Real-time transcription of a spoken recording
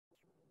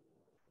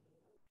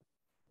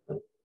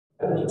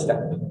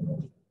Start.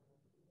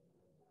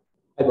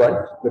 Everyone,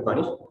 good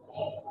morning.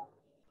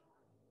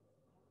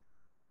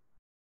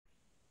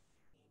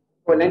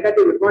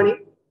 Good morning.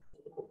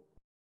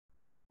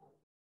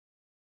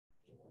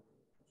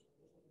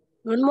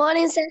 Good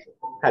morning, sir.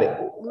 Hari.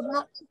 Good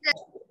morning, sir.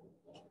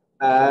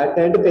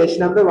 Turn to page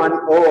number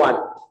 101.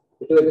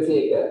 Itu එක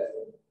සීක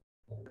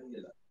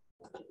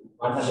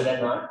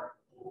 101.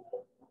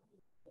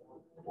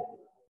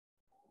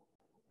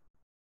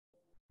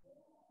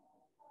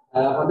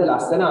 හොඳ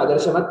ලස්සන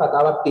ආදර්ශමත්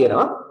කතාවක්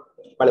තියෙනවා.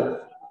 බලමු.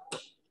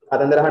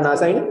 කතන්දර අහන්න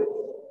ආසයිනේ.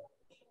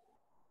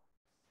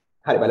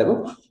 හරි බලමු.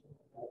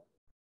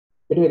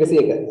 පිටු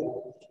 101.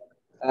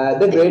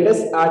 The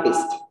greatest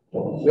artist.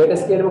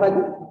 Greatest කියන්නේ මොකද්ද?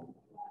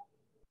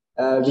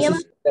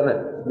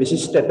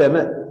 විශිෂ්ටතම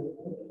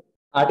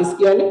ආටිස්ට්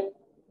කියන්නේ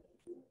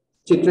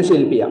චිත්‍ර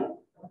ශිල්පියා.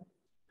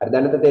 හරි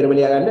දැනට තේරුම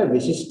ලියා ගන්න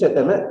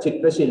විශිෂ්ටතම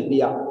චිත්‍ර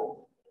ශිල්පියා.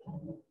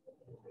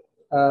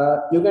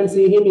 You can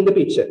see him in the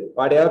picture.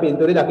 පාඩේව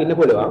පින්තූරේ දකින්න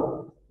පුළුවන්.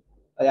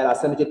 අය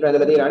ලස්සන චිත්‍ර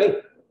ඇඳලා තියෙනවා නේ.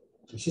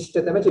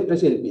 විශිෂ්ටතම චිත්‍ර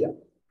ශිල්පියා.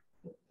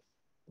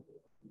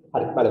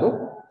 හරි බලමු.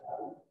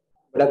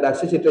 ගොඩක්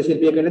දක්ෂ චිත්‍ර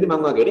ශිල්පියෙක් වෙන්නදී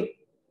මං වගේ නේ.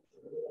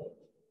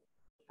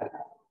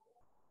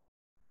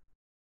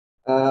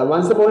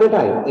 once upon a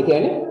time ඒ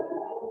කියන්නේ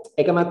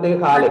එකමත් එක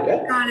කාලෙක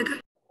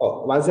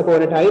once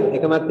upon a time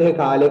එකමත් එක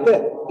කාලෙක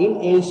in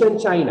ancient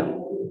China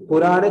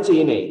පුරාණ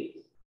චීනයේ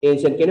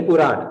ancient කියන්නේ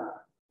පුරාණ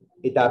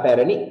ඉතා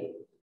පැරණි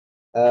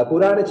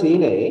පුරාණ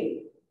චීනයේ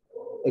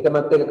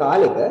එකමත් එක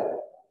කාලෙක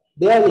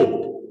there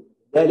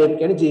lived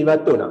කියන්නේ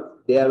ජීවත් වුණා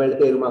there වල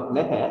තේරුමක්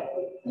නැහැ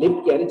live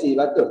කියන්නේ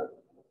ජීවත් වුණා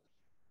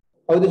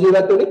කවුද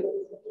ජීවත් වුනේ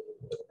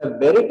a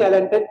very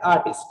talented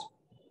artist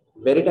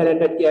very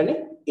talented කියන්නේ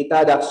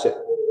ඉතා දක්ෂ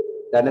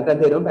දැනට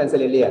තේරුම්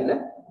පැන්සලෙන් ලියන්න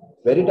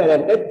very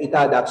talented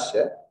ඉතා දක්ෂ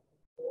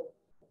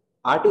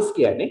ආටිස්ට්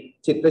කියන්නේ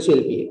චිත්‍ර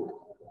ශිල්පියෙක්.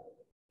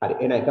 හරි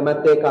එහෙනම්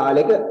එකමත් ඒ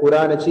කාලෙක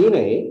පුරාණ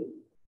චීනයේ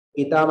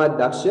ඉතාමත්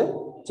දක්ෂ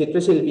චිත්‍ර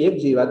ශිල්පියෙක්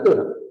ජීවත්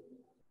වුණා.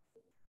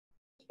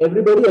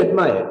 everybody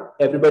admired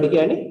everybody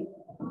කියන්නේ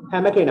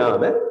හැම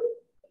කෙනාම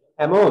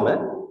හැමෝම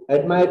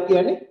admired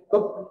කියන්නේ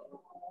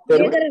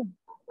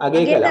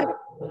අගය කළා.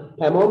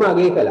 හැමෝම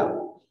අගය කළා.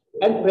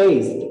 and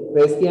praised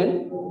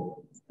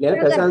කියන්නේ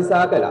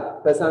ප්‍රශංසා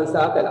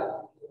කළා.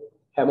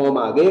 හැමෝම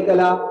අගය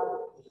කළා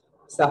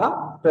සහ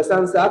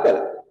ප්‍රශංසා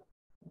කළා.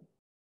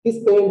 his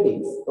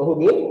paintings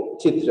ඔහුගේ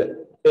චිත්‍ර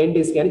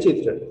paintings කියන්නේ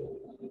චිත්‍ර.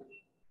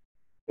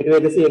 පිටු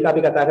 101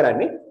 අපි කතා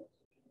කරන්නේ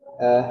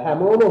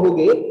හැමෝම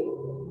ඔහුගේ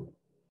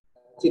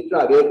චිත්‍ර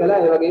අගය කළා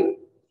ඒ වගේම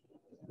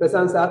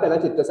ප්‍රශංසා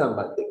කළා චිත්‍ර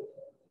සම්බන්ධයෙන්.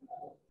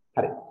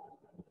 හරි.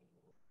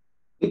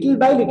 little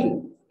by little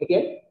ඒ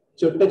කියන්නේ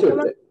චුට්ට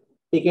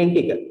ටිකෙන්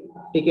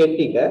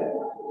ටික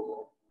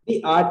the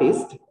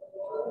artist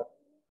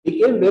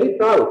became very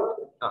proud.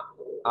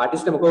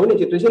 Artist මොකෝනේ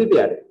චිත්‍ර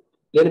ශිල්පියාට.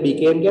 ඊළඟ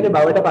became කියන්නේ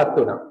බවටපත්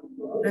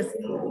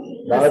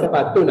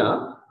වුණා.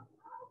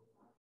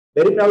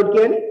 very proud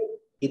කියන්නේ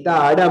ඉතා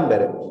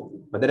ආඩම්බර.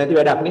 මත නැති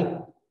වැඩක් නේ.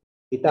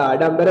 ඉතා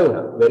ආඩම්බර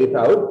වුණා. very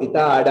proud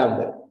ඉතා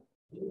ආඩම්බර.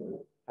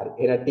 හරි.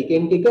 එහෙනම්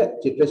ටිකෙන් ටික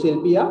චිත්‍ර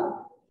ශිල්පියා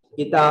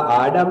ඉතා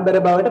ආඩම්බර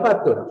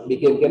බවටපත් වුණා.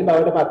 became කියන්නේ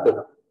බවටපත්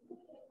වුණා.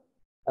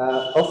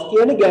 of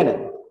කියන්නේ ගැන.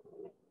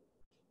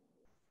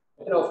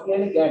 එතන of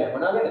කියන්නේ ගැන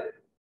මොනවාද?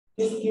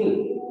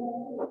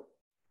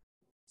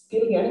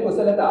 skill කියන්නේ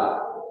කුසලතාව.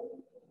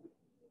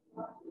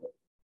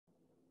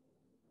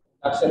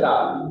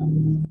 දක්ෂතාව.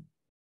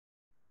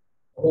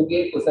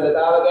 ඔහුගේ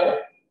කුසලතාව ගැන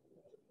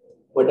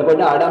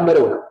පොඩ ආඩම්බර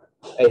වුණා.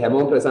 ඒ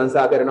හැමෝම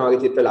ප්‍රශංසා කරනවා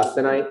වගේ චිත්‍ර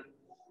ලස්සනයි.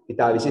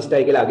 ඉතා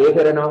විශිෂ්ටයි කියලා අගය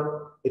කරනවා.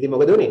 ඉතින්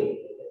මොකද උනේ?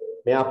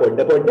 මෙයා පොඩ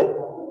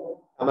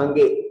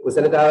තමන්ගේ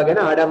කුසලතාව ගැන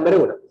ආඩම්බර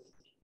වුණා.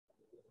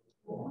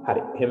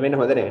 හරි. එහෙම වෙන්න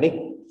හොඳ නැහැ නේ.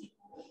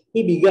 he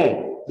began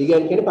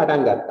කියන්නේ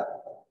පටන් ගත්තා.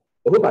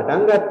 ඔහු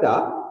පටන් ගත්තා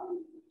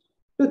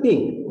to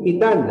think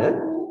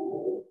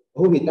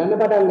ඔහු හිතන්න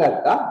පටන්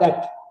ගත්තා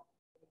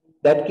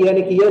that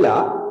කියන්නේ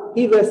කියලා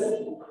he was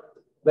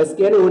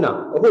කියන්නේ වුණා.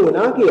 ඔහු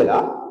වුණා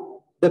කියලා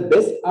the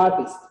best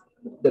artist.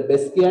 the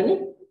best කියන්නේ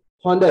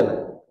හොඳම.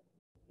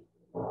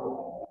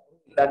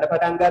 හිතන්න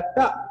පටන්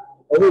ගත්තා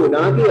ඔහු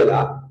වුණා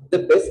කියලා the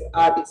best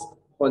artist.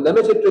 හොඳම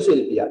චිත්‍ර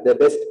ශිල්පියා. the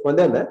best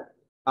හොඳම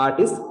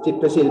artist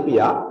චිත්‍ර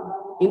ශිල්පියා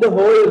in the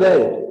whole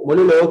world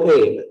මුළු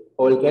ලෝකයේම.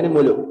 whole කියන්නේ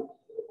මුළු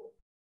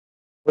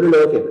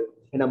ලෝකෙම.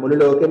 එහෙනම් මුළු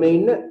ලෝකෙම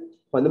ඉන්න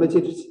හොඳම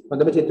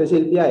චිත්‍ර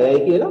ශිල්පියා එයයි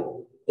කියලා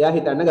එයා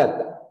හිතන්න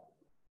ගත්තා.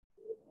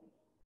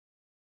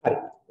 හරි.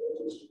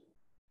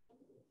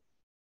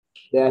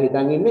 එයා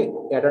හිතන් ඉන්නේ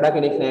එයාට වඩා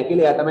කෙනෙක් නැහැ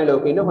කියලා. එයා තමයි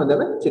ලෝකේ ඉන්න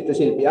හොඳම චිත්‍ර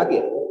ශිල්පියා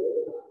කියලා.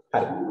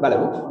 හරි.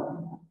 බලමු.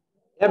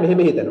 එයා මෙහෙම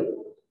හිතනවා.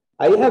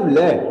 I have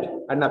learned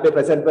අන්න අපේ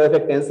present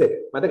perfect tense එක.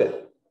 මතකද?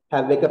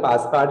 have එක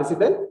past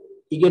participle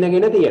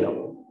ඉගෙනගෙන තියෙනවා.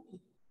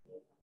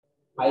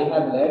 I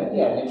have learned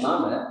කියන්නේ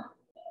මම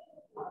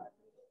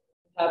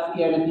have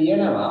කියන්නේ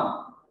තියෙනවා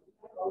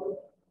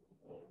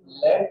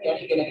learn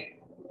කියන්නේ ඉගෙන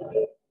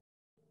ගන්න.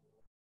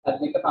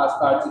 අත් එක past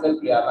participle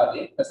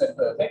ක්‍රියාපදයේ present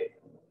perfect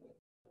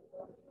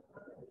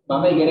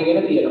මම ඉගෙනගෙන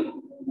තියෙනවා.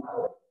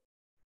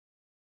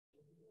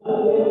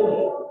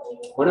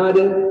 මොනවද?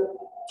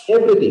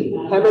 everything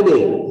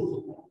හැමදේම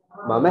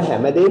මම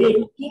හැමදේම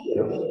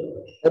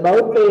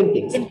about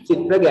paintings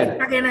චිත්‍ර ගැන.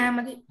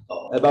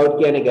 about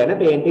කියන්නේ ගැන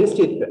paintings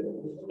චිත්‍ර.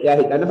 එයා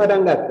හිතන්න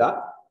පටන් ගත්තා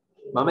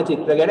මම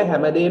චිත්‍ර ගැන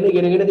හැමදේම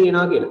ඉගෙනගෙන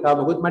තියනවා කියලා. තාම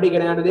මොකුත් මට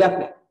ඉගෙන ගන්න දෙයක්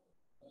නැහැ.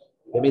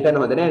 එහෙම හිතන්න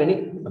හොඳ නැහැ නේ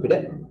අපිට.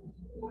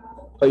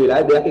 කොයි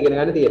වෙලාවෙ දෙයක් ඉගෙන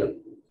ගන්න තියෙනවා.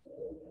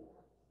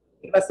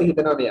 ඊට පස්සේ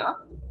හිතනවා මෙයා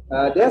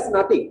there's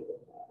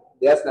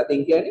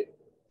nothing කියන්නේ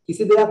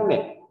කිසි දෙයක්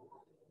නැහැ.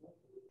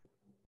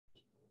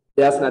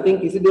 there's nothing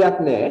කිසි දෙයක්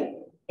නැහැ.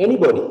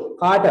 anybody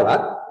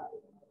කාටවත්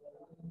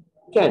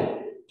can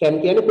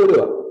කියන්නේ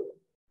පුළුවන්.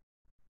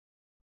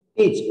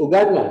 teach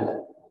උගන්වන්න.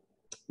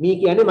 me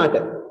කියන්නේ මට.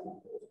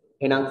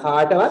 එහෙනම්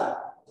කාටවත්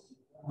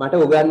මට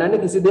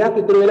උගන්වන්න කිසි දෙයක්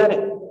ඉතුරු වෙලා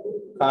නැහැ.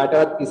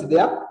 කාටවත් කිසි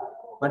දෙයක්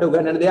මට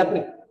උගන්වන්න දෙයක්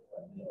නැහැ.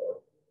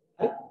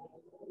 හරි?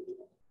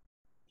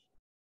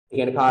 ඒ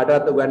කියන්නේ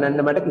කාටවත්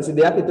උගන්වන්න මට කිසි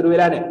දෙයක් ඉතුරු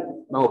වෙලා නැහැ.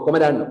 මම ඔක්කොම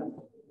දන්නවා.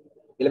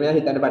 කියලා මෙයා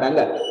හිතන්න පටන්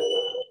ගත්තා.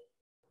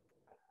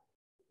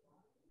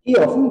 he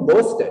often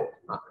boasted.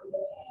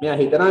 මෙයා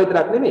හිතනවා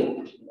විතරක් නෙමෙයි.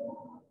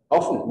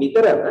 often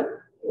නිතරම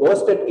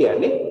boasted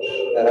කියන්නේ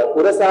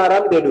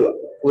පුරසාරම් දෙඩුවා.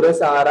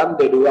 පුරසාරම්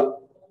දෙඩුවා.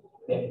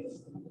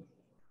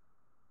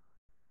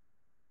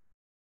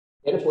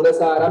 එන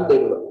පුරසාරම්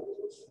දෙඩුවා.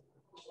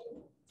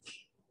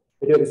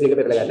 වීඩියෝ එක සීක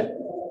පෙරලා ගන්න.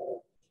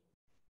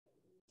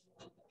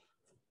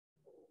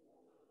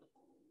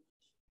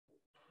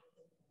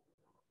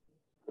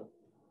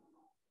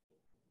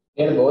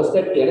 එන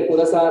boasted කියන්නේ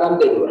පුරසාරම්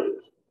දෙඩුවා.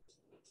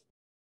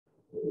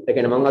 ඒ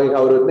කියන්නේ මම වගේ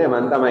කවුරුත් නෑ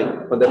මම තමයි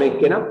හොඳම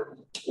එක්කෙනා.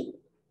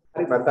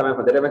 හරි මම තමයි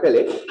හොඳටම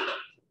කළේ.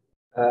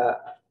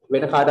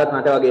 වෙන කාටවත්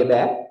මට වගේ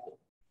බෑ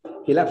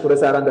කියලා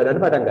පුරසාරම්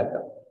දඩන්න පටන්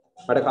ගත්තා.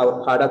 මට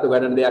කාටවත්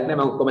උගන්නන්න දෙයක් නෑ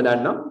මම ඔක්කොම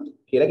දන්නවා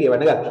කියලා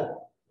කියවන්න ගත්තා.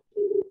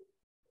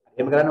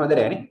 එහෙම කරන්න හොඳ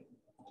නෑනේ.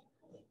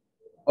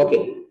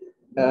 ඕකේ.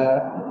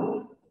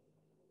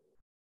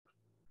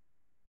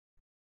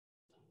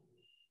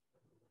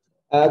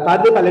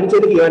 කාර්යයේ පළවෙනි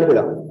ඡේදය කියවන්න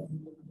පුළුවන්.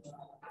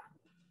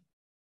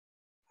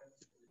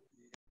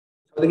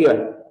 මොකද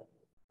කියවන්නේ?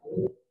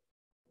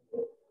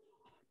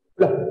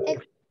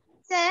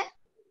 Sir.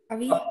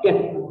 Okay.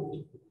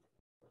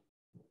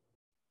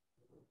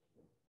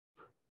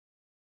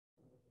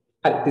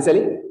 Hi,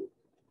 Tisali.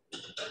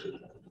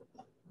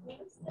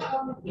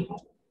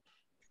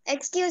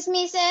 Excuse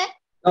me, sir.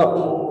 Oh.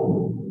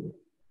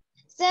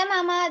 Sir,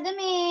 mama අද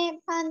මේ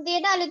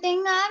පන්තියට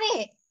අලුතෙන්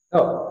ආවේ.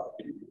 Oh.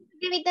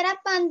 විතරක්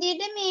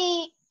පන්තියට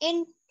මේ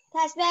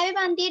රස්බෑවේ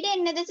පන්තියට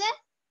එන්නද sir?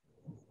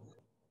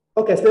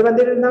 ඔව් කැස්බේ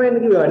පන්තියට නම්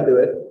එන්න කිව්වා වන්දුව.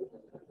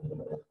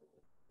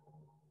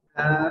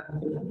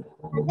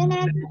 අද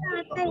නෑ sir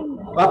තාත්තා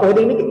එන්නේ. ඔයා කොහෙද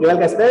ඉන්නේ?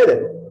 ගෙවල් කැස්බේද?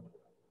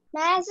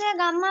 නෑ sir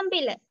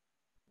ගම්මන්පිල.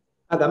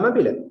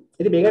 ගම්මන්පිල.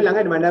 ඉතින් මේකට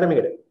ළඟට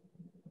මණ්ඩාරමේකට.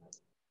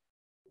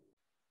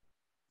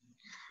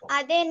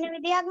 අද එන්න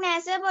විදියක්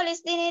නෑ sir පොලිස්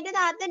දිනේට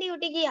තාත්තා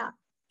ඩියුටි ගියා.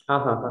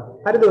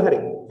 හරි දෝ හරි.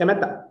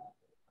 කැමැත්තා.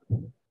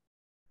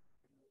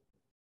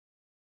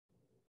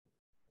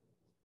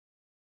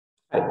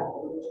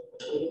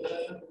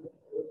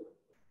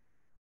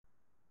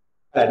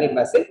 හරි. ඊට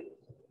පස්සේ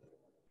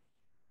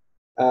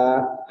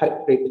හරි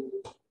great.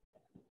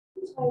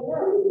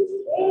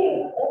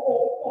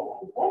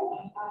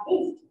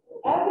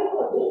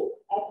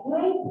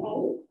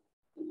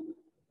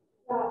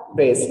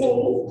 Praise.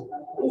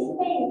 His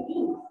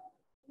painting.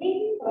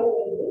 Little by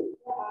little,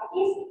 the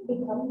artist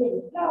became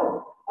very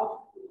proud of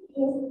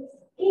his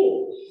skill.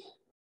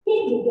 He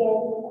began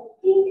to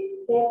think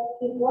that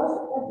he was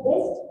the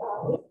best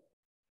artist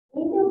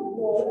in the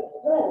whole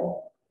world.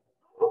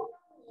 He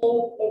knew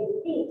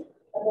everything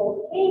about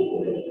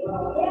painting.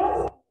 Yes,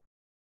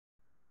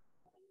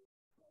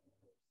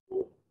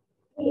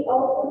 he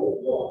often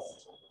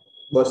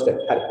boasted.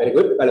 Very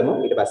good. බලමු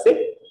ඊට පස්සේ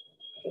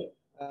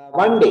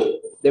one day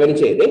දෙවෙනි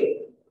ඡේදේ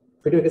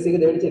පිටු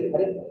 100 දෙවෙනි ඡේදේ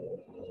හරි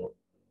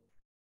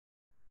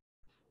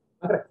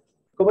හරි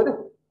කොහොමද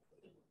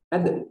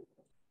නැද්ද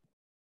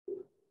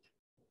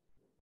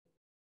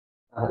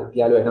හරි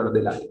යාළුවා එනවා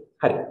දෙලා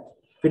හරි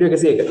පිටු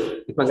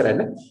 101 ඉක්මන්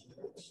කරන්න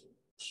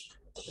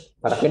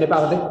පරක් වෙන්න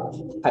එපා හොඳේ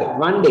හරි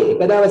one day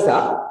එක දවසක්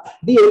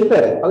the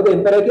emperor කවුද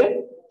emperor කියන්නේ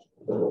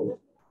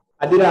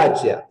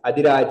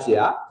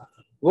අධිරාජ්‍යයා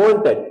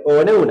wanted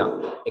ඕන වුණා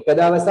එක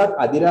දවසක්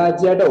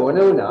අධිරාජ්‍යයට ඕන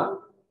වුණා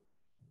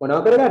මොනව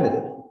කරගන්නද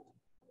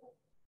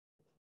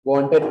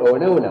wanted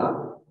ඕන වුණා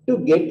to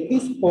get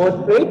his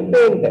portrait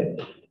painted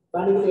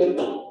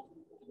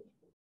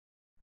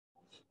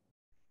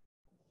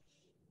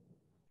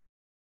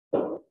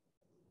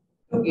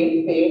to get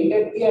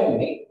painted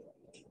කියන්නේ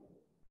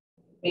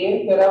paint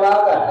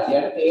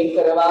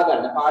කරවා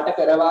ගන්න පාට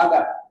කරවා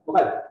ගන්න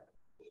මොකද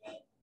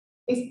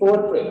his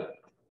portrait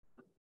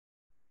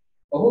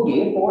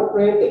ඔහුගේ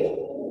portrait එක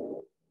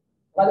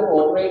මොකද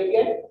portrait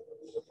කියන්නේ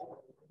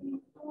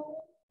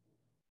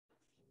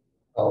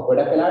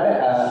ගොඩක්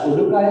වෙලාවට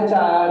උඩුකය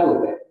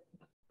ඡායාරූපය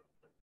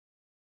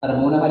අර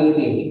මොන හරිය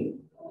තියෙන්නේ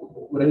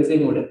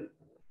උරහිසෙන් උඩ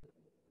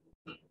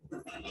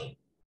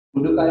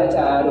උඩුකය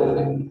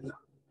ඡායාරූපය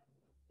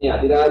මේ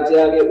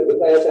අධිරාජ්‍යයාගේ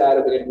උඩුකය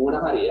ඡායාරූපයේ මොන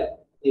හරිය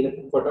තියෙන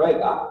ෆොටෝ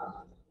එක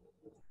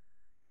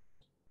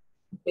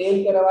පේන්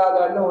කරවා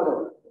ගන්න ඕන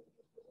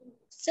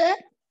Sir.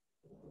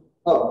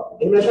 ඔව්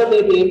එහෙම නැත්නම්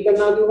මේ පේන්ට්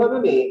කරනවා කියවම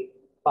මේ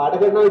පාට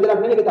කරනවා විතරක්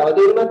නෙවෙයි ඒක තව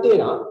තේරුමක්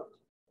තියෙනවා.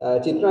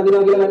 චිත්‍ර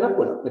අඳිනවා කියලා ගන්නත්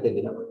පුළුවන්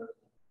මෙතෙන්දී නම්.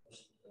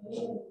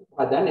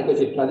 අදන් එක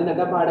චිත්‍ර අඳින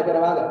නැත්නම් පාට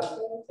කරවා ගන්න.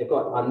 ඒක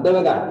අන්දව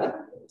ගන්න,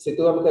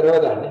 සිතුවම් කරව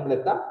ගන්න. එහෙම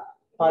නැත්නම්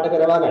පාට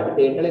කරවා ගන්න.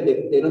 පේන්ට් වලින්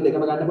තේරුම්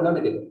දෙකම ගන්න පුළුවන්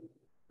මෙතෙන්දී.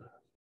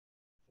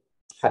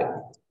 හරි.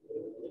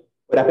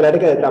 ගොඩක්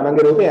වෙලාවට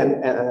තමන්ගේ රූපේ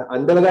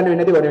අන්දව ගන්න වෙන්නේ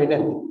නැති ඕනේ වෙන්නේ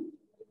නැහැ.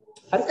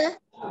 හරි.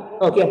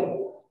 ඕකේ.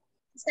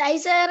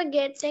 Sir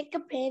gets එක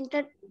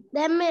painted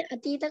දැම්මේ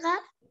අතීත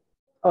කාලේ.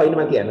 ඔව් ඉන්න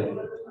මම කියන්නේ.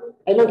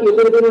 එයි මම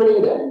කියලා දෙනවා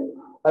නේද?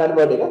 බලන්න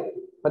බෝඩ් එක.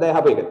 මම දැන්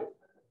අහපු එක.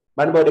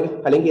 බලන්න බෝඩ් එක.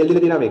 කලින් කියලා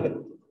දීලා තියෙනවා මේක.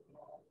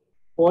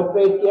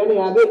 පෝර්ට්‍රේට් කියන්නේ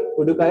යාගේ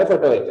උඩුකය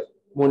ෆොටෝ එක.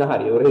 මුණ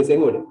හරිය.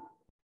 ඔරහිසෙන් උඩ.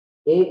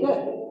 ඒක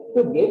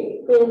to get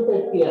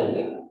painted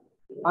කියන්නේ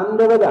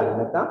අන්දව ගන්න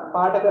නැත්නම්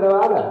පාට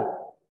කරවා ගන්න.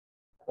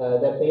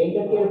 දැන්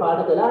painted කියන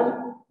පාට කළානේ.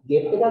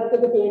 get එකත්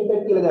එක්ක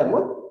painted කියලා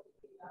දැම්මොත්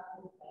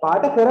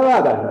පාට කරවා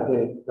ගන්නවා.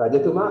 කියන්නේ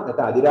රජතුමා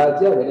නැත්නම්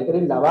අධිරාජ්‍ය වෙන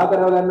කෙනෙක් ලවා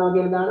කරව ගන්නවා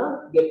කියලා දානවා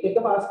get එක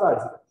past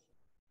participle.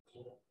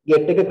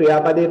 get එක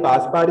ක්‍රියාපදයේ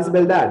past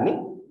participle දාන්නේ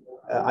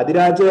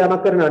අධිරාජ්‍ය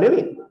යමක් කරනව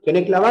නෙවෙයි.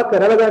 කෙනෙක් ලවා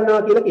කරව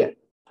ගන්නවා කියලා කියන්නේ.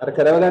 අර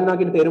කරව ගන්නවා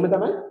කියන තේරුම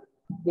තමයි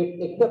get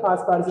එක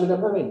past participle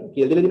කරනවා වෙන්නේ.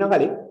 කියලා දෙලා දිනවා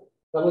කලින්.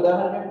 සම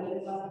උදාහරණයක්.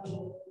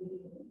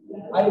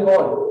 I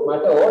want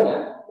මට ඕන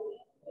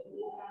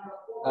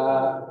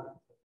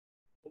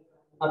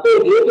අපේ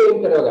ගේ පේන්ට්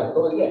කරව ගන්න.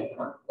 කොහොමද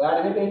කියන්නේ? ඔයා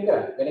නෙමෙයි පේන්ට්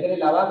කරන්නේ. වෙන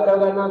කෙනෙක් ලවා කරව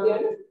ගන්නවා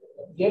කියන්නේ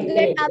get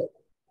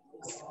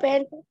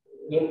paint.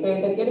 get paint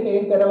කියන්නේ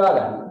පේන්ට් කරවා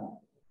ගන්න.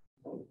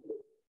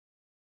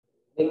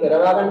 මේ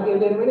කරවා ගන්න කියන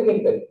දේ නෙමෙයි get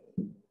paint.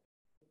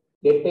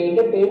 get paint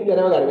paint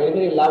කරව ගන්න. වෙන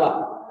කෙනෙක් ලවා.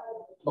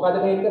 මොකද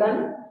පේන්ට්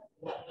කරන්නේ?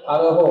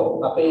 අරහෝ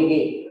අපේ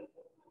ගේ.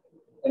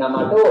 එහෙනම්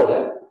මට ඕන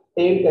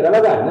පේන්ට් කරව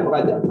ගන්න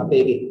මොකද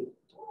අපේ ගේ.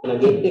 එහෙනම්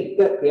get එක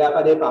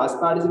ක්‍රියාපදයේ past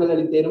participle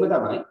වලින් තේරුම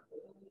තමයි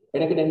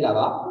වෙන කෙනෙක්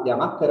ලවා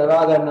යමක්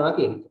කරවා ගන්නවා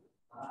කියන්නේ.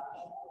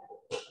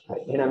 හරි.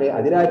 එහෙනම් මේ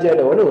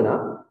අධිරාජ්‍යයට ඕන වුණා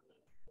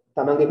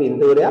තමන්ගේ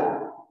පින්තූරයක්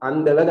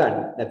අන්දව ගන්න.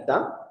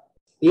 නැත්තම්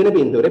තියෙන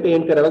පින්තූරේ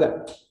පේන්ට් කරව ගන්න.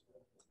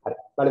 හරි.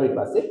 බලමු ඊට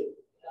පස්සේ.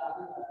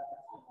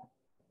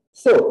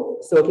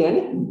 so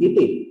කියන්නේ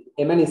ඉතින්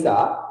එම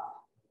නිසා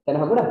එතන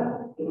හමුණා.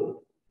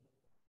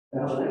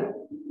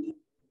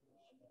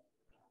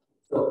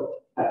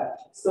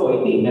 so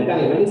ඉතින්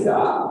නැත්නම් එම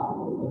නිසා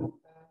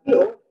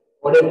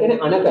ඔඩර් කියන්නේ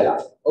අනකලා.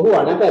 ඔහු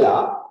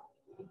අනකලා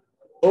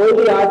all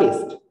the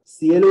artists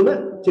සියලුම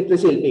චිත්‍ර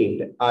ශිල්පීන්ට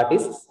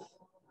artists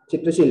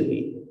චිත්‍ර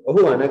ශිල්පී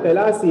ඔහු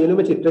අනකලා සියලුම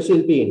චිත්‍ර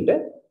ශිල්පීන්ට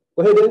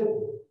කොහෙද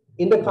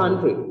in the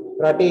country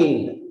රටේ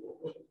ඉන්න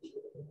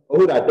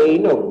ඔහු රටේ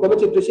ඉන්න ඔක්කොම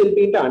චිත්‍ර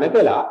ශිල්පීන්ට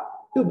අනකලා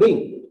to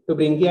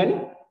bring කියන්නේ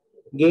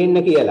ගේන්න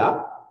කියලා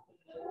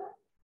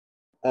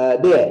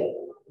there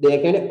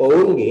කියන්නේ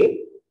ඔවුන්ගේ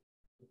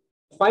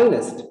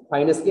finest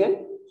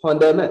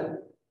කියන්නේ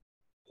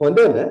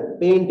හොඳම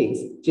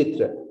paintings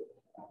Chitra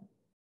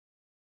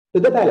to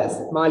the palace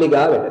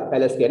මාලිගාවට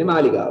palace කියන්නේ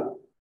මාලිගාව.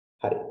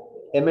 හරි.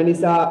 එම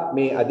නිසා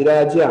මේ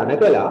අධිරාජ්‍ය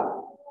අනකලා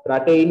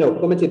රටේ ඉන්න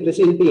ඔක්කොම චිත්‍ර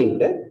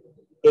ශිල්පීන්ට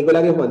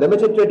ඒගොල්ලන්ගේ හොඳම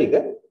චිත්‍ර ටික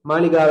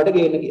මාලිගාවට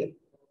ගේන්න කියලා.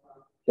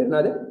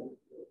 තේරුණාද?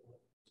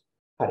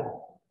 හරි.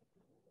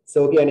 so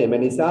කියන්නේ එම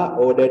නිසා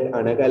ordered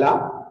අනකලා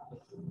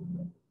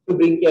to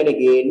bring කියන්නේ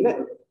ගේන්න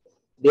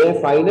their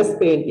finest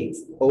paintings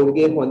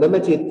ඔවුන්ගේ හොඳම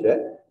චිත්‍ර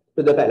to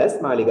the palace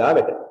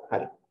මාලිගාවට.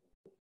 හරි.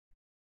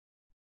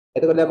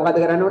 එතකොට දැන් මොකද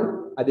කරන්න ඕනේ?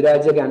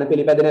 අධිරාජ්‍යගේ අන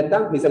පිළිපැද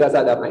නැත්නම්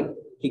විසගසා තමයි.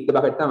 කික් ද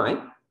බකට් තමයි.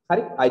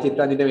 හරි. ආයි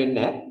චිත්‍ර අඳින්න වෙන්නේ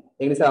නැහැ.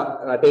 ඒ නිසා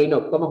රටේ ඉන්න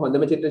ඔක්කොම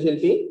හොඳම චිත්‍ර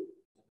ශිල්පී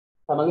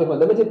තමන්ගේ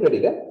හොඳම චිත්‍ර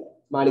ටික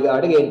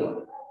මාලිගාවට ගේන්න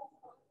ඕනේ.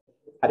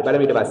 හරි.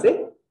 බලමු ඊට පස්සේ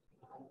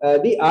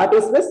the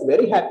artist was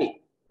very happy.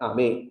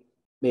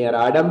 මේ අර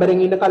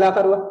ආඩම්බරෙන් ඉන්න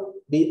කලාකරුවා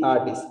the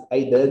artist.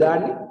 අයි ද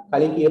දාන්නේ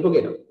කලින් කියපු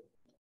කෙනා.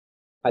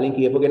 කලින්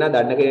කියපු කෙනා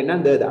දන්න කෙනෙක්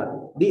නම් ද දාන්න.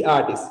 the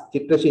artist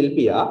චිත්‍ර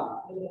ශිල්පියා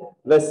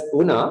was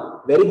උනා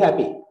very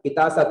happy.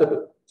 ඉතා සතුටු.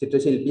 චිත්‍ර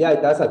ශිල්පියා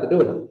ඉතා සතුටු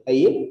වුණා.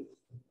 ඇයි ඒ?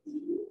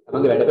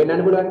 තමන්ගේ වැඩ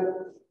පෙන්වන්න පුළුවන්.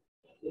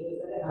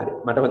 හරි.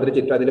 මට හොඳට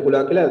චිත්‍ර අඳින්න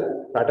පුළුවන් කියලා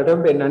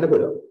රටටම පෙන්වන්න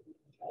පුළුවන්.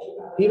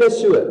 he was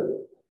sure.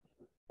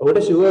 ඔහුට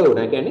sure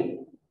වුණා. කියන්නේ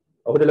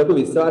ඔහුට ලොකු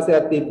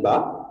විශ්වාසයක් තිබ්බා.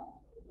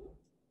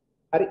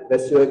 හරි.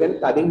 was sure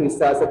කියන්නේ තදින්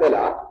විශ්වාස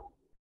කළා.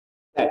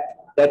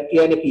 that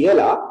කියන්නේ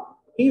කියලා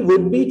he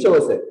would be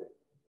chosen.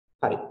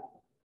 හරි.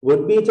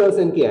 would be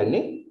chosen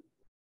කියන්නේ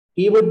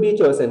he would be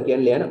chosen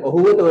කියන්නේ ලියන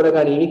ඔහුව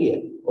තෝරගනීවි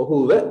කියලා.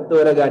 ඔහුව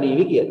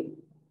තෝරගනීවි කියලා.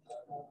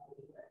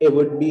 ඒ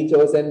would be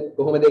chosen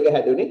කොහොමද ඒක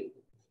හැදුනේ?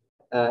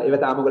 ඒව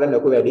තාම ඔයගොල්ලන්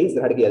ලොකු වැඩි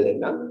ඉස්සරහට කියලා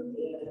දෙන්නම්.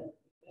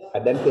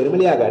 දැන් තේරුම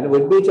ලියා ගන්න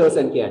would be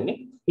chosen කියන්නේ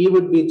he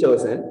would be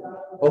chosen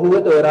ඔහුව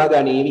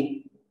තෝරාගනීවි.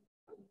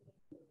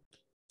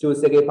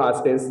 choose එකේ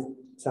past tense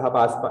සහ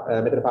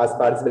මෙතන past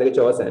participle එකේ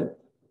chosen.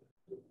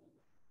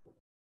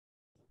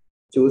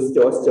 choose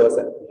chose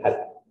chosen. හරි.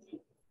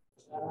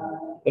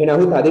 එහෙනම්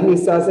ඔහු තදින්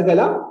විශ්වාස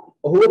කළා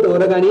ඔහුව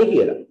තෝරගනී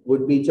කියලා.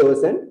 would be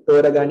chosen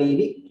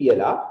තෝරගනීවි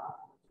කියලා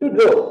to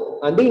draw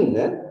අඳින්න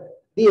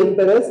the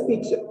emperor's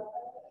picture.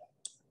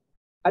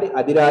 හරි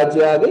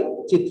අධිරාජ්‍යයාගේ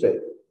චිත්‍රය.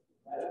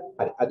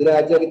 හරි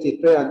අධිරාජ්‍යයාගේ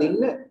චිත්‍රය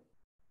අඳින්න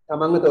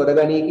තමන්ව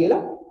තෝරගනී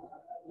කියලා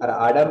අර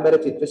ආඩම්බර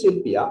චිත්‍ර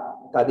ශිල්පියා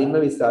තදින්ම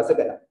විශ්වාස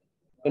කළා.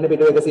 එන්න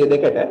පිටු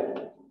 102ට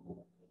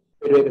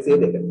පිටු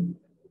 102.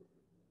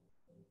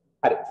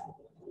 හරි.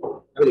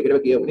 අපි දෙකම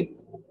කියමුනේ.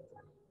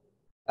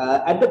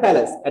 At the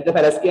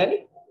palace කියන්නේ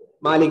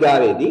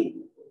මාලිගාවේදී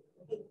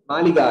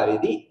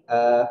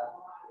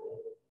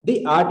the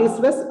artist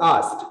was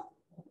asked.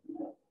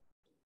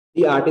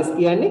 The artist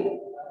කියන්නේ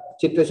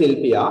චිත්‍ර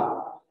ශිල්පියා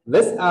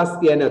was asked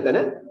කියන උතන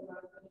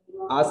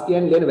ask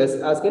කියන්නේ ලියන was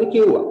asked කියන්නේ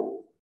කිව්වා.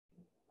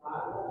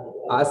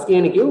 ask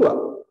කියන්නේ කිව්වා.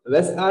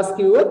 was asked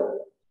කිව්වා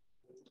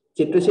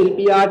චිත්‍ර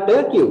ශිල්පියාට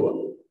කිව්වා.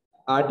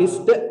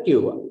 artist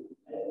කිව්වා.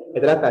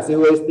 එතන passive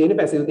voice තියෙන්නේ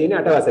 8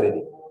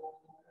 වසරේදී.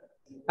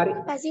 හරි.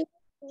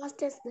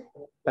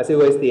 passive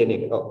voice තියෙන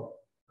එක. ඔව්.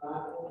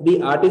 The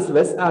artist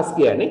was asked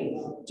කියන්නේ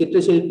චිත්‍ර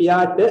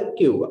ශිල්පියාට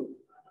කිව්වා.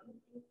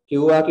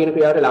 කිව්වා කියන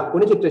ක්‍රියාවට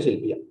ලක්ුණේ චිත්‍ර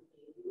ශිල්පියා.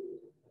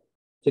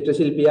 චිත්‍ර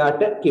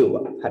ශිල්පියාට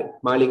කිව්වා. හරි.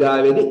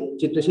 මාලිගාවේදී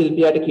චිත්‍ර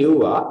ශිල්පියාට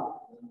කිව්වා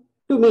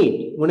to meet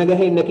මුණ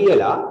ගැහෙන්න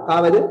කියලා.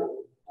 කාවද?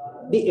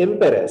 The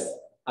emperors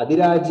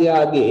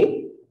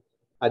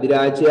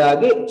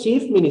අධිරාජ්‍යයාගේ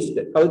chief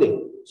minister. කවුද?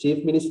 chief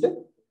minister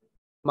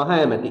මහා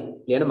ඇමති.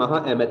 කියන මහා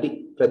ඇමති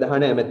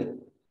ප්‍රධාන ඇමති.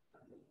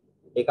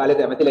 ඒ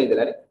කාලේ ඇමතිලා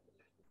ඉඳලානේ.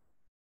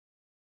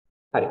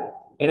 හරි.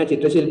 එහෙනම්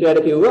චිත්‍ර ශිල්පියාට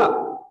කිව්වා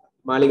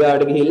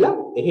මාලිගාවට ගිහිල්ලා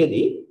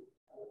එහෙදී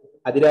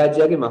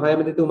අධිරාජ්‍යයාගේ මහා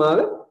ඇමතිතුමාව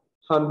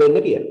හම්බෙන්න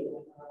කියලා.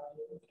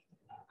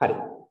 හරි.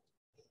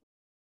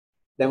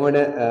 දැන් ඔන්න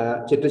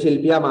චිත්‍ර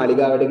ශිල්පියා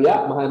මාලිගාවට ගියා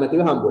මහා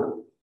ඇමතිව හම්බුණා.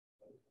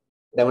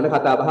 දැන් ඔන්න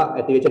කතා බහ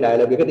ඇති වෙච්ච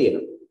ඩයලොග් එක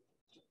තියෙනවා.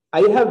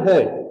 I have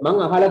heard මං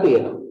අහලා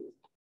තියෙනවා.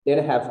 දැන්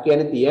have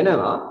කියන්නේ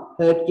තියෙනවා,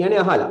 heard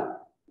කියන්නේ අහලා.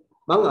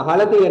 මං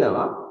අහලා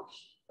තියෙනවා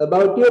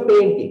about your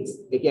paintings.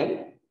 ඒ කියන්නේ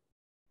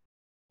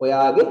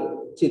ඔයාගේ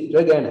චිත්‍ර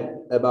ගැන.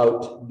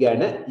 about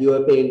ගැන your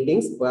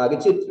paintings ඔයාගේ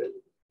චිත්‍ර.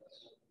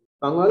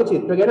 මං ඔයාගේ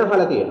චිත්‍ර ගැන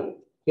අහලා තියෙනවා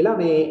කියලා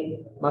මේ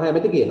මහා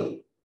ඇමති කියනවා.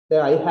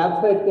 දැන් I have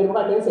heard කියන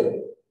මොකක්ද ටෙන්ස් එක?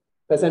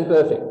 present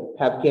perfect.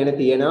 have කියන්නේ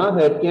තියෙනවා,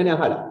 heard කියන්නේ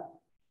අහලා.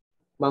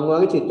 මං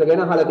ඔයාගේ චිත්‍ර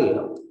ගැන අහලා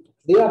තියෙනවා.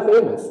 they are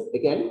famous. ඒ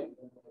කියන්නේ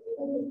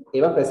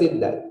ඒවා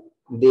ප්‍රසිද්ධයි.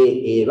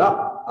 ඒවා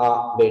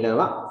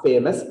වෙනවා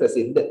famous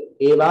ප්‍රසිද්ධ.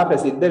 ඒවා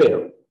ප්‍රසිද්ධ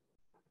වෙනවා.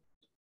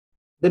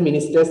 The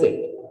minister said.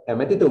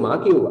 ඇමතිතුමා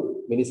කිව්වා.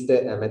 minister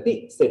ඇමති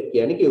said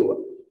කියන්නේ කිව්වා.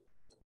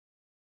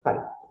 හරි.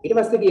 ඊට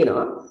පස්සේ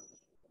කියනවා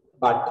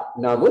but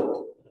නමුත්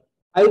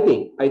I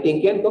think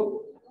කියන්නේ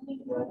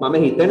මම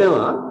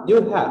හිතනවා you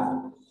have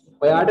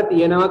ඔයාට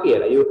තියනවා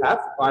කියලා. you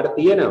have ඔයාට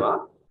තියනවා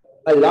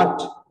a lot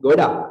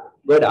ගොඩක්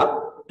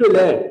to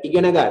learn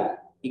ඉගෙන ගන්න.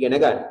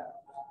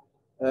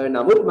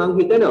 නමුත් මං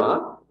හිතනවා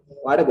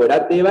ඔයාට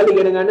ගොඩක් දේවල්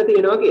ඉගෙන ගන්න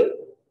තියෙනවා කියලා.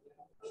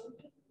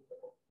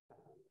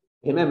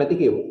 එහෙම ඇමති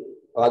කිව්වා.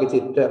 ඔයාගේ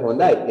චිත්‍ර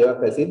හොඳයි, ඒවා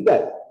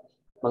ප්‍රසිද්ධයි.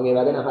 මම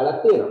ඒවා ගැන අහලක්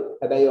තියෙනවා.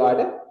 හැබැයි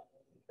ඔයාට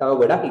තව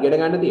ගොඩක් ඉගෙන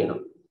ගන්න තියෙනවා.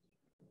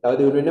 තව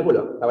දියුණු වෙන්න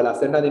පුළුවන්. තව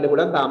ලස්සනට අඳින්න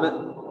පුළුවන්. තාම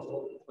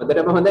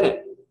හොඳටම හොඳ නැහැ.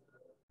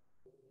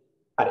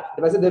 හරි.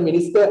 ඊට පස්සේ the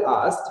minister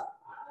asked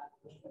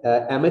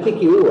ඇමති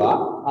කිව්වා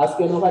ask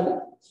කියන මොකද්ද?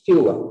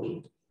 කිව්වා.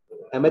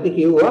 ඇමති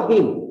කිව්වා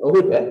him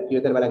ඔහුට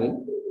කියතන බලන් ඉන්න.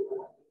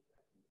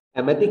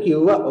 ඇමති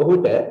කිව්වා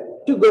ඔහුට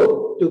to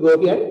go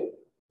කියන්නේ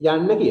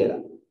යන්න කියලා.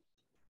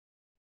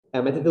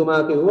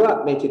 ඇමතිතුමා කිව්වා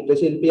මේ චිත්‍ර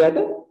ශිල්පියාට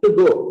to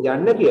go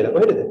යන්න කියලා.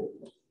 කොහෙටද?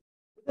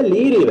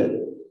 Lee river.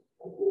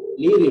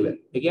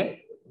 ඒ කියන්නේ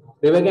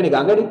river කියන්නේ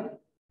ගඟනේ.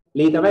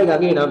 Lee තමයි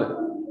ගඟේ නම.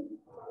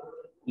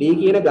 Lee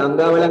කියන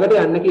ගංගාව ළඟට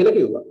යන්න කියලා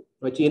කිව්වා.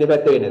 ඔය චීන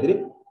පැත්තේ වෙන්නේ නැතිනේ.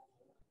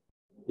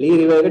 Lee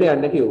river එකට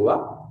යන්න කිව්වා.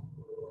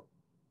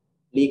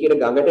 Lee කියන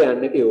ගඟට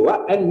යන්න කිව්වා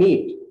and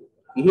meet.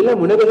 ගිහිල්ලා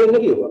මුණ ගැහෙන්න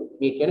කිව්වා.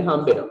 meet කියන්නේ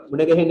හම්බෙනවා.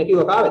 මුණ ගැහෙන්න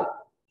කිව්වා කාවද?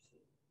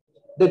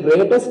 The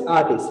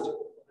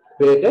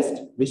greatest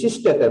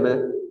විශිෂ්ටතම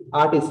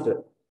artist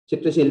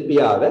චිත්‍ර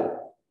ශිල්පියාව.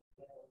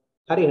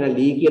 හරි එහෙනම්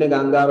Lee කියන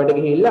ගංගාවට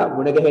ගිහිල්ලා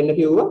මුණ ගැහෙන්න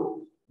කිව්වා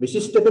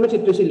විශිෂ්ටතම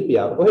චිත්‍ර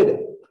ශිල්පියාව. කොහෙද?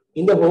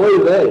 in the whole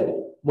world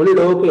මුළු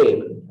ලෝකෙම.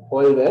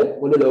 whole world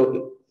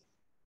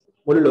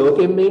මුළු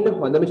ලෝකෙම ඉන්න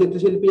හොඳම චිත්‍ර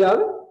ශිල්පියාව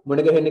මුණ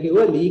ගැහෙන්න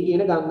කිව්වා Lee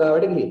කියන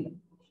ගංගාවට ගිහිල්ලා.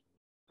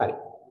 හරි.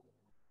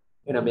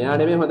 එහෙනම් මෙයා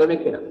නෙමෙයි හොඳම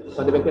එක්කෙනා.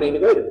 හොඳම එක්කෙනා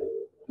ඉන්නේ කොහෙද?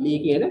 Lee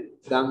කියන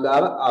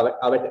ගංගාව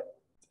අවට.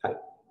 හරි.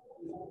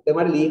 දැන්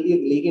මට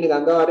Lee කියන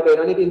ගංගාව අවට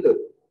පේනවනේ පින්තූර.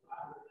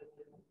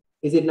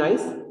 Is it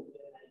nice?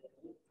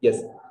 Yes.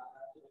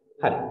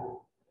 හරි.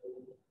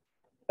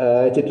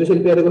 චිත්‍ර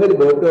ශිල්පියාට කොහෙද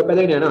බෝට්ටුවක්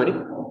පැදගෙන යනවනේ.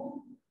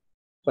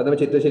 හොඳම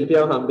චිත්‍ර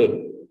ශිල්පියාව හම්බෙන්නේ.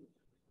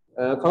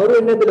 කවුරු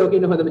වෙන්නේ නැද්ද ලෝකේ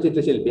ඉන්න හොඳම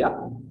චිත්‍ර ශිල්පියා?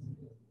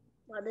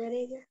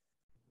 මදරේක.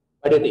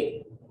 What do you think?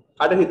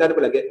 කාට හිතන්න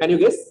පුළුවන්? Can you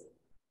guess?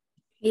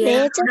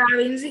 Da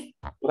Vinci.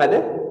 මොකද?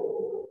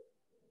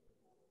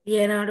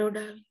 Leonardo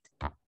da Vinci.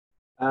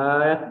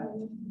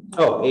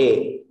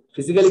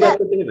 physically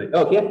ගත්තොත් එහෙමයි.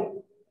 okay.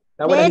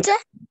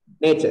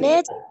 nature.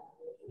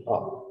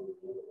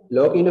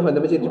 ලෝකේ ඉන්න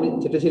හොඳම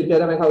චිත්‍ර ශිල්පියා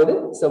තමයි කවුද?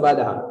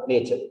 සෝබාදහම.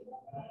 nature.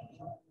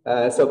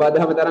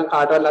 සෝබාදහම තරම්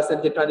කාටවත් ලස්සන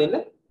චිත්‍ර අඳින්න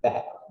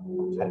බෑ.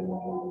 හරි.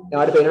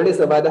 එයාට පේනවනේ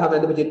සෝබාදහම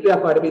අඳපු චිත්‍රයක්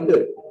පාට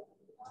බින්දුවේ.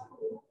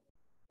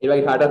 ඒ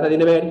වගේ කාටවත්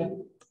අඳින්න බෑනේ.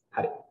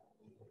 හරි.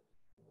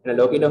 එහෙනම්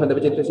ලෝකේ ඉන්න හොඳම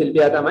චිත්‍ර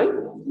ශිල්පියා තමයි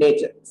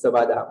nature.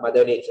 සෝබාදහම,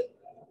 mother nature.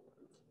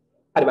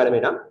 හරි බලමු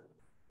එහෙනම්.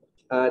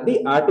 The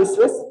artist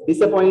was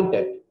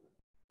disappointed.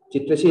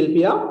 චිත්‍ර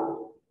ශිල්පියා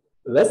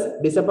was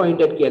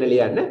disappointed කියන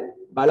ලියන්න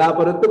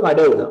බලාපොරොත්තු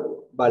කඩ වුණා.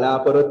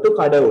 බලාපොරොත්තු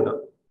කඩ වුණා.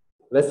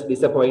 was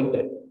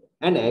disappointed.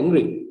 And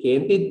angry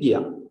කේන්තිත්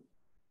ගියා.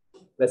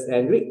 was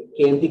angry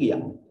කේන්ති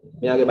ගියා.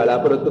 මෙයාගේ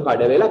බලාපොරොත්තු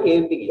කඩ වෙලා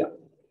කේන්ති ගියා.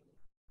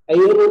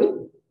 ඇයි එහෙම උනේ?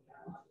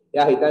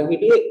 එයා හිතන්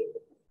හිටියේ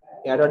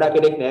එයාට වඩා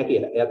කෙනෙක් නැහැ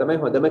කියලා. එයා තමයි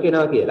හොඳම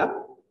කෙනා කියලා.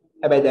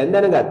 හැබැයි දැන්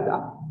දැනගත්තා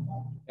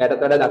එයාට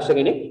වඩා දක්ෂ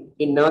කෙනෙක්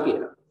ඉන්නවා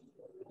කියලා.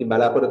 ඉතින්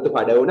බලාපොරොත්තු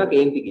කඩ වුණා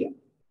කේන්ති ගියා.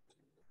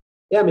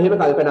 එයා මෙහෙම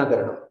කල්පනා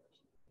කරනවා.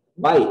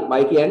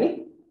 Why කියන්නේ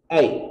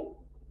ඇයි?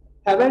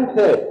 Haven't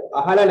heard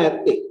අහලා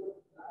නැත්තේ.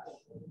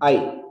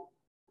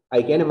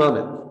 I කියන්නේ මම.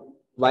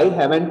 Why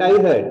haven't I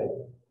heard?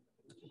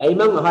 ඇයි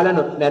මං අහලා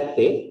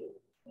නැත්තේ?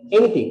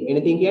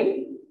 Anything කියන්නේ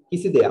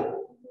කිසි දෙයක්.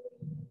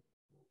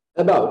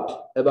 About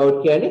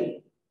කියන්නේ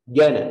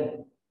ගැන.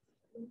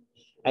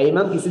 ඇයි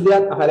මං කිසි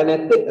දෙයක් අහලා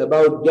නැත්තේ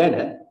about ගැන?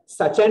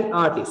 Such an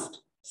artist.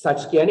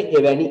 Such කියන්නේ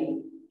එවැනි.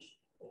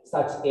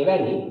 Such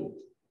එවැනි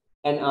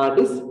an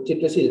artist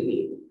චිත්‍ර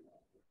ශිල්පියෙක්.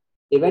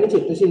 එවැනි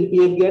චිත්‍ර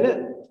ශිල්පියෙක් ගැන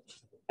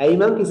ඇයි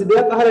මං කිසි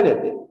දෙයක් අහලා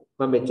නැත්තේ?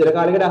 මම මෙච්චර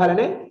කාලයකට අහලා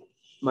නැහැ.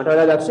 මට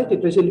වඩා දක්ෂ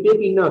චිත්‍ර ශිල්පියෙක්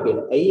ඉන්නවා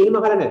කියලා. ඇයි එහෙම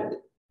අහලා නැත්තේ?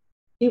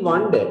 He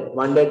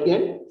wondered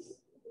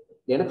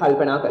කියන්නේ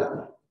කල්පනා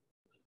කළා.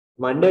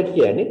 wondered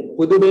කියන්නේ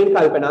පුදුමයෙන්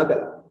කල්පනා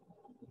කළා.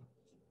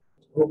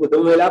 ඔහු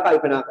පුදුම වෙලා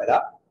කල්පනා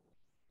කළා.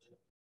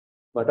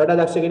 මට වඩා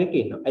දක්ෂ කෙනෙක්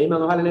ඉන්නවා. ඇයි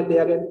මං අහලා නැත්තේ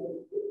එයා ගැන?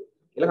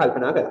 කියලා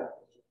කල්පනා කළා.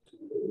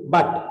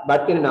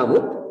 But කියන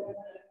නමුත්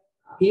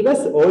he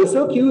was also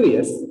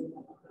curious.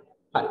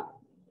 හරි.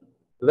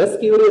 was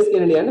curious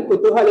කියන ලියන්න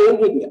කුතුහලයෙන්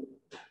හිටියා.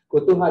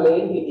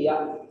 කුතුහලයෙන්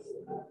හිටියා.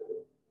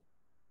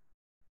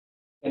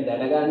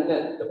 දැනගන්න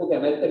ලොකු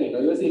කැමැත්තකින්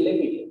නොයොසිල්ලෙන්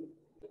හිටියා.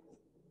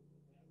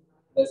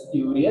 was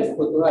curious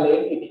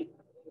කුතුහලයෙන් හිටියා.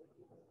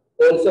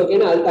 also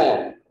කියන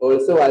අල්තයන්.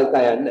 also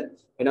අල්තයන්.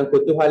 එහෙනම්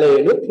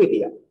කුතුහලයෙන්ුත්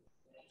හිටියා.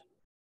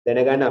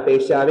 දැනගන්න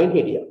අපේක්ෂාවෙන්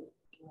හිටියා.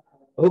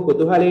 ඔහු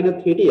කුතුහලයෙන්ුත්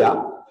හිටියා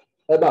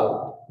about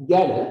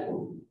ගැන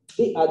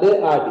the other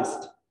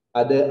artist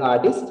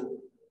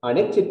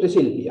අනෙක් චිත්‍ර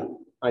ශිල්පියා.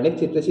 අනෙක්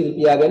චිත්‍ර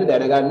ශිල්පියා ගැන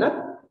දැනගන්න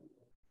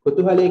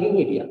කුතුහලයෙන්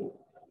හිටියා.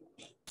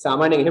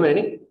 සාමාන්‍යයෙන් එහෙම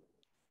නෙනේ.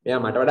 මෙයා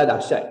මට වඩා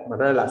දක්ෂයි. මට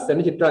වඩා ලස්සන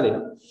චිත්‍ර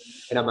අඳිනවා.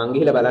 එහෙනම් මං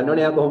ගිහිල්ලා බලන්න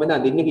ඕනේ එයා කොහොමද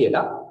අඳින්නේ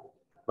කියලා.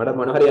 මට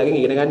මොන හරි එයාගෙන්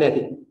ඉගෙන ගන්න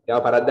ඇති.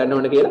 එයාව පරද්දන්න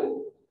ඕනේ කියලා.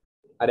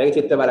 අර එයාගේ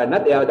චිත්‍ර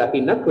බලන්නත් එයාව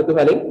දකින්නත්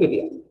කුතුහලයෙන්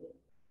හිටියා.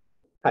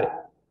 හරි.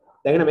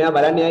 දැන් මෙයා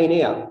බලන්නේ ආයි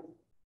නේ යා.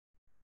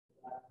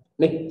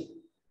 නේ.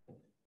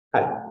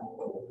 හරි.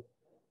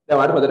 දැන්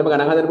වාට හොඳටම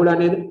ගණන් හදන්න පුළුවන්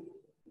නේද?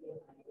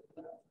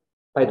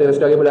 පයිතගොරස්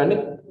වගේ පුළුවන් නේ?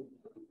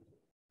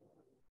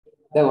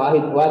 දැන්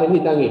වාහෙන්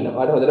හිතන් ඉන්නවා.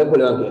 වාට හොඳටම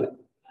පුළුවන් කියලා.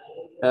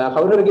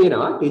 කවුරු හරි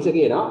කියනවා ටීචර්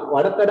කියනවා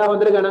වඩත් වඩා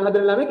හොඳට ගණන්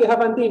හදන ළමෙක් එහා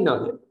පන්තියේ ඉන්නවා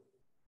කියලා.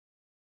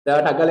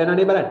 දැන් ටක් ගාලා යනවා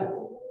නේ බලන්න.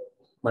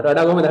 මට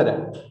වඩා කොහොමද හදන්නේ?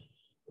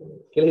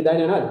 කියලා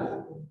හිතාගෙන යනවාද?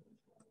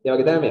 ඒ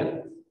වගේ තමයි මෙයා.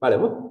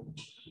 බලමු.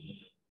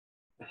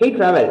 He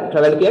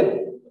travel කියන්නේ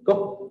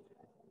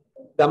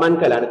ගමන්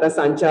කළා නැත්නම්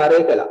සංචාරය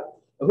කළා.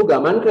 ඔහු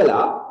ගමන්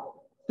කළා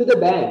to the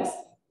banks.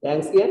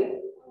 Banks කියන්නේ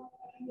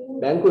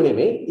බැංකු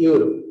නෙමෙයි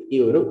ඉවුරු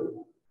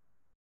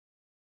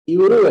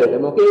වලට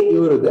මොකේ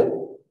ඉවුරුද?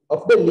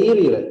 of the Lee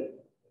river.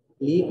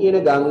 Lee කියන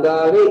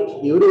ගංගාවේ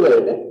ඉවුරු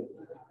වලට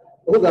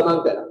ඔහු ගමන්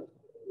කළා.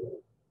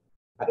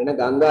 හරින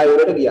ගංගා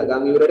ඉවුරට ගියා.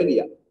 ගම් ඉවුරට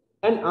ගියා.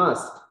 and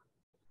asked.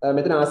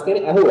 මෙතන ask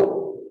කියන්නේ ඇහුවා.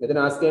 මෙතන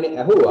ask කියන්නේ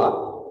ඇහුවා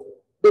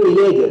the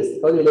villagers.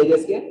 කොහොමද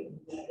villagers කියන්නේ?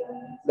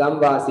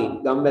 ගම්වාසීන්,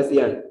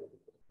 ගම්වැසියන්.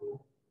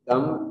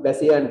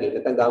 ගම්වැසියන්ගේ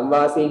නැත්නම්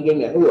ගම්වාසීන්ගෙන්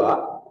ඇහුවා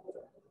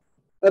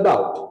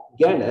about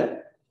ගැන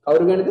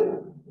කවුරු ගැනද?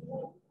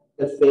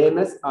 the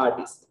famous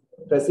artist.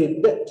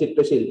 ප්‍රසිද්ධ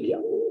චිත්‍ර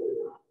ශිල්පියා.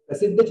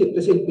 ප්‍රසිද්ධ චිත්‍ර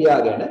ශිල්පියා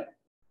ගැන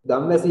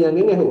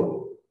ගම්වැසියන්ගෙන් ඇහුවා.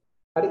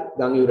 හරි.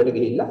 ගම් ඉවුරට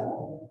ගිහිල්ලා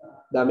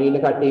ගමේ ඉන්න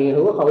කට්ටියන්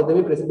ඇහුවා කවුද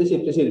මේ ප්‍රසිද්ධ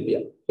චිත්‍ර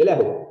ශිල්පියා කියලා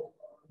ඇහුවා.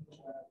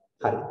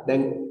 හරි.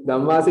 දැන්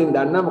ගම්වාසීන්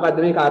දන්නා මොකද්ද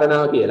මේ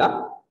කාරණාව කියලා.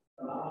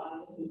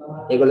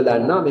 ඒගොල්ලෝ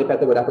දන්නවා මේ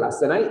පැත්ත ගොඩක්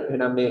ලස්සනයි.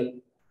 එහෙනම් මේ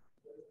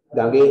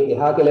ගඟේ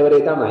එහා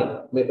කෙළවරේ තමයි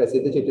මේ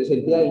ප්‍රසිද්ධ චිත්‍ර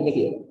ශිල්පියා ඉන්නේ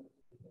කියලා.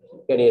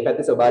 කියන්නේ මේ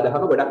පැත්තේ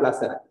සබාදහම ගොඩක්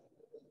ලස්සනයි.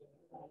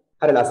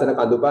 හරි ලස්සන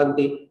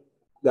කඳුපන්ති,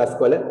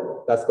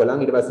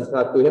 ගස්කොළන් ඊට පස්සේ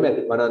සත්තු එහෙම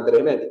ඇති, වනාන්තර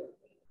එහෙම ඇති.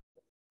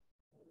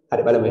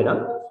 හරි බලමු එහෙනම්.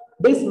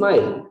 They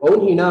smile.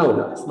 ඔවුන් hina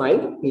වුණා.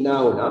 Smile hina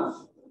වුණා.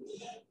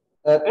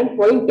 And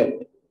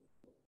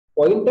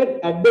pointed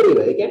at the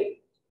river. ඒ කියන්නේ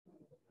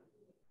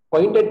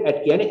pointed at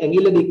කියන්නේ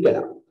ඇඟිල්ල දික්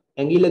කළා.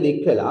 ඇඟිල්ල දික්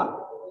කළා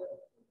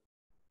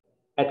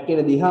at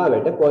කියන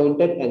දිහාවට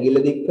pointed ඇඟිල්ල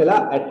දික්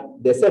කළා at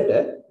දෙසට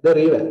the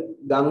river.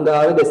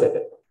 ගංගාව දෙසට.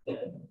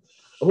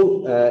 ඔහු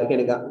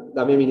කියන්නේ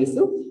ගමේ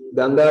මිනිස්සු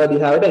ගංගාව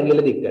දිහාවට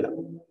ඇඟිල්ල දික් කළා.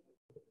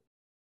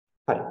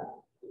 හරි.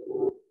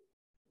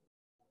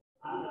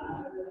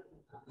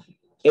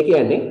 ඒ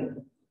කියන්නේ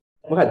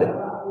මොකද්ද?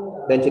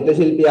 දැන් චිත්‍ර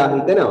ශිල්පියා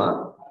හිතනවා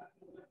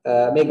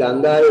මේ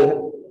ගංගාවේ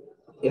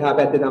එහා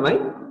පැත්තේ තමයි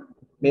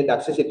මේ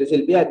දක්ෂ චිත්‍ර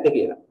ශිල්පියා ඇත්තේ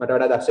කියලා. මට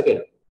වඩා දක්ෂ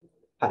කෙනා.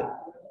 හරි.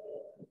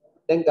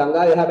 දැන්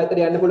ගංගාවේ එහා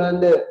පැත්තට යන්න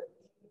පුළුවන්ද?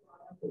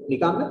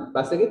 නිකම්ම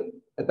බස් එකේ?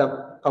 නැත්නම්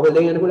කකුල්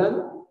දෙකෙන් යන්න පුළුවන්ද?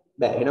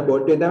 බෑ. එහෙනම්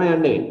බෝට් එකෙන් තමයි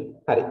යන්න වෙන්නේ.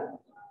 හරි.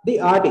 the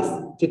artist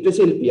චිත්‍ර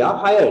ශිල්පියා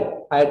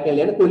hired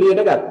කියන්නේ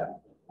කුලියට ගත්තා.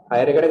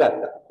 hire එකට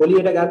ගත්තා.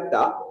 කුලියට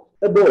ගත්තා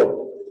a boat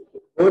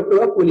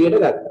එක කුලියට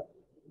ගත්තා.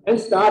 and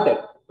started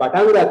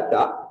පටන්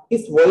ගත්තා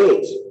his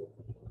voyage.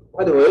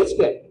 මොකද voyage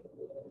කියන්නේ?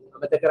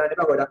 අමතක කරන්න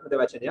එපා ගොඩක් හොඳ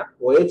වචනයක්.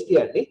 voyage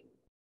කියන්නේ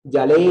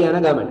ජලයේ යන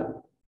ගමන.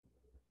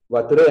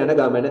 වතුරේ යන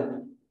ගමන.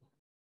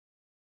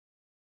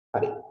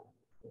 හරි.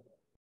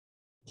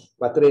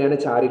 වතුරේ යන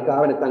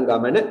චාරිකාව නැත්නම්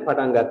ගමන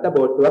පටන් ගත්ත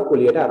බෝට්ටුවක්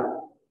කුලියට අරන්.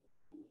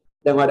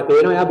 දැන් ඔයාලට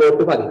පේනවා එයා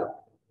බෝට්ටු පදිනවා.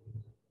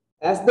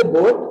 as the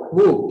boat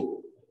moved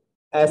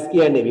as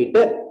කියන්නේ විට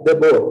the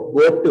boat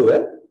බෝට්ටුව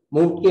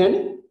moved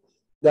කියන්නේ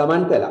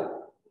ගමන් කළා.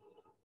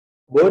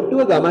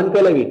 බෝට්ටුව ගමන්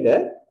කළ විට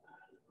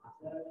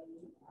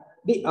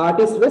the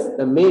artist was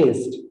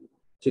amazed.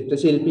 චිත්‍ර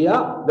ශිල්පියා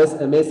was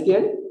amazed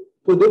කියන්නේ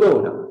පුදුම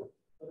වුණා.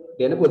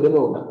 කියන්නේ පුදුම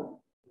වුණා.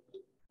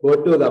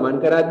 බෝට්ටුව ගමන්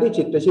කරද්දී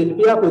චිත්‍ර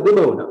ශිල්පියා පුදුම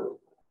වුණා.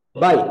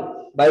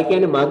 by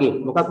කියන්නේ මගින්.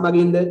 මොකක්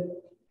මගින්ද?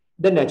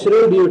 the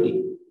natural beauty.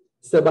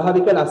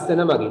 ස්වභාවික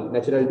ලස්සන මගින්.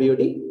 natural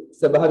beauty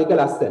ස්වභාවික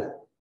ලස්සන.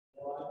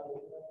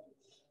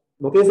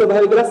 මොකේ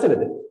ස්වභාවික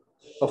ලස්සනද?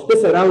 of the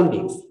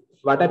surroundings.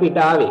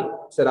 වටපිටාවේ.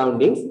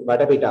 surroundings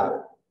වටපිටාව.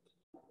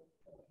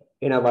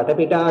 එහෙනම්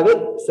වටපිටාවේ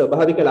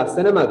ස්වභාවික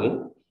ලස්සන මගින්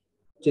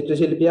චිත්‍ර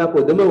ශිල්පියා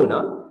පුදුම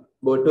වුණා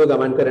බෝට්ටුව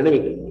ගමන් කරන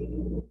විට.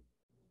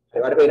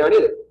 ඒකට පේනවා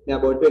නේද? මෙයා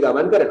බෝට්ටුවේ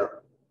ගමන් කරනවා.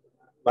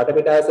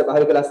 වටපිටාවේ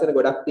ස්වභාවික ලස්සන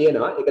ගොඩක්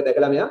තියෙනවා. ඒක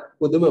දැකලා මෙයා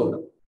පුදුම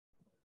වුණා.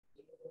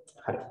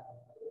 හරි.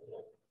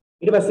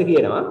 ඊට පස්සේ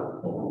කියනවා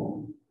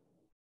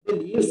the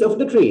leaves of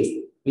the trees.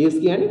 leaves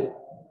කියන්නේ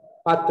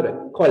පත්‍ර,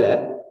 කොළ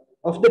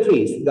of the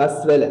trees.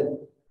 ගස්වල.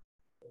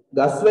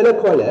 ගස්වල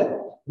කොළ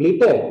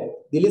glittered.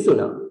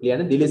 දිලිසුණා.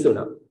 කියන්නේ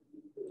දිලිසුණා.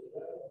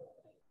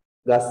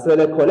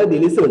 ගස්වල කොළ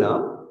දිලිසුණා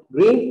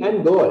green and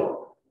gold.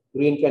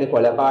 green කියන්නේ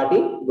කොළ පාටි,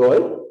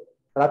 gold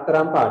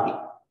රත්තරන් පාටි.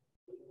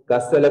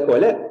 ගස්වල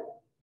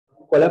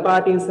කොළ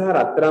පාටින් සහ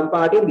රත්තරන්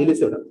පාටින්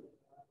දිලිසුණා.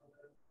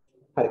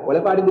 හරි කොළ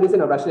පාටින්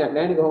දිලිසෙන ප්‍රශ්නයක්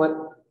නැහැ නේ කොහොමද?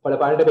 කොළ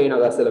පාටට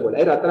පේනවා ගස්වල කොළ.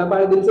 ඒ රත්තරන්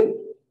පාටින් දිලිසෙන්නේ.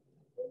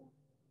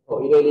 ඔව්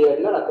ඉරේලිය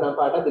වෙලා රත්තරන්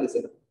පාටට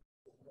දිලිසෙනවා.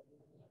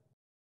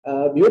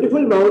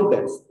 beautiful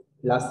mountains.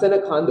 ලස්සන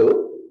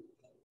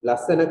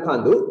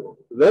කඳු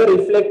were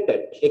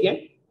reflected. ඒ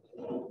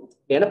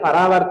කියන්නේ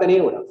පරාවර්තනය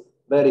වුණා.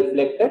 were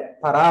reflected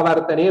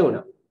පරාවර්තනය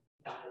වුණා.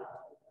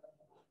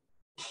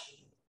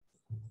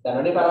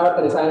 දැනනේ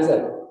පරාවර්තන සයන්ස්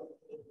එක.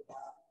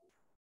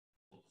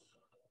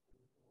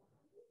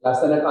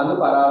 ලස්සන කඳු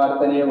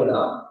පරාවර්තනය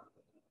වුණා.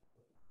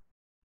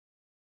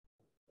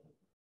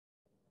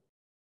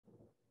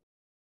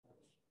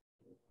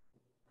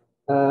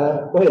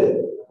 කොහෙද?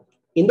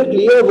 in the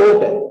clear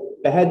water.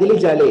 පැහැදිලි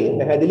ජලයේ,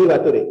 පැහැදිලි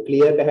වතුරේ,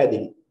 clear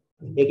පැහැදිලි.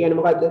 ඒ කියන්නේ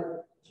මොකද්ද?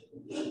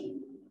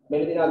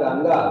 මෙන්න තියෙනවා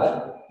ගංගාව.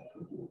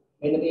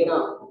 මෙන්න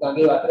තියෙනවා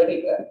ගඟේ වතුර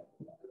ටික.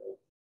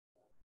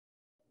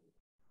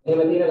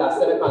 එහෙම තියෙන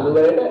ලස්සන කඳු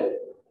වලට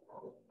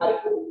හරි.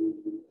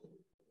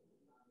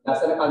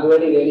 ලස්සන කඳු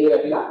වලට එළිය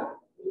වැටිලා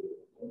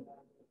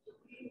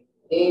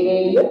ඒ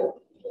එළිය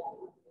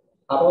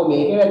අපෝ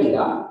මේකේ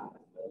වැදිලා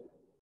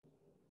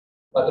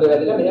වතුර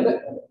වැදිලා මෙහෙම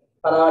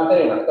පරාවර්තනය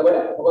වෙනවා. එතකොට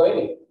මොකද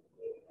වෙන්නේ?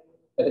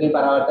 එතනින්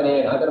පරාවර්තනය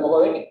වෙනවා. එතකොට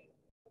මොකද වෙන්නේ?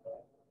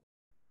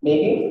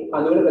 මේකේ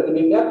කඳු වල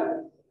ප්‍රතිබිම්බයක්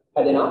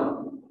හැදෙනවා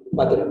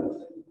වතුර.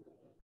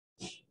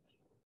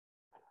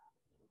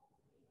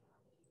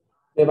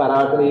 මේ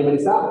පරාවර්තනය වීම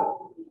නිසා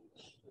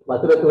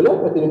වතුර තුල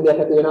ප්‍රතිබිම්බයක්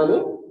ඇති වෙනවා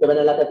මේ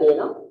දෙවනලක් ඇති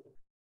වෙනවා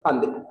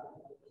කන්දේ.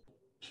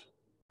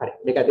 හරි.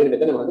 මේක ඇති වෙන්නේ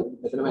මෙතන මොකද?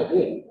 මෙතනම ඇති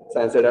වෙන්නේ.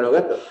 සයන්ස් වලට අනුව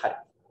ගත්තොත්. හරි.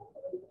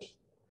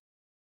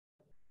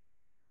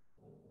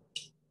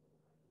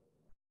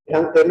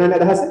 එහෙනම් තේරෙනවද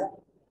අදහස?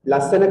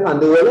 ලස්සන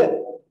කඳු වල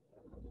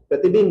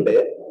ප්‍රතිබිම්බය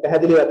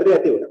පැහැදිලි වතුරේ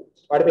ඇති වුණා.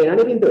 ඔයාලට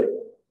පේනවනේ පින්තූරේ.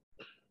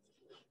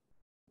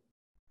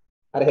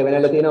 අර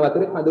හැවෙනල්ල තියෙන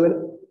වතුරේ කඳු වල.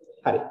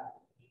 හරි.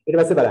 ඊට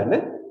පස්සේ බලන්න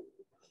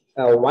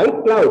white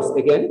clouds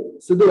ඒ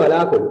කියන්නේ සුදු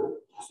වලාකුළු.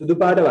 සුදු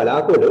පාට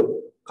වලාකුළු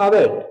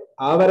covered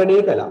ආවරණය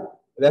කළා.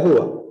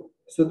 වැහුවා.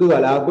 සුදු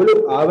වලාකුළු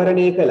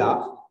ආවරණය කළා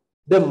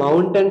the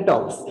mountain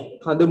tops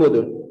කඳු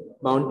මුදුන්.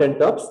 mountain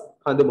tops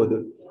කඳු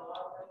මුදුන්.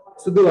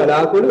 සුදු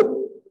වලාකුළු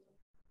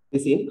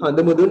විසින්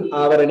කඳු මුදුන්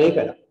ආවරණය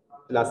කළා.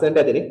 ලස්සනට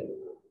ඇතිනේ.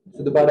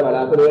 සුදු පාට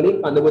වලාකුළු වලින්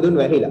කඳු මුදුන්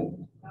වැහිලා.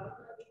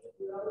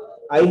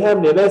 I have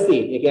never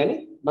seen ඒ කියන්නේ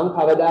මම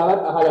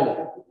කවදාවත් අහලා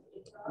නැහැ.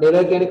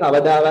 never කියන්නේ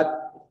කවදාවත්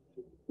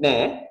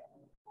නැහැ.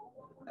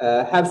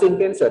 have seen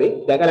කියන්නේ sorry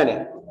දැකලා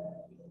නැහැ.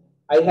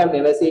 I have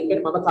never seen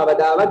කියන්නේ මම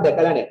කවදාවත්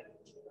දැකලා නැහැ.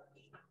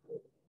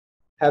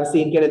 have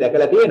seen කියන්නේ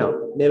දැකලා තියෙනවා.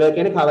 never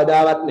කියන්නේ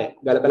කවදාවත් නැහැ.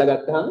 ගලපලා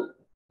ගත්තාම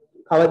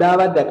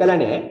කවදාවත් දැකලා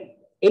නැහැ.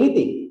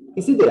 anything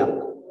කිසි දෙයක්.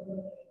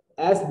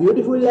 as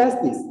beautiful as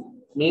this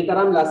මේ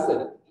තරම් ලස්සන.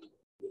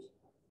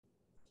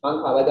 මම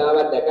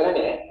කවදාවත් දැකලා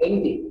නැහැ.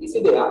 anything කිසි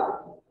දෙයක්.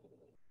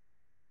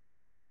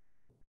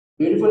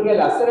 beautiful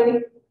කියන්නේ ලස්සනනේ.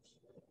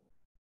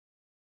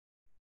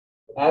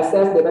 as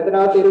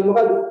දෙපැත්තටම තේරුම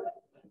මොකද්ද?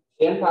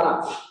 කියන්නේ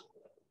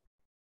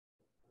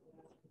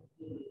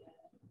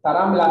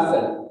තරම්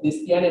ලස්සන. this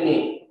කියන්නේ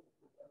මේ.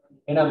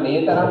 එහෙනම් මේ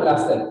තරම්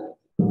ලස්සන.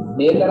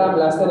 මේ තරම්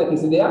ලස්සන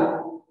කිසි දෙයක්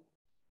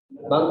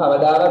මම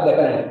කවදාවත්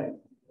දැකලා නැහැ.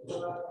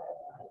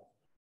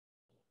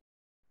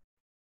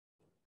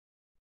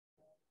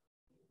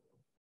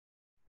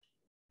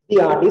 The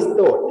artist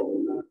thought.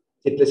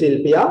 චිත්‍ර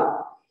ශිල්පියා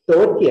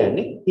thought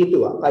කියන්නේ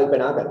හිතුවා,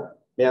 කල්පනා කළා.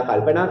 මෙයා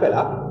කල්පනා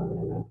කළා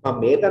මම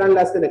මේ තරම්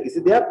ලස්සන කිසි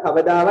දෙයක්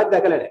කවදාවත්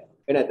දැකලා නැහැ.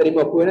 එන ඇත්තටම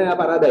ඔප්පු වෙන එයා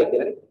පරාදයි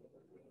කියලානේ.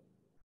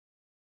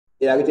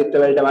 එයාගේ චිත්‍ර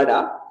වලට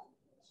වඩා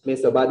මේ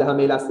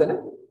සබදාහමේ ලස්සන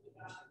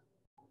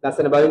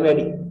බවින්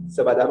වැඩි.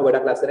 සබදාහම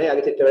ගොඩක් ලස්සනයි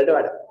එයාගේ චිත්‍ර වලට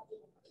වඩා.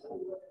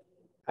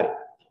 හරි.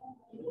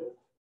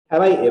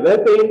 Have I ever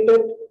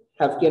painted?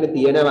 Have කියන්නේ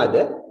තියනවද?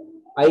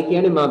 I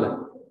කියන්නේ මම.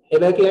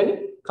 ever කියන්නේ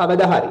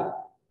කවදා හරි.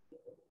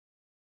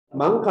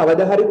 මං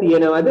කවදා හරි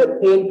තියනවද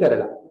paint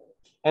කරලා?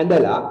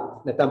 ඇඳලා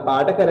නැත්නම්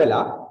පාට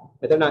කරලා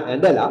නැත්නම්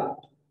ඇඳලා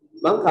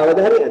මං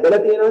කවදා හරි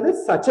ඇඳලා තියනවද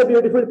such a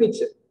beautiful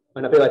picture?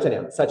 මම අපේ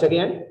වචනයක්. such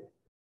කියන්නේ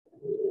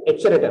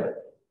එච්චරටම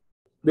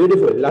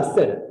beautiful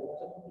ලස්සන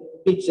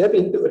picture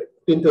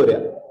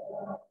පින්තූරයක්.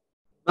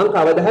 මං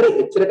කවදා හරි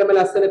එච්චරටම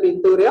ලස්සන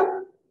පින්තූරයක්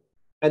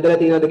ඇඳලා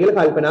තියනවද කියලා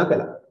කල්පනා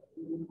කළා.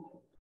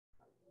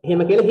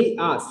 එහෙම කියලා he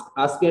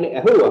asked කියන්නේ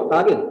ඇහුවා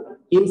කාගෙන්ද?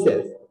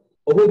 himself.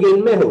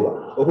 ඔහුගෙන්ම ඇහුවා.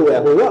 ඔහු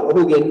ඇහුවා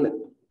ඔහුගෙන්ම.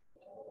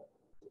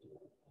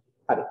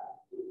 හරි.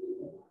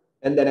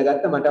 දැන්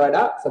දැනගත්ත මට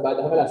වඩා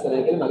සබදාහම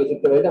ලස්සනයි කියලා මගේ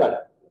චිත්‍ර වලට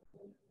වඩා.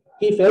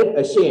 He felt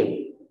ashamed.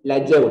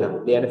 ලැජ්ජ වුණා.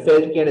 දැන්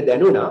felt කියන්නේ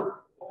දැනුණා.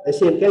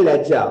 ashamed කියන්නේ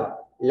ලැජ්ජාව.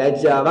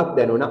 ලැජ්ජාවක්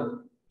දැනුණා.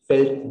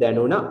 felt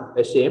දැනුණා.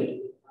 ashamed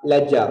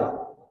ලැජ්ජාවක්.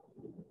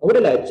 ඔහුට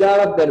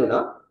ලැජ්ජාවක්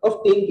දැනුණා of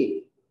thinking.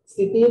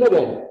 සිතීම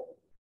ගැන.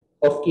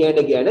 of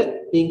කියන්නේ ගැන,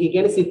 thinking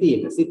කියන්නේ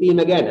සිතීම. සිතීම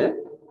ගැන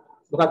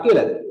මොකක්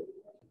කියලාද?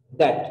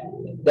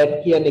 that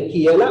කියන්නේ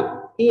කියලා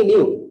he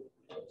knew.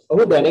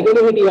 ඔහු දැනගෙන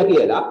හිටියා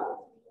කියලා.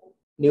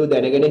 knew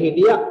දැනගෙන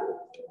හිටියා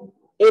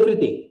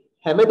everything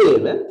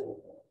හැමදේම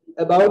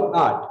about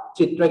art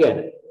චිත්‍ර ගැන.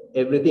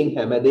 everything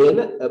හැමදේම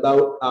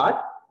about art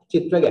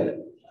චිත්‍ර ගැන.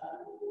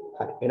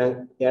 හරි. එහෙනම්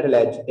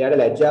එයාට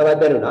ලැජ්ජාවක්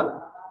දැනුණා.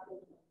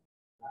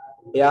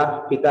 එයා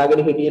හිතාගෙන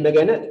හිටීම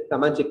ගැන,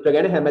 Taman චිත්‍ර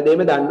ගැන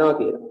හැමදේම දන්නවා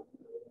කියලා.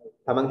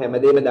 Taman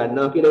හැමදේම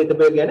දන්නවා කියලා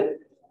හිතපේ ගැන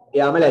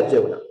එයාම ලැජ්ජ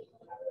වුණා.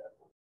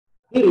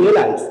 He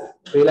realized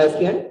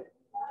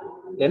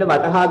කියන්නේ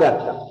වටහා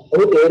ගත්තා.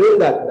 ඔහු තේරුම්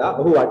ගත්තා,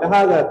 ඔහු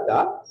වටහා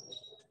ගත්තා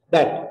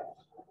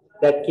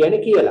that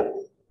කියන්නේ කියලා.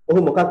 ඔහු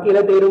මොකක්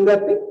කියලා තේරුම්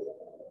ගත්තේ?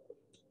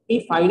 He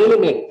finally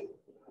met.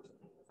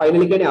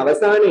 finally කියන්නේ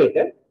අවසානයේට,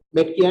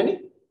 met කියන්නේ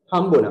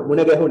හම්බුණා,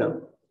 මුණ ගැහුණා.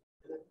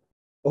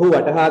 ඔහු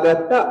වටහා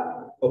ගත්තා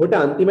ඔහුට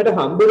අන්තිමට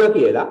හම්බුණා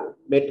කියලා.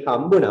 met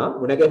හම්බුණා,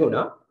 මුණ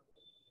ගැහුණා.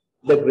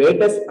 The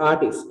greatest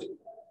artist.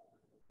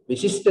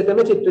 විශිෂ්ටතම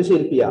Chitra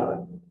ශිල්පියාව.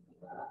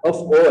 of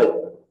all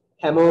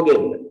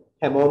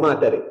හැමෝම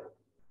අතරේ.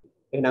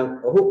 එහෙනම්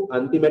ඔහු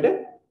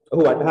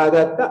වටහා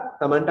ගත්තා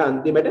Tamanට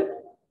අන්තිමට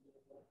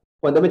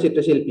හොඳම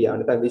චිත්‍ර ශිල්පියාව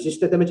නැත්නම්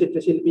විශිෂ්ටතම චිත්‍ර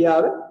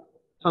ශිල්පියාව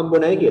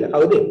හම්බුණයි කියලා.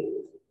 කවුද?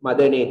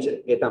 Mother Nature.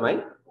 ඒ තමයි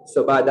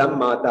සබදාම්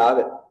මාතාව.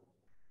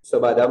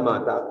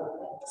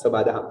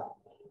 සබදාම්.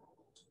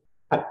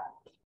 හරි.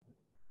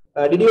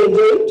 Did you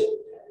enjoy it?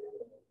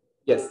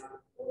 Yes.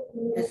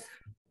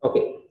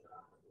 Okay.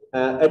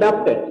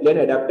 Adapted.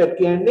 Adapted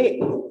කියන්නේ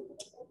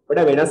පොඩ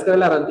වෙනස්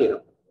කරලා අරන්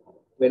තියෙනවා.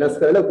 වෙනස්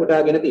කරලා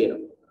උපුටාගෙන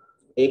තියෙනවා.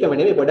 ඒකම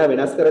නෙමෙයි පොඩ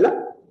වෙනස් කරලා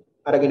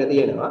අරගෙන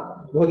තියෙනවා.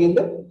 මොකකින්ද?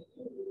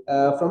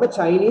 From a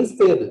Chinese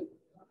fable.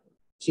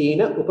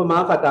 චීන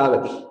උපමා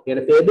කතාවකින්. කියන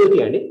fable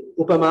කියන්නේ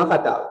උපමා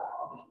කතාව.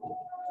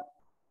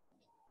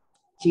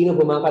 චීන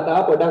උපමා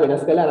කතාව පොඩ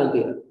වෙනස් කරලා අරන්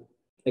තියෙනවා.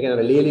 ඒ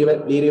කියන්නේ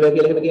ලීරිව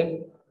කියලා එහෙම කියන්නේ.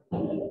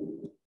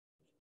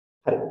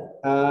 හරි.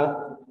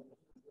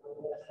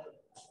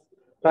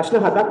 ප්‍රශ්න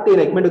 7ක්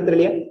තියෙනවා. ඉක්මනට උත්තර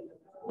ලියන්න.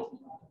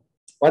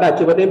 ඔයාලා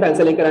අච්චුපතෙන්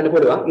පැන්සලෙන් කරන්න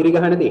පුළුවන්. ඉරි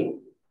ගහන තියෙන.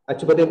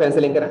 අච්චුපතෙන්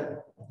පැන්සලෙන් කරන්න.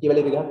 කීවල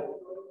ඉරි ගහන්න.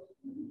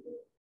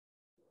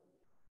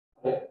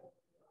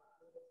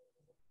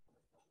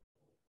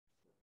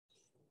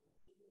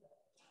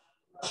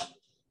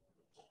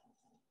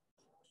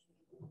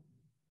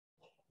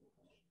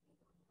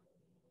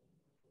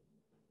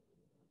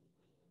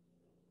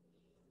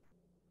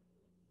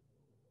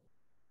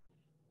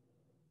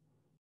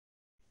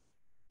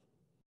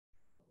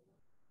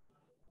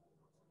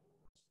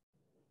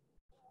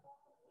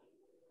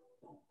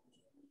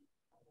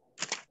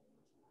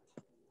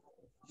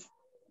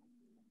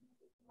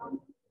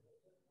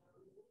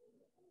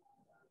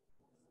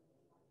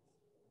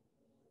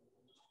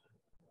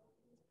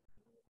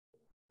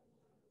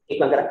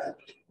 ඉක්මන් කරන්න.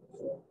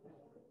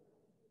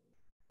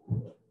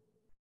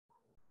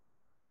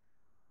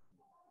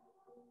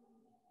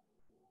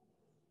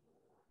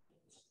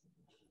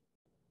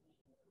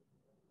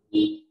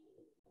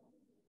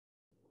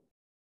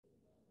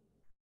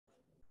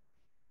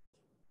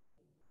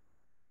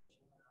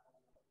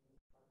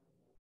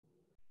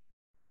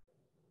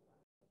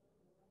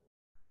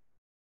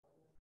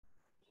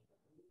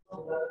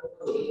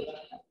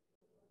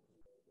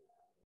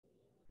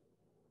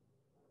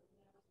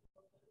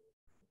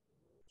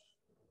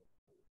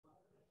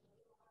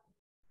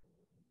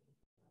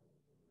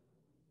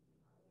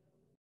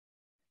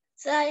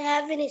 Sir, I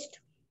have finished.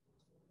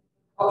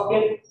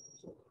 Okay.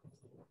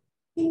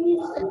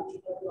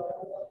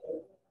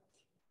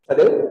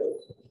 Ada?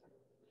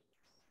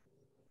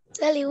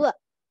 Sir, liwa.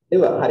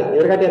 Liwa, hari.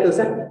 Iwar kata tu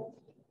sah.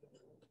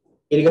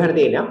 Iri kahana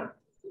tiada.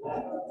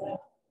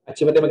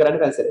 අච්චිමතේම කරන්න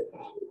පැන්සල.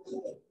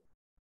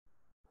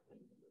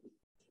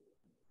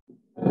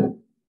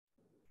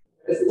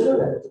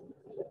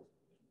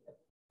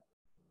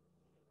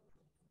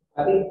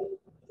 හරි.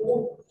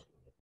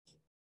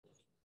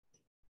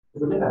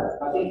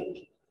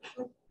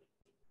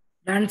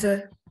 Done, sir.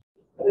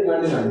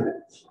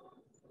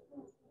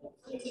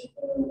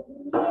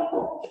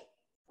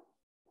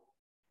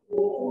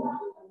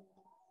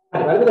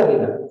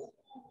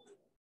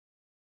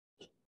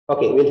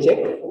 Okay, we'll check.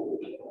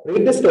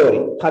 Read the story.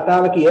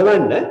 කතාව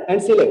කියවන්න and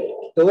select.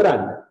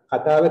 තෝරන්න.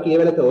 කතාව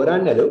කියවලා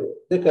තෝරන්නලු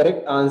the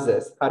correct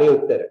answers. හරි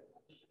උත්තර.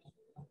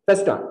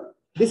 First one.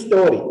 This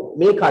story.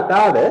 මේ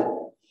කතාව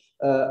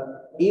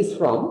is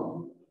from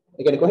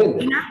ඒ කියන්නේ කොහෙන්ද?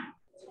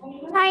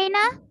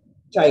 China.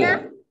 China.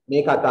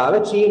 මේ කතාව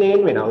චීනයෙන්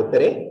වෙනවා.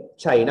 උත්තරේ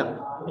China.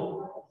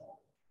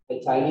 ඒ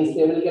Chinese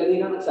level කියලා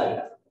දිනනවා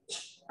China.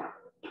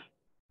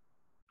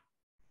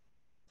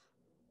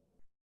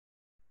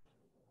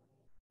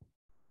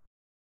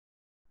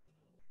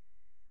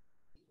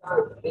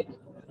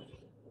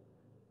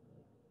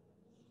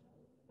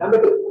 Number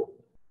 2,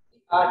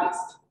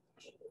 artist.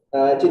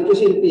 චිත්‍ර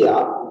ශිල්පියා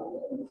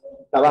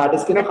තව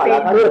ආටිස්ට් කෙනෙක්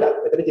කලාකාරයෙක්.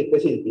 මෙතන චිත්‍ර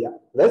ශිල්පියා.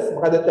 plus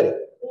මොකද උත්තරේ?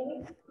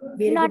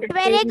 Not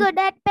very good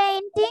at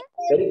painting.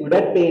 Very good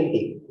at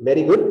painting.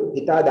 Very good.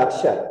 ඉතා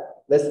දක්ෂයි.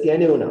 plus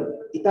කියන්නේ වුණා.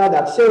 ඉතා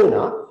දක්ෂ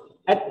වුණා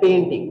at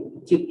painting.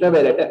 චිත්‍ර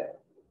වලට.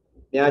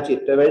 මෙයා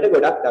චිත්‍ර වලට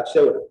ගොඩක් දක්ෂ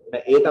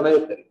වුණා. ඒ තමයි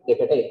උත්තරේ.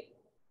 දෙකට ඒ.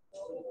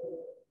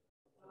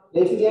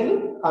 ලේසි කියන්නේ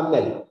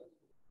කම්මැලි.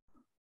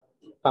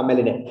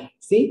 කම්මැලි නෑ.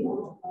 See?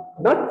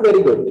 Not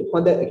very good.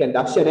 හොඳ ඒ කියන්නේ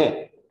දක්ෂ නෑ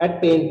at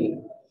painting.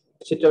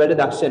 චිත්‍ර වලට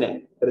දක්ෂ නෑ.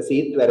 ඒතර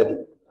සීත් වැරදි.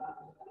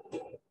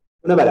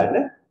 මොන බලන්න.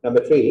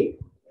 Number 3.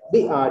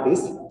 The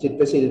artist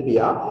චිත්‍ර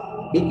ශිල්පියා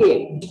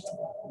became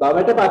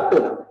බවට පත්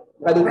වුණා.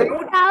 මොකද උත්තරේ?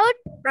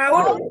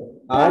 Proud.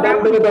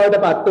 ආඩම්බර බවට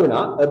පත්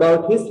වුණා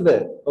about his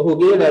work.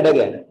 ඔහුගේ වැඩ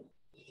ගැන.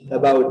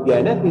 about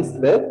ගැන his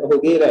work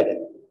ඔහුගේ වැඩ.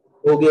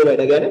 ඔහුගේ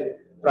වැඩ ගැන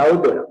proud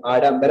වුණා.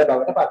 ආඩම්බර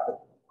බවට පත්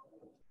වුණා.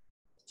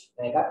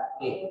 මේක A.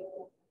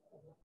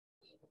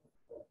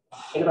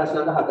 එන ප්‍රශ්න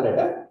අංක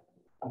 4ට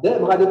ද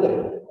මොකද උත්තරේ?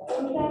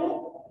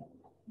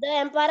 The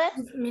emperor.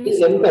 The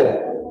emperor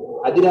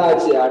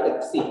අධිරාජ්‍යයට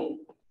C.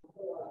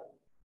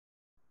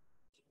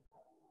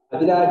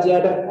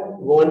 අධිරාජ්‍යයට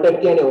wanted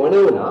කියන්නේ ඕන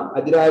වුණා.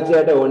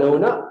 අධිරාජ්‍යයට ඕන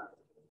වුණා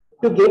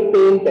to get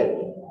painted.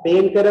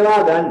 paint කරවා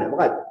ගන්න.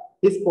 මොකද්ද?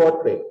 his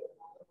portrait.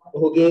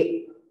 ඔහුගේ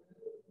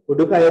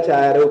උඩුකය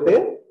ඡායාරූපය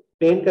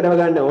paint කරව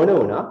ගන්න ඕන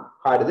වුණා.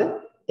 කාටද?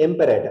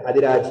 emperorට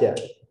අධිරාජ්‍යයට.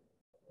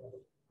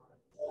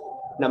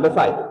 Number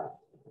 5.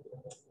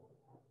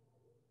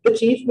 The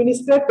chief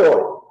minister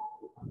told.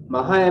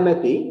 මහා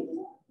ඇමති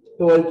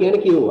told කියන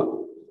කිව්වා.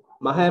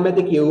 මහා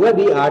ඇමති කිව්වා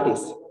the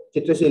artist.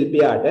 චිත්‍ර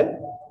ශිල්පියාට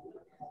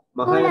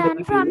මහා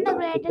ඇමති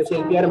චිත්‍ර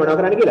ශිල්පියාට මොනව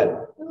කරන්න කියලාද?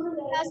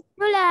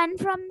 To learn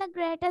from the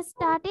greatest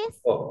artist.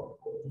 ඔව්.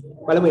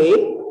 බලමු A.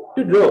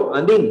 To draw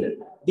අඳින්න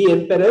the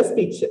emperor's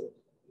picture.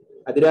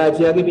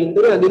 අධිරාජ්‍යයාගේ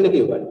පින්තූරය අඳින්න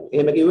කිව්වා.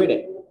 එහෙම කිව්වේ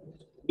නැහැ.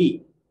 B.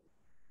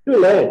 To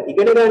learn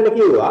ඉගෙන ගන්න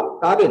කිව්වා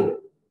කාගෙන්ද?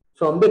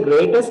 From the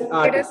greatest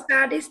artist.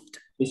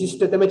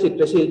 විශිෂ්ටතම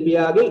චිත්‍ර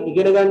ශිල්පියාගෙන්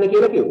ඉගෙන ගන්න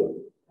කියලා කිව්වා.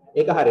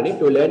 ඒක හරිනේ.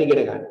 To learn ඉගෙන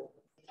ගන්න.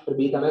 B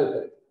තමයි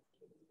උත්තරය.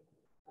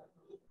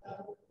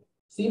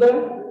 C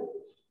බලන්න.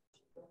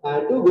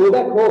 To go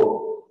back home.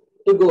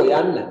 To go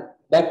යන්න.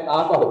 back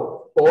ආපහු.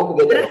 home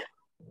ගෙදර.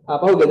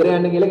 ආපහු ගෙදර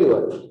යන්න කියලා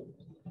කිව්වා.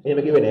 එහෙම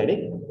කිව්වේ නෑනේ.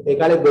 ඒ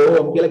කාලේ go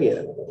home කියලා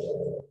කියලා.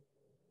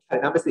 හරි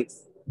number 6.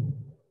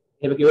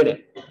 එහෙම කිව්වේ නෑ.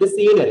 The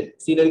scenery.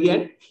 scenery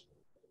කියන්නේ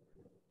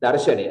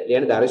දර්ශනය.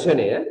 කියන්නේ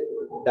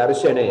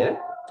දර්ශනය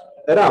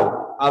around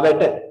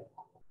අවට.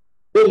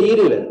 The Lee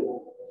river.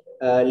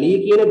 Lee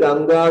කියන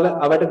ගංගාව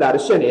අවට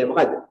දර්ශනය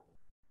මොකද්ද?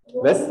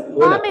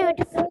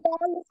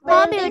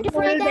 More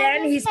beautiful than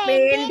his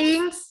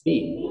paintings. B.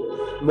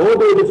 More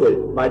beautiful.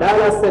 වඩා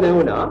ලස්සන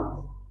වුණා.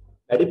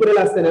 වැඩිපුර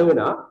ලස්සන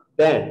වුණා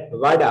than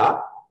වඩා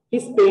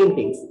his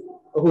paintings.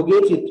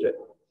 ඔහුගේ චිත්‍ර.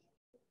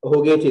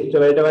 ඔහුගේ චිත්‍ර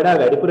වලට වඩා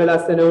වැඩිපුර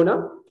ලස්සන වුණා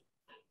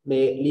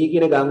මේ ලී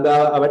කියන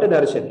ගංගාව අවට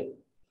දර්ශනය.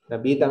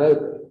 දැන් B තමයි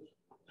උත්තරය.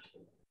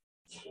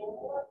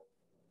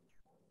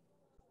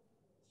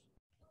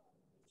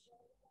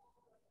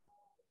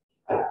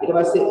 ඊට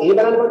පස්සේ A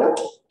බලන්න පොඩ්ඩක්.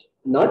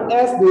 Not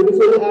as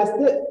beautiful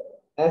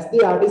as the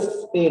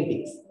artist's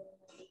paintings.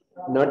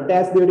 Not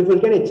as beautiful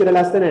කියන්නේ එච්චර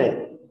ලස්සන නැහැ.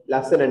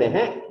 ලස්සන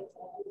නැහැ.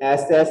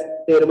 as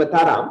තේරුම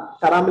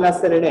තරම්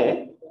ලස්සන නැහැ.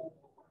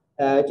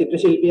 චිත්‍ර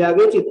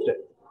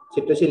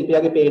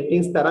ශිල්පියාගේ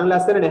paintings තරම්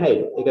ලස්සන නැහැ.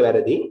 ඒක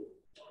වැරදි.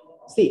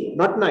 C.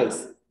 Not nice.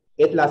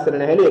 ඒත් ලස්සන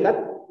නැහැලු ඒකත්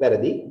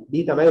වැරදි. B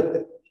තමයි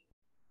උත්තරය.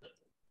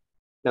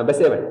 Number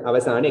 7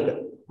 අවසාන එක.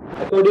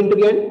 According to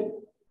කියන්නේ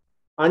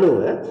අනුව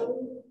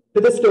to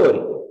the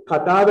story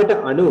කතාවට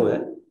අනුව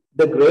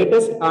the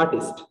greatest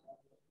artist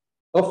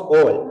of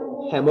all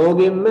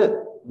හැමෝගෙම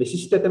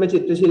විශිෂ්ටතම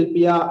චිත්‍ර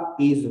ශිල්පියා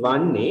is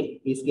වන්නේ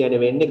is කියන්නේ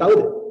වෙන්නේ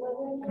කවුද?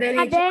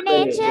 Mother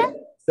Nature.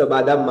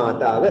 සබදම්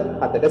මාතාව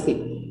 7ට C.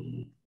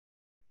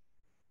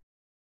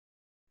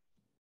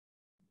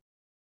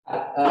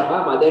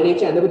 Mother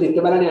Nature ඇඳපු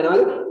චිත්‍ර බලන්න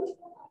යනවද?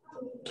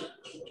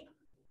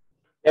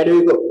 Where do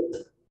we go?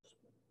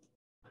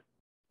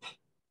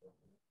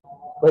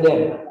 Where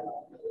then?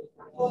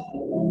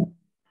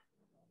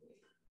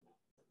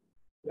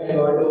 We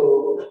go to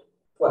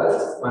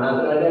forest.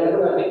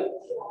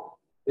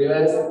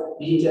 Rivers,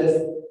 beaches,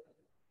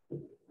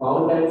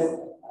 mountains.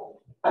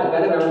 I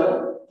got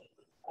remember.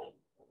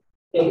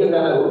 Take your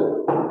grammar book.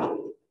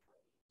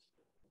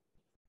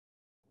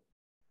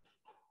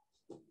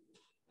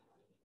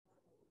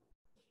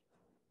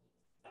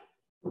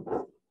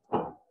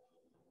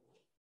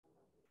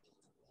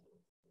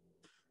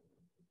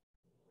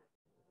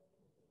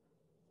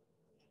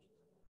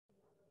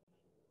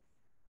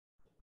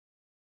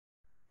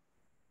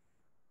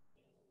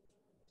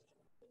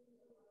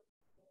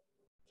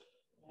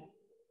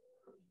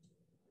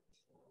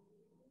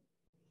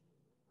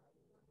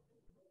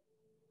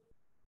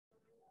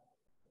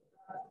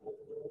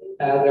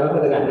 Remember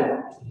the Ganda?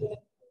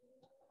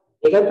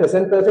 Eka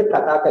present perfect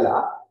kata kala.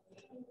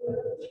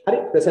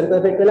 Hari present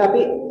perfect kala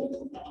api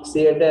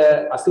siයට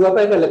 80ක්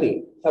කරලා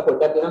තියෙනවා. තව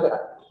පොඩ්ඩක් වෙනවා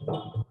කරා.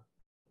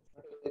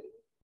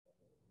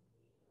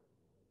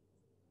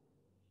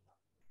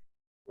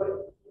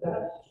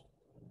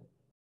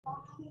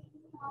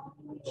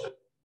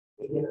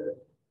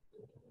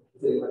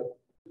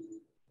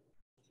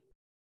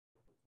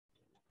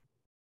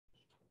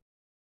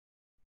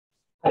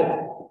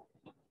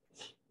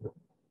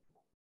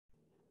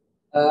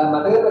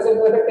 මතකද present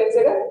perfect tense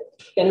එක?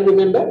 Can you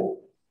remember?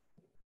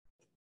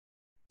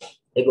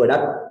 ඒක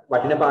ගොඩක්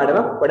වටින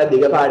පාඩමක්, ගොඩක්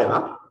දිග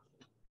පාඩමක්.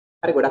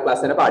 හරි ගොඩක්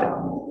ලස්සන පාඩමක්.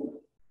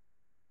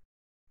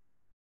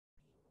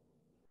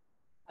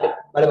 හරි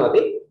බලමු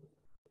අපි.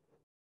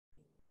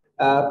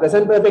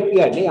 present perfect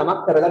කියන්නේ යමක්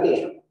කරලා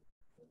තියෙනවා.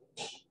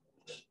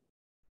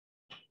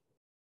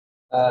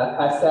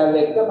 has have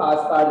එක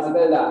past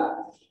participle දාලා.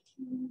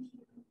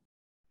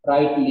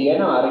 right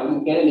ලියනවා, written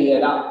කියන්නේ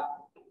ලියලා.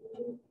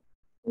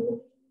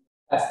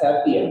 has have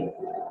තියෙනවා.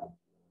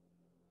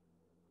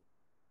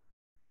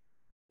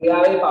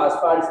 क्रियाවේ past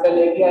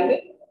participle එක කියන්නේ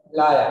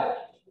ලායයි.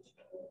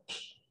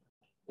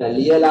 දැන්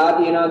ලියලා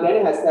තියනවා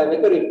කියන්නේ has have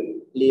එක written.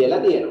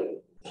 ලියලා තියෙනවා.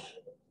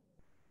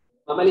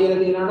 මම ලියලා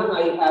තියෙනවා නම්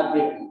I have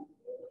written.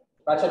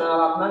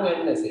 රචනාවක් නම්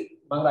NSA.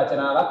 මම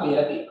රචනාවක්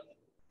ලියලා තියෙනවා.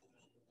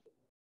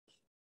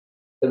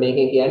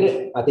 මේකෙන් කියන්නේ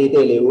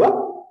අතීතයේ ලිව්වා.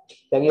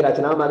 දැන් මේ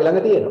රචනාව මගේ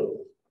ළඟ තියෙනවා.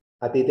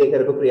 අතීතයේ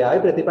කරපු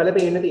ක්‍රියාවේ ප්‍රතිඵල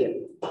පේන්න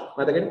තියෙනවා.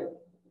 මතකද?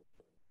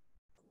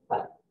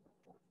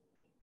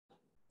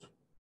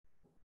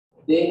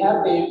 They have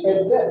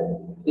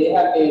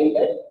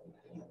painted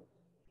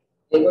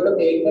ඒගොල්ලෝ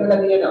paint කරලා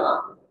තියෙනවා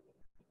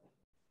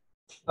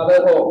our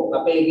home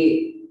අපේ ගේ.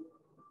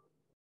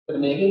 ඒත්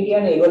මේකෙන්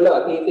කියන්නේ ඒගොල්ලෝ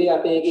අතීතයේ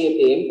අපේ ගේ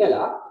paint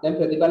කළා දැන්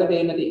ප්‍රතිඵල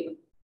පේන්න තියෙනවා.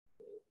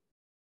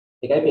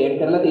 ඒකයි paint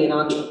කරලා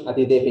තියෙනවා කියන්නේ.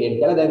 අතීතයේ paint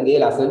කළා දැන් ගේ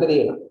ලස්සනට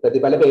තියෙනවා.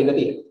 ප්‍රතිඵල පේන්න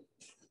තියෙනවා.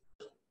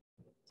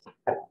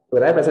 හරි.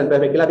 ඒකයි present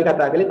perfect කියලා අපි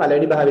කතා කළේ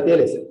පළවෙනි භාවිතය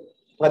ලෙස.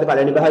 මොකද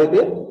පළවෙනි භාවිතය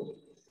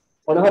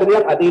මොන හරි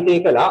දෙයක් අතීතයේ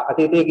කළා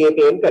අතීතයේ ගේ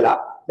paint කළා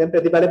දැන්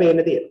ප්‍රතිඵල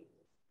පේන්න තියෙනවා.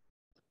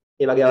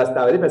 මේ වගේ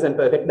අවස්ථාවලදී present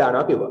perfect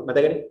දානවා කිව්වා.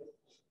 මතකනේ?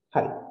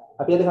 හරි.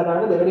 අපි අද කතා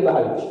කරන දෙවෙනි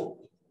භාවිතය.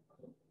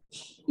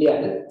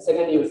 ලියන්න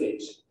second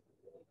usage.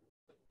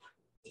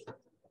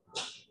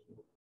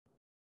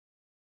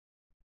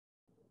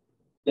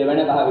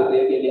 දෙවෙනි භාවිතය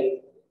කියන්නේ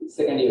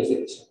second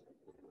usage.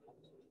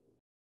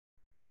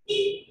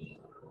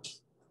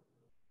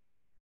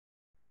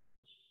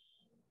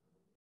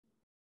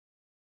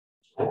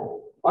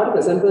 ඔයාලට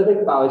present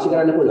perfect පාවිච්චි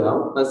කරන්න පුළුවන්.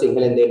 මම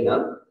සිංහලෙන්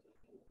දෙන්නම්.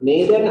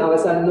 මේ දැන්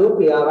අවසන් වූ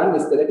ක්‍රියාවන්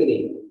විස්තර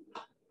කිරීම.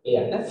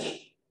 කියන්න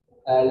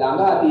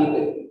ළඟ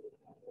අතීතය.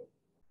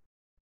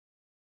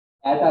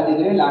 ඈත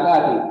අතීතේ ළඟ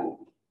අතීතය.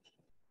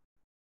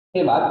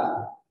 එවත්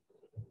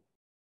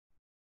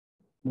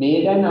මේ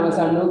දැන්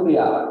අවසන් වූ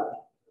ක්‍රියාවන්.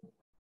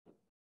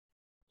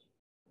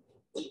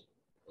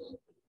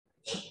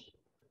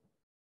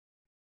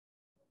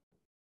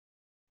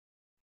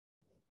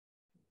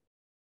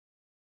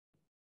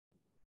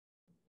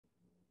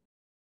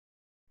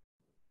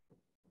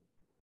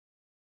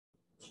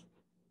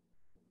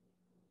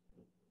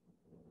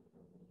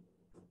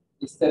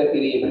 විස්තර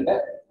කිරීමට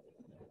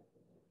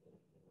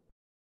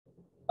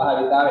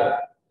භාවිතා වෙනවා.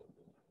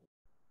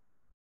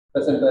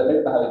 present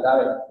perfect භාවිතා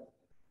වෙනවා.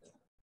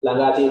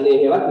 ළඟ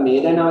අතීතයේ හේවත් මේ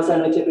දැන්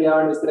අවසන් වෙච්ච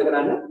ක්‍රියාවන් විස්තර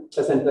කරන්න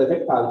present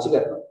perfect පාවිච්චි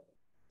කරනවා.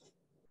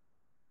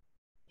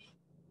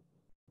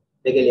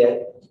 ඒක ලියන්න.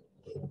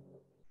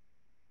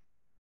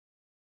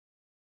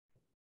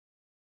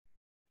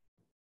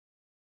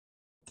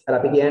 අර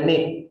අපි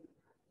කියන්නේ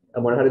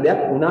මොන හරි දෙයක්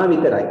වුණා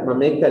විතරයි. මම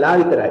මේක කළා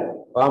විතරයි.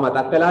 ඔයා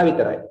මතක් කළා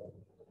විතරයි.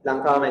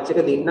 ලංකාව මැච් එක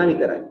දින්නා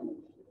විතරයි.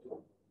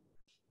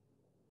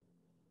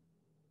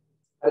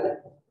 හරිද?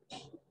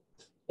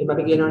 එහෙනම්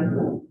අපි කියනවනේ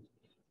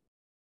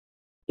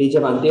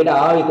ටීචර් පන්තියට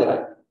ආවා විතරයි.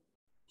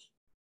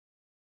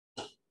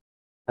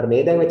 අර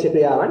මේ දැන් වෙච්ච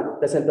ක්‍රියාවන්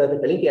present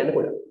perfect වලින් කියන්න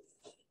පුළුවන්.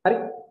 හරි?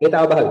 ඒ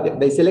තව භාවිතය.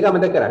 දැන් ඉස්සෙල්ල එක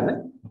අමතක කරන්න.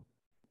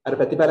 අර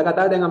ප්‍රතිඵල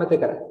කතාව දැන් අමතක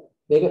කරන්න.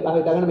 මේක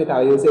භාවිත කරන මේ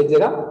තව usage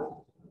එකක්.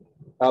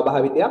 තව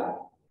භාවිතයක්.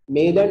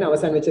 මේ දැන්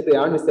අවසන් වෙච්ච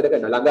ක්‍රියාවන් විස්තර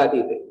කරන ළඟ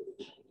අතීතේ.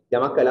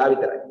 යමක් කළා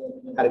විතරයි.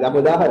 හරි ගමු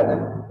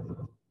උදාහරණ.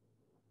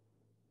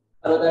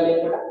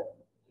 අරදාලියට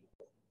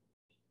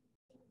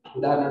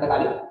උදාහරණයක්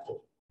කලින්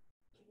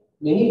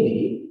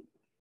මෙහිදී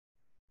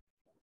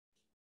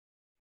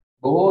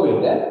බොහෝ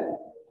විට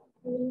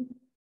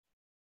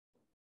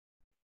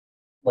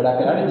ගොඩක්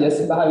වෙලාවට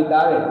just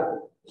භාවිතා වෙනවා.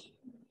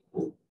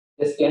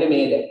 just කියන්නේ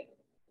මේද.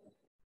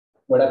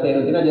 ගොඩක්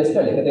තේරුම් තියෙනවා just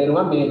වල. එක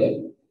තේරුමක් මේද.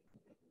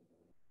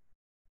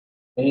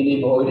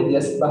 මෙහිදී බොහෝ විට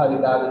just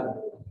භාවිතා වෙනවා.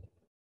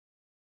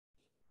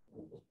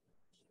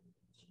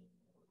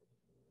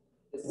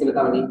 just කියලා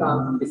තමයි නිකම්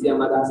කිසියම්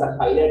අදහසක්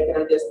highlight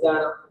කරන්න just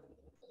දානවා.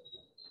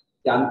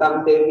 යන්තම්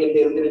තේරුම්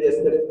තියෙන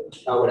just වල.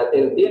 තව ගොඩක්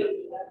තේරුම්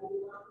තියෙනවා.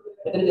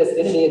 එතන just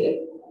කියන්නේ මේද.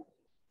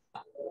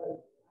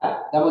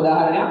 දැන්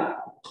උදාහරණයක්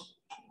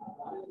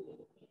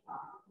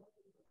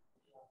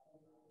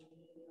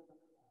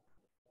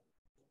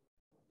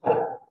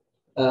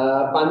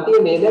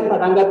පන්තියේ මේ දැන්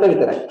පටන් ගත්ත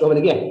විතරයි.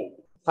 කොහොමද කියන්නේ?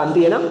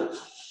 පන්තිය නම්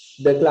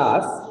the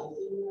class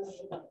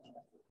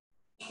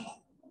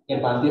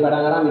කියන්නේ පන්තිය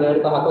පටන් ගන්න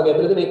විනාඩි 5ක් වගේ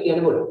ඇතුළත මේක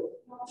කියන්න පුළුවන්.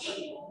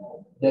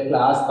 the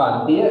class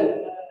පන්තිය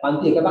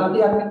එක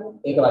පන්තියක් නේ.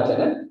 ඒක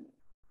වචන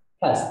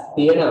has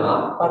තියෙනවා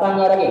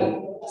පටන් අරගෙන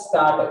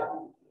started.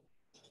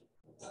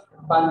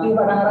 පන්තිය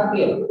පටන් අරන්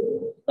තියෙනවා.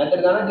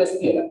 මැදට දාන just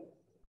කියලා.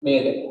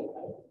 මේද.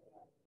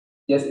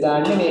 just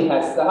දාන්නේ මේ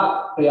has සහ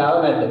ක්‍රියාව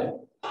මැදට.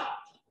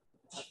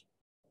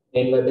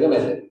 එන්වර්ඩ් එක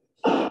මැද.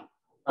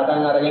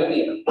 පටන් අරගෙන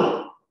තියෙනවා.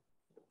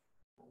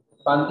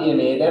 පන්තියේ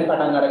මේ දැන්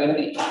පටන් අරගෙන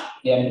තියෙනවා.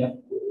 කියන්න.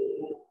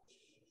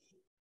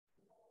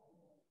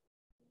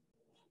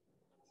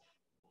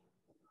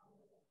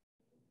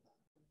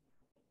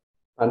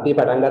 පන්තිය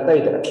පටන් ගත්තා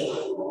විතරයි.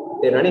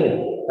 තේරුණා නේද?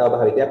 තව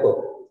භාවිතයක් ඕක.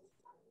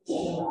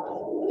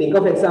 think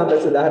of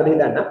examples උදාහරණ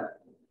හිතන්න.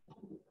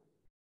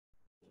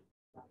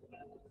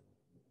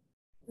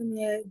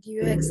 Give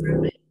you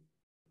example.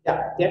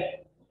 Yeah.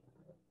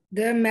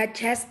 The match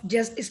has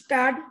just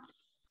started.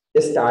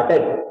 Just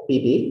started.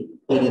 PP.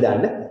 PD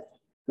දාන්න.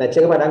 match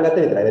එක පටන්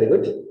ගත්තා විතරයි. very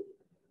good.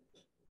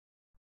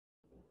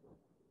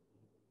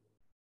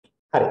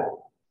 හරි.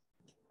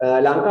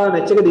 ලංකාව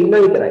match එක දින්න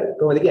විතරයි.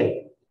 කොහොමද කියන්නේ?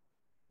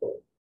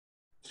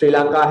 Sri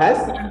Lanka has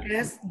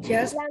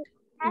just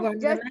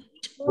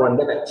won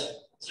the match.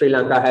 Sri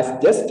Lanka has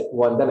just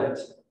won the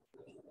match.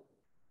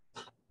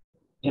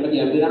 එහෙම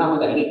කියන්න දෙනවා නම්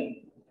හොඳයි නේ.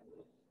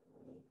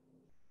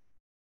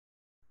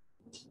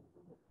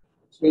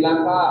 ශ්‍රී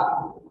ලංකා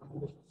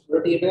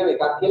ටීම්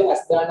එකක් කියලා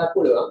හැස් දාන්නත්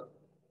පුළුවන්.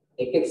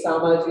 එක්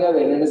සමාජිකයා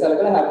වෙන වෙන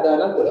සලකලා හැස්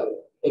දාන්නත් පුළුවන්.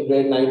 ඒ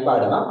grade 9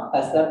 පාඩම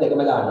හැස්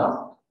දෙකම දානවා.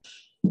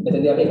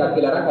 එතනදී අපි එකක්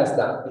කියලා අරන් හැස්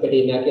දානවා. එක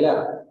ටීම් එකක් කියලා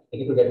අරන්. එක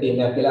ක්‍රිකට් ටීම්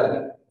එකක් කියලා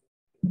අරගෙන.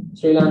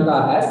 ශ්‍රී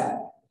ලංකා has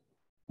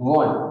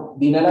won.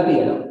 දිනලා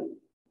තියෙනවා.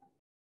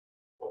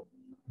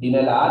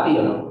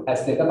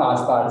 හැස් එක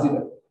past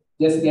participle.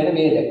 just කියන්නේ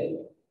මේ දැන්.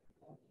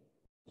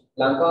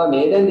 ලංකාව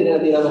මේ දැන්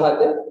දිනලා තියෙනවා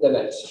මොකද්ද? the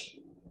match.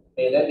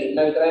 මේ දැන්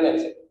දිනලා විතරයි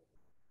match එක.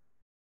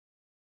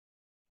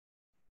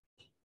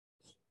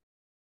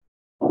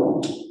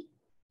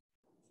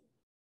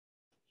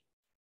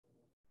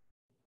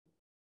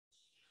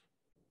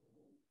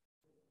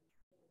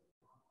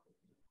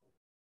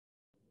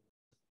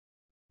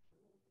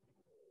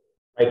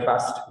 Right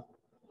fast.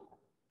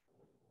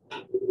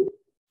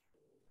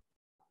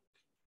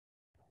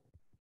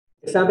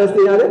 Examples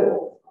තියනවාද?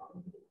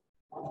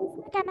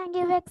 Can I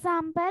give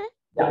example?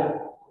 Yeah.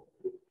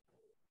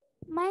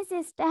 My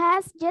sister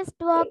has just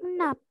woken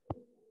up.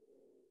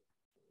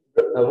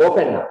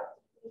 Woken up.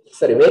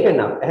 Sorry, waken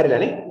up. ඇහැරලා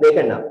නේ?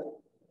 Waken up.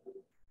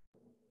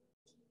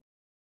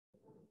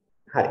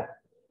 හරි.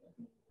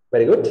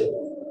 Very good.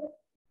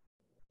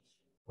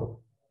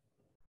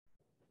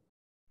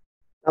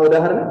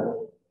 උදාහරණ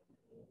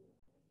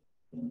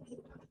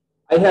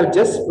I have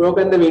just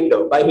broken the window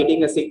by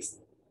hitting a 6.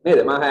 නේද?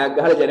 මම හයක්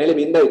ගහලා ජනේලෙ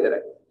බින්ද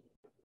විතරයි.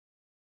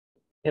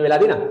 එහෙම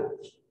වෙලාදී නේද?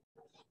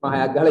 මම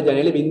හයක් ගහලා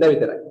ජනේලෙ බින්ද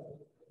විතරයි.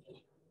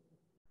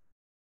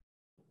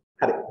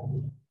 හරි.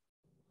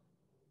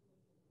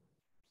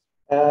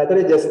 එතන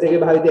just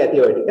එකේ භාවිතය ඇති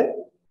ඔය ටික.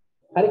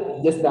 හරි.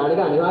 just දාන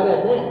එක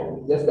අනිවාර්යයක් නෑ.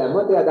 just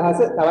දැම්මොත් ඒ අදහස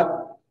තවත්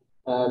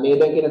මේ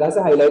දැන් කියන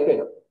අදහස highlight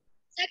වෙනවා.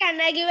 Sir, can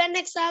I give an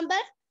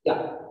example? Yeah.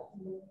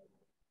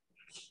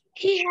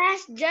 He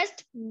has just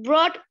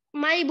brought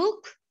my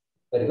book.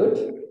 Very good.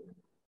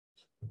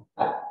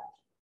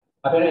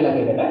 Apa yang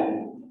lagi kita?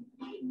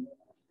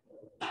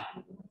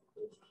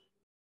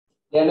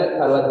 Yang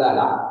terluat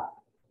dalam.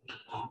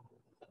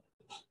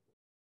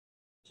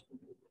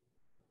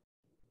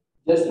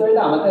 Just for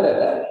the amateur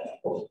ada.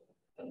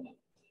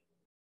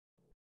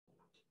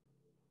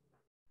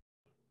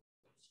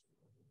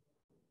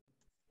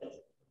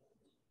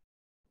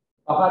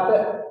 pada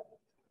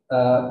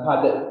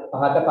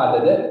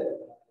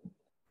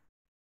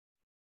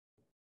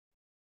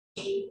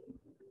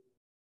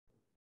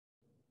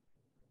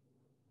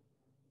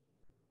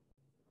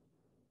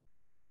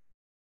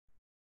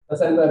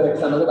Present perfect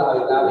සමග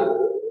භාවිතාවේ.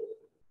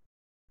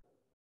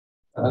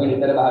 සමග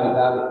නිතර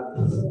භාවිතාවේ.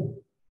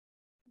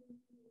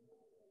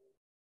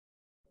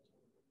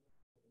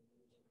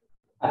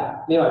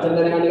 මේ වචන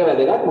දැනගන්න එක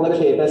වැදගත්. මොකද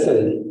papers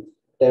වලදී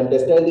term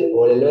test වලදී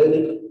O level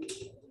වලදී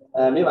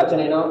මේ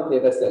වචන එනවා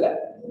papers වල.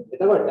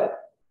 එතකොට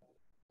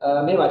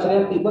මේ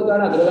වචනයක් තිබ්බොත්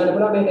ඔයාලා අඳුර ගන්න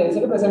පුළුවන් මේ ටෙන්ස්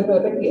එක ප්‍රසන්ට්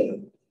පර්ෆෙක්ට් කියලා.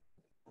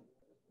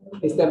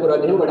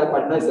 ඉස්තම්පුරවල එහෙම ගොඩක්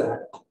වටනවා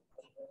ඉස්සරහට.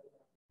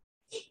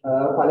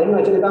 පළවෙනි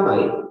වචනේ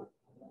තමයි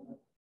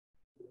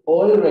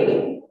already.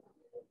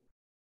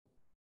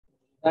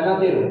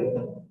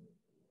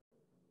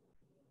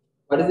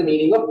 What is the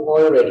meaning of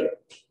already?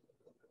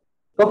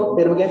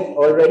 තේරුම කියන්නේ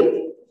already.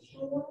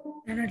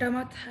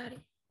 දැනටමත් හරි.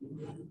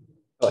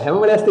 හැම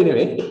වෙලාවෙම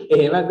නෙමෙයි.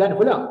 එහෙමත් ගන්න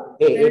පුළුවන්.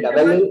 ඒ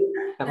double L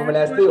හැම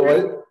වෙලාවෙම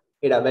all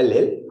ඒ double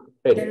L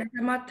ready.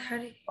 දැනටමත්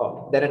හරි.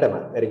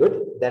 දැනටමත්. very good.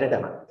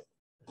 දැනටමත්.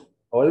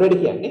 already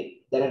කියන්නේ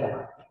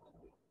දැනටමත්.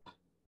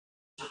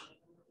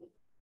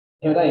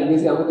 එහෙනම්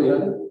ඉංග්‍රීසි අමුතු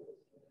වෙනවද?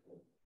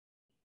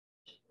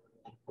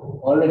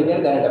 already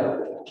කියන්නේ දැනටමත්.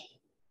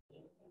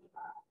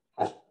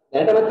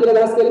 දැනටමත් කියලා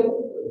දවස් කලේ.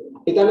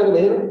 හිතන්නකෝ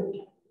මෙහෙම.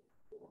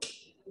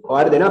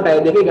 ඔයාලට දෙනවා පැය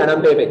දෙකේ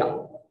ගණන් පේපර් එකක්.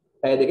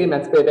 පැය දෙකේ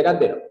මැත්ස් පේපර් එකක්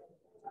දෙනවා.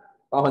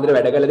 ඔයා හොඳට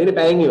වැඩ කරලා දෙන්නේ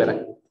පැයෙන් ඉවරයි.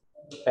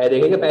 පැය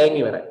දෙකක පැයෙන්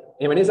ඉවරයි.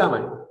 එහෙමනේ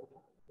සාමාන්‍ය.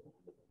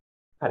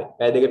 හරි.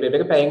 පැය දෙකේ පේපර්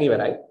එක පැයෙන්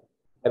ඉවරයි.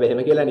 හැබැයි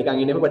එහෙම කියලා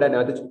නිකන් ඉන්නේම පොඩ්ඩක්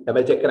නැවත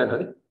ඩබල් චෙක් කරන්න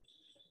ඕනේ.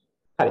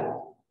 හරි.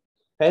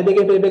 පැය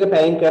දෙකේ පේපර් එක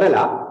පැයෙන්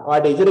කරලා ඔයා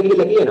ටීචර්ට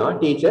ගිහිල්ලා කියනවා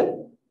ටීචර්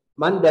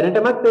මම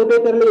දැනටමත් පේපර්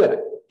එක කරලා ඉවරයි.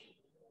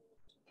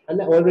 අන්න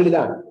already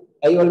දාන්න.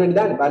 ඇයි already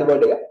දාන්නේ? බලන්න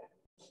බෝඩ් එක.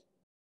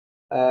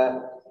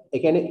 ඒ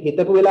කියන්නේ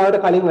හිතපු වෙලාවට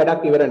කලින්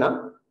වැඩක් ඉවර නම්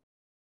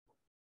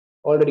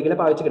already කියලා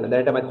පාවිච්චි කරනවා.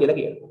 දැනටමත් කියලා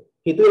කියනවා.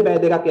 හිතුවේ පැය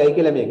දෙකක් යයි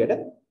කියලා මේකට.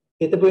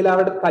 හිතපු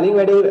වෙලාවට කලින්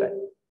වැඩේ ඉවරයි.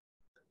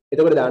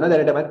 එතකොට දානවා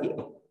දැනටමත්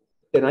කියලා.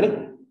 තේරුණානේ?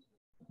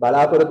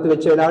 බලාපොරොත්තු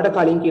වෙච්ච වෙලාවට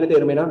කලින් කියන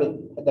තේරුම එනවා මේ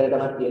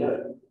දැනටමත් කියනවා.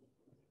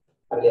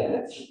 හරිද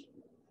යන්නේ?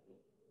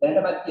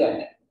 දැනටමත්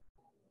කියන්නේ.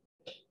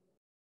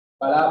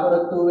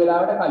 බලාපොරොත්තු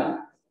වෙලාවට කලින්.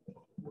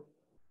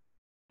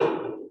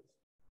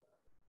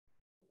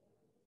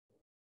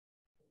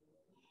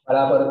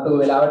 බලාපොරොත්තු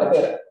වෙලාවට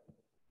පෙර.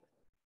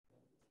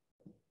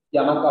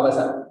 යමක්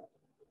අවසන්.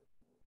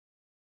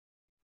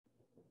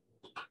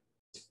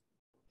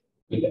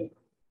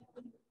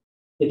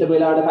 හිතපු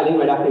වෙලාවට කලින්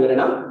වැඩක් ඉවර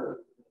නම්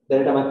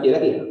දැනටමත්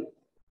කියලා කියනවා.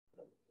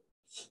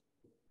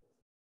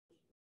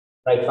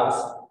 Right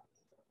fast.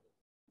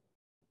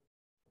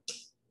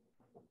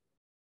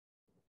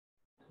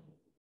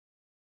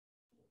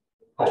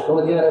 හරි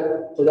කොහොමද කියන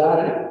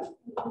උදාහරණය?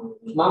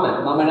 මම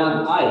නම්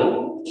I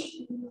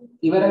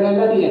ඉවර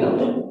කරලා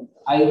තියෙනවා.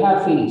 I have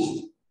finished.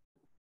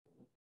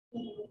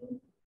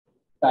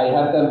 I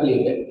have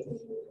completed.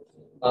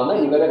 මම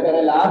ඉවර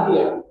කරලා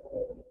තියෙනවා.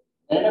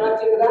 දැනටමත්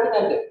කියන දාන්නේ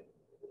නැද්ද?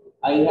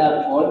 I have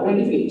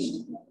already finished.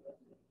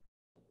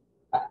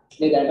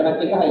 මේ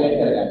දැනටමත් එක highlight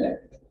කරගන්න.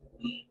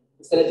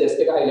 ඉස්සෙල්ලා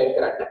just එක highlight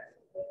කරන්න.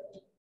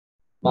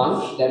 මම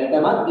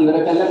දැනටමත් ඉවර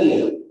කරලා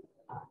තියෙනවා.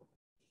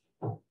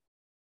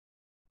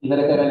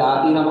 ඉවර කරලා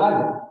තියෙනවා මොකද්ද?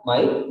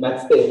 my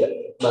maths paper.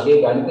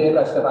 මගේ ගණිතයේ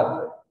ප්‍රශ්න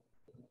පත්‍රය.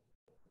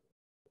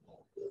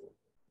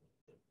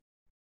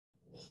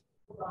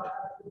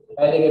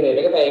 පැයක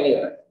මේක පැයක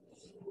ඉවරයි.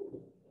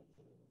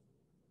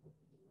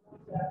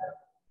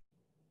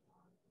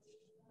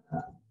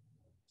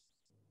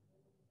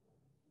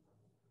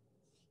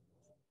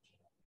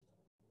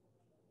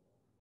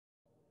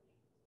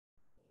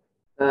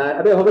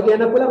 හැබැයි ඔබ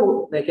කියන්න පුළුවන්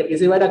මේක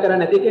කිසි වැඩක් කරන්නේ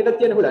නැති එකකට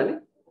කියන්න පුළුවන් නේ.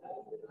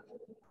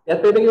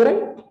 එයත් පේපර් ඉවරයි.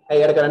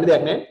 ඇයි අර කරන්න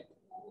දෙයක් නැහැ.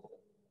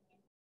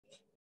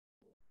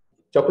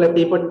 චොක්ලට්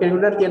ටී පොට්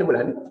කෙනෙකුට කියන්න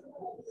පුළුවන් නේ.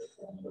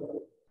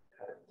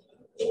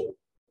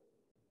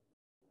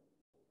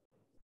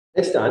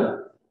 next one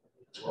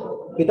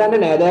හිතන්න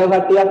නෑදෑයෝ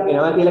කට්ටියක්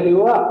එනවා කියලා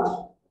කිව්වා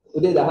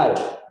උදේ 10යි.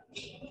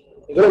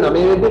 ඒගොල්ලෝ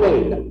 9 වෙනිදා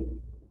ඇවිල්ලා.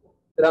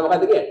 ඒතර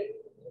මොකද්ද කියන්නේ?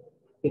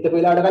 හිතපු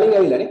වෙලාවට කලින්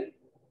ඇවිල්ලා නේ.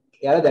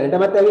 එයාලා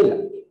දැනටමත් ඇවිල්ලා.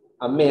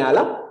 අම්මේ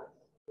යාලා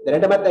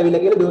දැනටමත්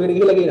ඇවිල්ලා කියලා දුවගෙන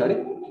ගිහිල්ලා කියනවානේ.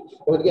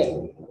 කොහොමද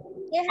කියන්නේ?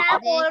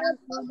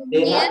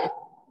 They have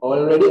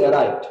already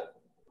arrived.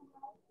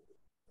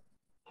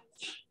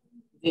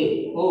 They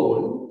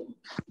all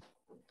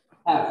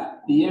have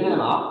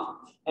තියෙනවා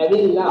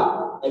ඇවිල්ලා.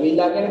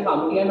 ඇවිල්ලා කියන්නේ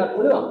කම් කියන්නත්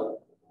පුළුවන්.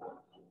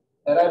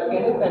 arrive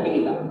කියන්නේ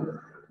පැමිණිලා.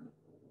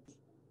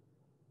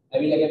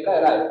 ඇවිල්ලා කියන්නේ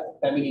arrive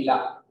පැමිණිලා.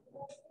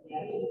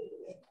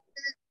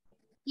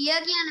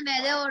 Here කියන්න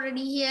බෑද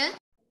already here.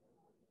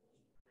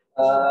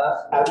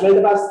 have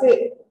වලට පස්සේ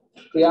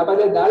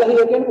ක්‍රියාපදයක් දාලා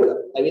here කියන්න පුළුවන්.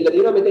 ඇවිල්ලා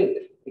දිනවා මෙතෙන්ට.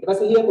 ඊට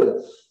පස්සේ here පුළුවන්.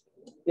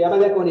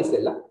 ක්‍රියාපදයක් ඕනේ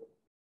ඉස්සෙල්ලා.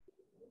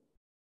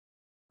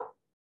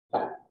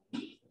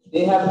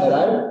 They have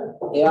arrived.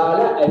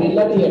 එයාලා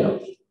ඇවිල්ලා තියෙනවා.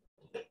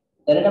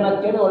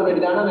 දැනටමත් කියන්නේ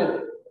already දානවා නැද්ද?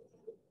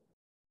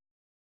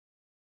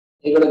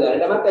 ඒගොල්ලෝ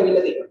දැනටමත්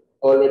ඇවිල්ලා තියෙනවා.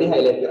 already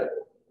highlight කරලා.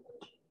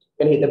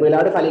 කියන්නේ හිතපු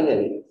වෙලාවට කලින්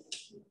ඇවිල්ලා.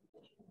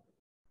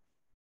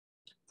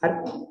 හරි.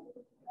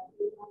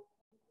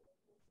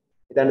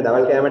 ඉතින්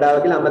දවල් කැමරට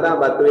ආවා කියලා අම්මා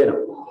තාම බත්තු වෙනවා.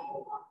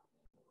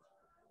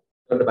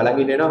 උන්ට බලන්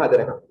ඉන්න වෙනවා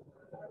හදරකම්.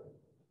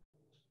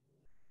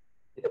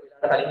 හිතපු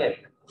වෙලාවට කලින්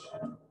ඇවිල්ලා.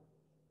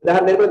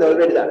 උදාහරණ දෙන්න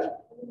already දාන්න.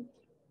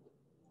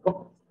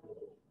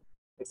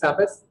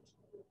 Examples.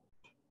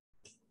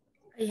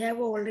 I have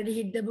already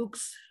hit the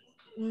books.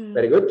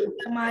 Very good.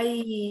 My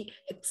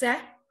exam.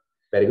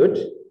 Very good.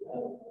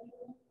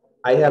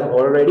 I have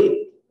already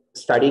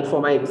studied for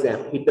my exam.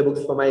 Hit the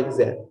books for my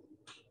exam.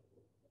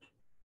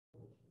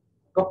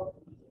 Go.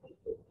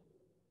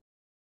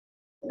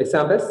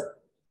 Examples.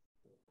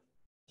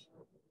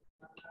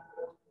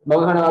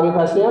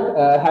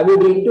 Have you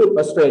been to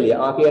Australia?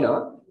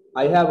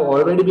 I have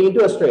already been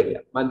to Australia.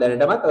 Man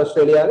දැනටමත්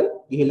Australia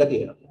ගිහිල්ලා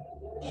තියෙනවා.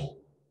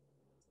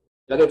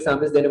 Like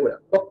examples දෙන්න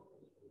පුළුවන්. Go.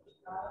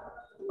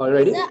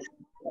 Already.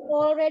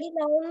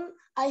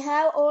 I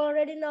have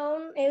already known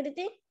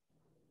everything.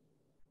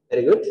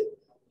 Very good.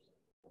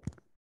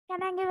 Can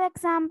I give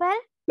example?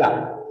 Yeah.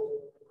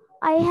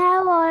 I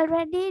have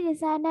already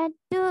decided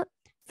to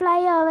fly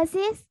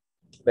overseas.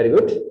 Very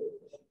good.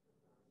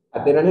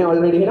 අදෙනනේ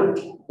already එහෙනම්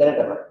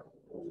දැනටම.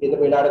 ඊට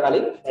පෙළාට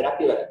කලින් වැඩක්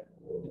ඉවරයි.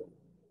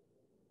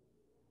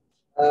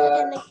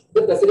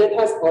 The president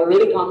has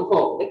already come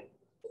home.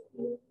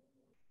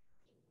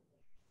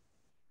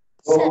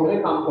 Already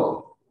come home.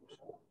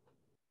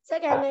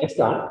 Second. Next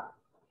one.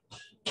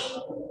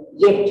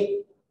 Yet.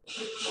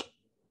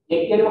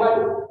 Yet කියන්නේ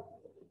මොකක්ද?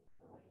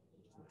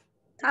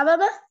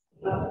 තවම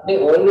මේ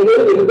already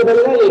විරුද්ධ පදයක්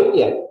yet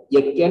කියන්නේ.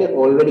 Yet කියන්නේ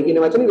already කියන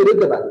වචනේ විරුද්ධ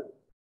පදයක්.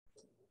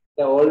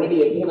 දැන් already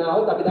yet එහෙම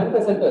આવොත් අපි දන්නේ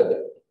present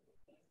perfect.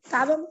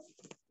 තවම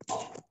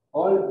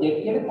all yet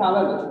කියන්නේ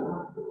තවම.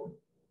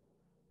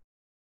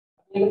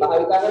 මේක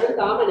භාවිතා කරන්නේ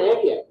තාම නෑ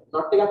කියන්නේ.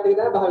 not එකත් එක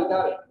තමයි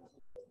භාවිතා වෙන්නේ.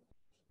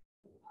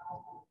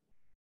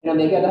 එහෙනම්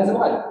මේකේ අදහස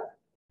මොකක්ද?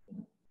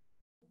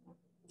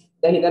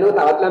 දැන් හිතනවා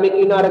තවත් ළමෙක්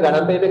ඉන්නවා අර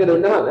ගණන් පේපර් එක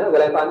දුන්නාම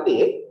ඔයාලා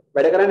පන්තියේ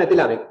වැඩ කරන්නේ නැති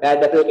ළමෙක්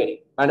බෑඩ් ඇපල් කෙනෙක්.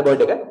 බලන්න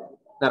බෝඩ් එක.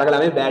 නරක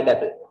ළමයි බෑඩ්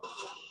ඇපල්.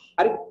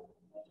 හරි.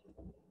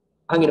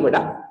 අහන් ඉන්න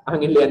පොඩක්. අහන්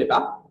ඉන්න ලියන්න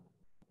එපා.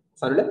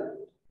 සනුල.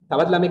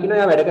 තවත් ළමෙක් ඉන්නවා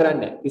එයා වැඩ කරන්නේ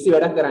නැහැ. කිසි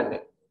වැඩක් කරන්නේ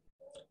නැහැ.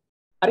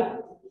 හරි.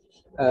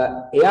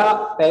 එයා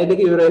පැය දෙක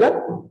ඉවර වෙලා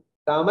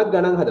තාමත්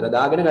ගණන් හදනවා.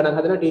 දාගෙන ගණන්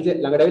හදනවා ටීචර්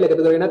ළඟට ඇවිල්ලා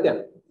එකතු කරගෙනත් යනවා.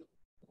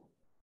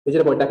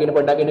 ටීචර්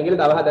පොඩ්ඩක් ඉන්න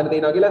කියලා තව හදන්න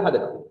තියෙනවා කියලා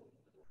හදනවා.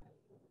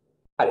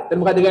 හරි. එතන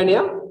මොකද කියන්නේ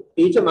යා?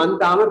 ටීචර් මං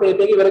තාම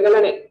පේපර් එක ඉවර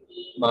කරලා නැහැ.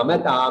 මම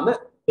තාම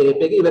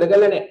පේපර් එක ඉවර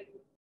කරලා නැහැ.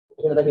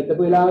 ඒකට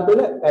හිතපු වෙලාව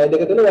තුළ පැය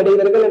දෙක තුළ වැඩ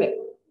ඉවර කරලා නැහැ.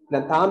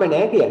 දැන් තාම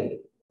නැහැ කියන්නේ.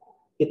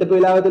 හිතපු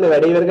වෙලාව තුළ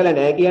වැඩ ඉවර කරලා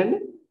නැහැ කියන්නේ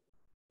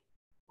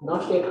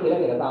not yet කියලා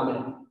කියන තාම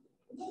නැහැ.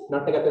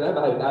 not එක තමයි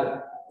භාවිතාව.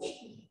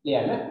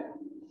 ලියන්න.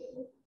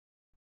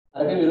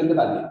 අරගෙන විරුද්ධ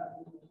පදය.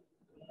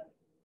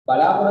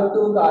 බලාපොරොත්තු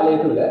වූ කාලය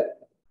තුළ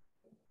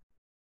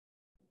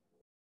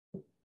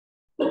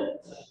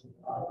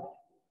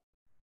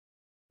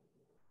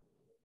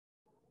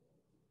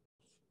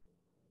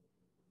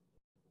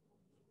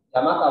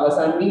යමක්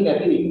අවසන් වී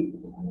නැති වී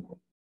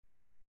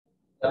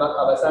යමක්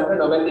අවසන්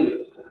නොමැති වී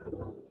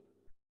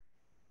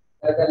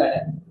කරලා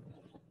නැහැ.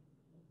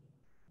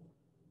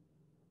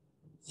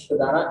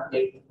 උදාහරණ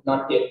yet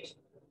not yet.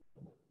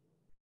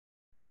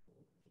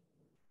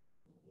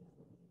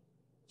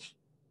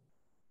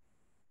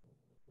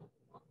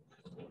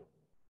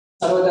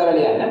 සරෝදා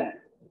ලියන්න.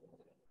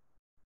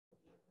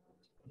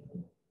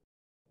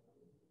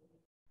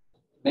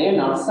 මේ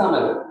not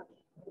සමග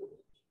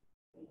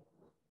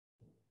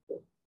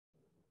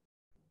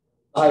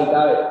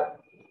භාවිතාවය.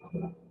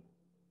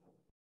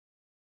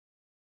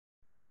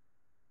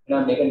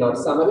 එහෙනම් මේක not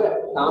සමග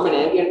තාම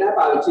නැහැ කියන දා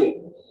පාවිච්චි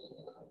වෙනවා.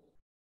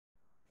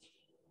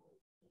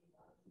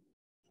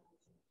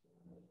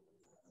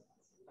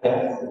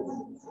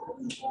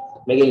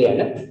 මේක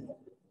ලියන්න.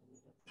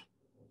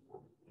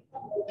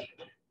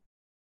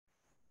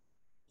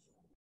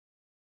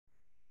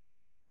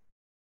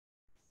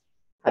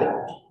 හරි.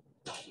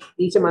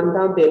 ටීචර් මම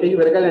තාම පේපර් එක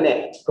ඉවර කරලා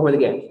නැහැ. කොහොමද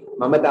කියන්නේ?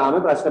 මම තාම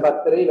ප්‍රශ්න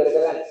පත්‍රය ඉවර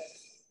කරලා නැහැ.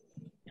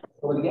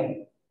 කොහොමද කියන්නේ?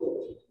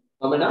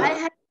 මම නම්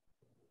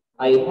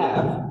I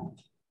have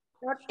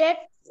not yet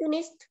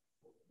finished.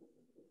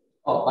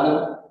 Oh,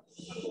 බලමු.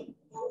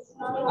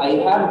 I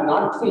have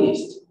not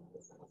finished.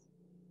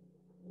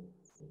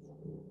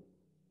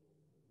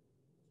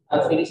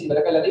 I've finished ඉවර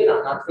කරලා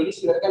තියෙනවා. not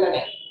finished ඉවර කරලා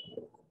නැහැ.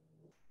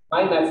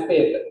 My maths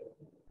paper.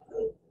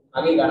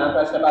 මගේ ගණන්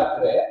ප්‍රශ්න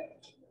පත්‍රය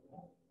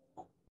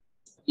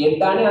යෙත්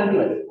දාන්නේ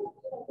අන්තිමට.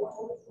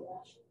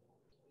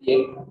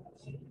 යෙත්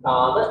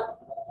තාම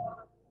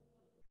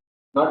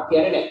not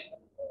කියන්නේ නැහැ.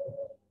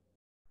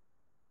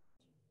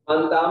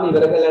 මම තාම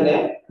ඉවර කරලා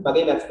නැහැ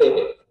මගේ maths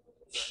paper.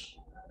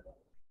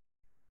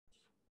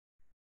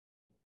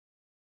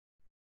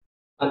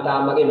 මම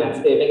තාම මගේ maths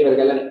paper එක ඉවර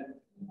කරලා නැහැ.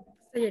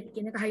 සෙට්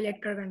කියන එක highlight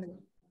කරගන්න ඕනේ.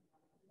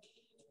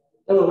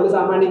 දැන් ඔයගොල්ලෝ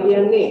සාමාන්‍යයෙන්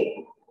කියන්නේ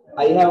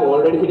I have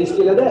already finished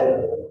කියලාද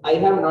I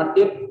have not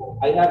yet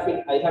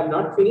I have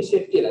not finished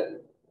yet කියලාද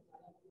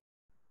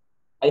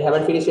I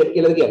haven't finished yet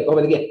කියලාද කියන්නේ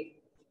කොහොමද කියන්නේ?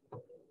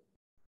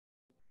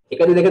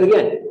 එකද දෙකද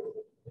කියන්නේ?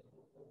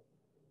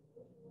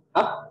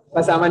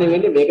 මම සාමාන්‍යයෙන්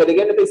වෙන්නේ මේකද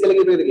කියන්නේ අපි ඉස්සෙල්ලා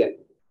කියපු එකද කියන්නේ?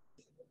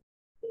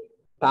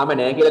 තාම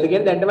නෑ කියලාද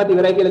කියන්නේ දැන්ටමත්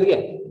ඉවරයි කියලාද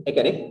කියන්නේ?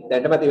 ඒකනේ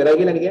දැන්ටමත් ඉවරයි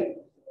කියලානේ කියන්නේ.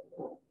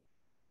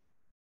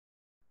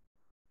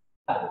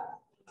 හරි.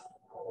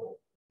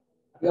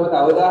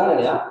 තව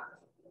උදාහරණයක්.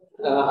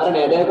 අර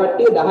නෑදෑ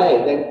කට්ටිය 10යි.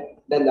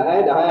 දැන්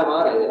 10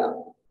 අමාරයි වෙලා.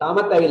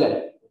 තාමත් ඇවිල්ලා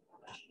නැහැ.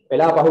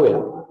 වෙලා පහු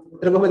වෙලා.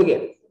 එතන කොහොමද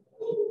කියන්නේ?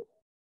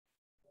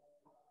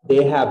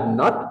 They have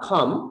not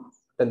come,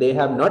 they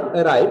have not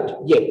arrived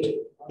yet.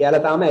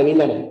 එයාලා තාම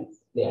ඇවිල්ලා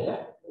නැහැ.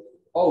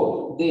 Oh,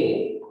 they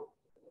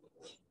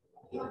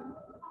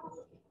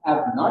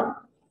have not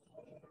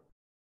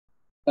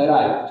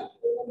arrived.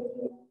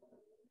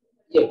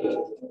 Yet.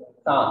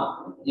 Come.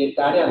 Yet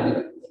ആണ് അന്തിമ.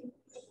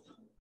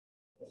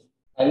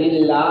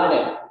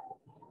 ඇවිල්ලානේ.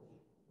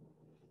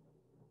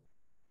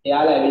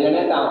 එයාලා ඇවිල්ලා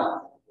නැහැ තාම.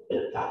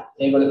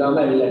 ඒගොල්ලෝ තාම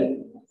ඇවිල්ලා නැහැ.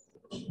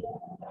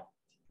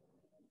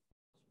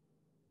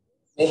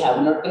 They have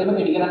not එහෙම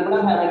පිටි කරන්න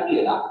පුළුවන් haven't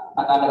කියලා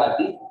කතා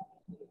කරද්දී.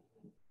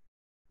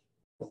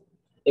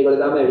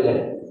 ඒගොල්ලෝ තාම ඇවිල්ලා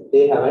නැහැ.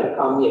 They haven't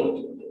come yet.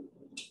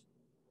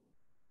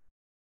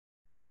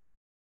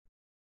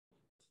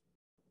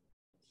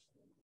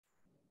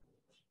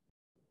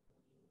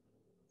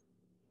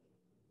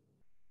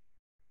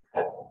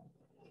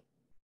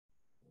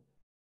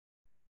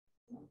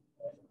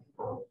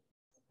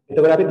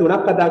 එතකොට අපි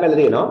තුනක් කතා කරලා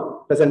තියෙනවා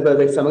present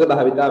perfect සමග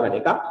භාවිතා වෙන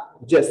එක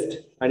just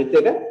අනිත්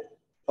එක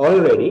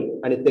already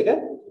අනිත් එක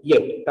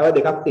yet තව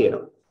දෙකක්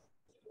තියෙනවා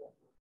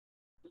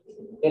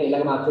එහෙනම්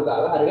ඊළඟ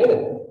මාතෘකාව හරි නේද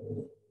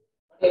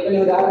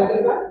ඒකනේ උදාහරණයක්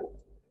දෙන්න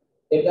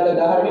ඒකල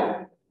උදාහරණයක්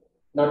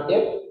not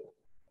yet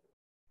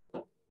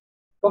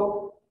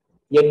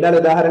yet දාල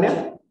උදාහරණයක්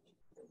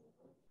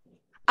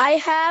I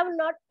have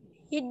not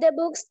hit the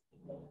books.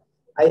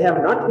 I have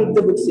not hit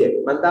the books yet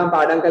මම තාම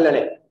පාඩම් කරලා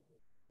නැහැ.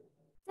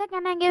 So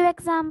can I give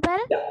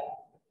example? Yeah.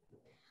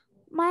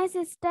 My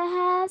sister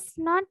has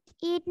not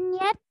eaten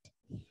yet.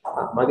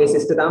 මගේ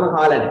sister තාම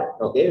කාලා නැහැ.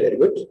 Okay, very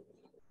good.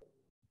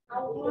 I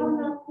have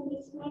not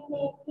finished my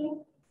plate yet.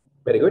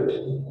 Very good.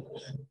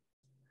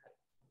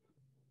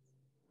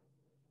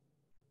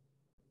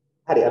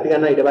 හරි අපි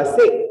ගන්නවා ඊට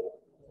පස්සේ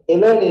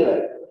ever never.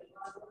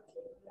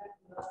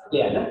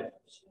 ලියන්න.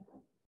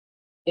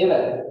 ever.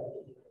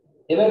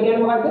 ever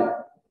කියන්නේ මොකක්ද?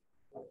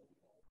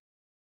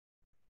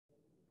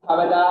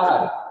 කවදා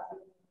හරි.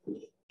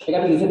 ඒක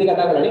අපි ඉස්සෙල්ලා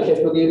කතා කරන්නේ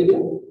ටෙක්ස්ට් බුක් එකේ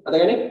තිබුණ.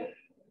 අතගන්නේ.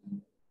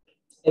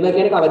 ever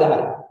කියන්නේ කවදා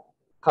හරි.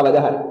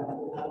 කවදා හරි.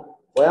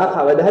 ඔයා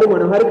කවදා හරි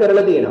මොනවා හරි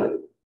කරලා තියෙනවද?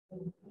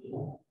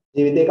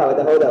 ජීවිතේ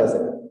කවදා හෝ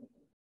දවසක.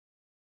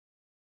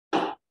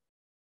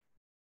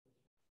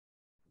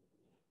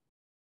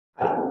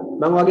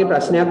 මම වගේ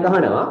ප්‍රශ්නයක්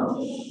අහනවා.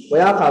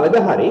 ඔයා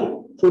කවදා හරි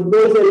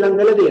ෆුට්බෝල් සෙල්ලම්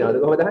කරලා තියෙනවද?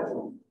 කොහොමද අහන්නේ?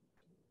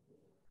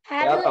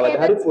 ඔයා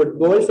කවදා හරි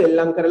ෆුට්බෝල්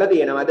සෙල්ලම් කරලා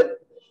තියෙනවද?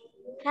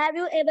 Have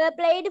you ever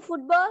played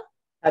football?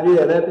 Have you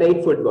ever played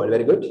football?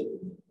 Very good.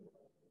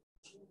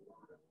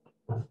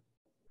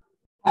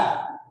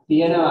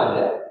 තියෙනවද?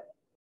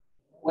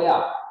 ඔයා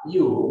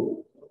you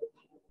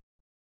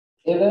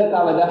ever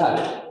කවදා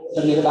හරි.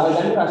 දැන් මේක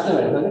භාවිතන්නේ ප්‍රශ්න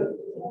වලට නේද?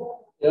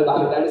 ඒක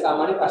භාවිතන්නේ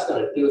සාමාන්‍ය ප්‍රශ්න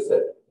වලට.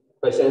 user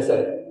questions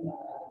වල.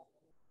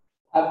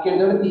 අපි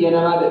කියනකොට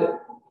තියෙනවද?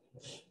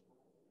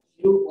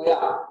 you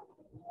ඔයා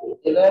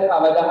ever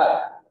කවදා හරි.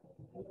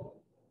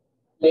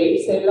 played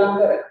සෙල්ලම්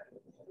කරලා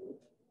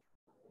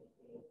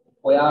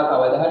ඔයා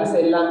කවදා හරි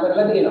සෙල්ලම්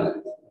කරලා තියෙනවද?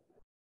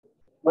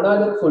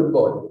 මොනවද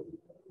ෆුට්බෝල්?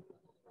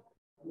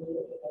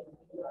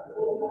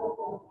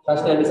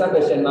 ප්‍රශ්න නිසා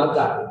question mark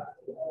දාන්න.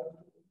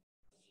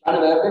 අන්න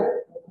verb එක.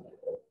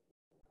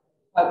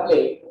 have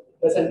played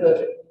present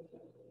perfect.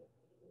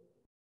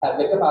 have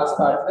එක past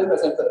participle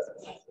present perfect.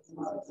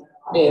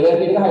 මේ ever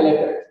කියන එක highlight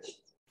කරගන්න.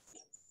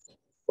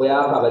 ඔයා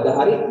කවදා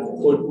හරි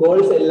ෆුට්බෝල්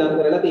සෙල්ලම්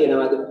කරලා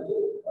තියෙනවද?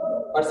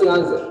 What's the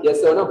answer? Yes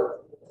or no?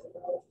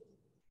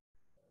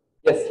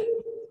 Yes.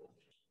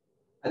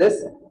 Others?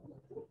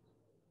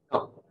 No.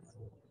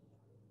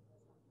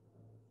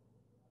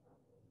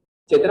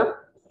 Chetna?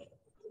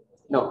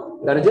 No.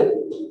 Dhananjay?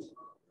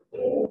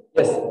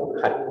 Yes.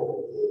 Hi.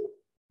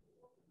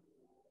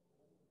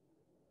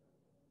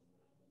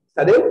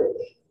 Sadev?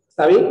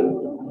 Savi?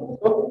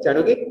 Oh,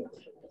 Chanuki?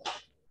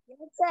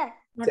 Yes, sir.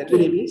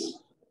 Century, please.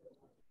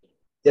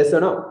 Yes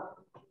or no?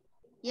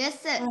 Yes,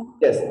 sir.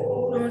 Yes.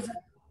 No, sir.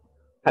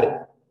 Hari.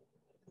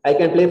 I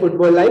can play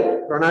football like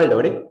Ronaldo,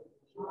 ne?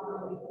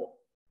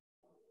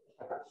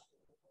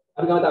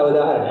 අපි ගමු තව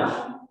උදාහරණයක්.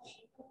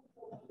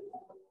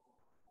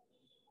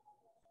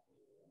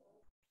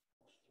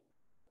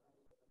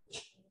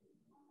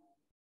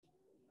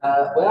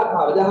 ඔයා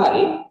කවදා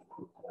හරි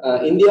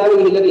ඉන්දියාවේ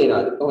ගිහිල්ලා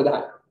තියෙනවද? කොහොමද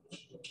අහන්නේ?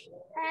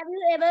 Have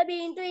you ever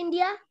been to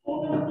India?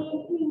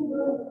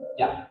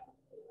 Yeah.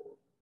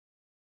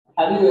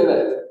 Have you ever?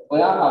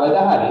 ඔයා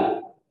කවදා හරි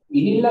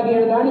ගිහිල්ලා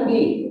කියන දාන්නේ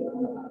බී.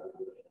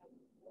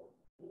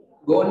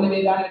 ගෝන්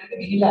නෙවෙයි දාන්නේ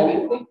නැත්නම් ගිහිල්ලා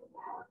ඇවිත්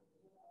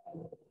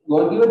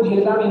ගෝන් කිව්වොත්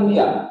ගිහිල්ලා තාම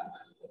ඉන්දියාව.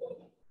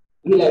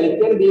 ගිහිල්ලා ඇවිත්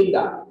කියන්නේ බීන්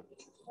දා.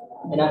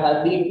 එහෙනම් have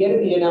been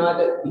කියන්නේ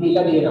තියෙනවද?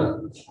 ගිහිල්ලා තියෙනවද?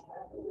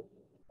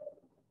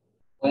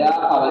 ඔයා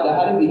කවදා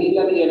හරි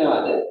ගිහිල්ලා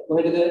තියෙනවද?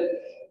 කොහෙටද?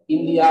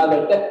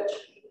 ඉන්දියාවට.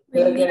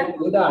 කියන්නේ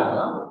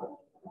උදාහරණයක්.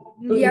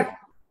 India.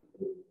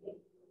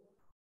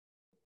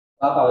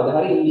 ඔයා කවදා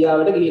හරි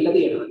ඉන්දියාවට ගිහිල්ලා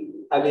තියෙනවද?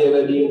 Have you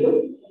ever been to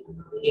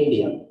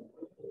India?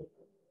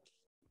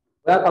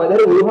 ඔයා කවදා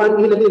හරි වුහාන්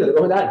ගිහිල්ලා තියෙනවද?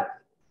 කොහොමද අහන්නේ?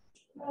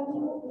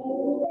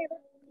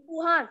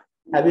 Wuhan.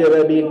 Have you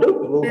ever been to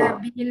Wuhan? Have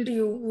been to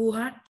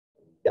Wuhan.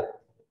 Yeah.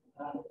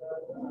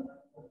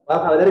 ඔයා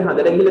කවදා හරි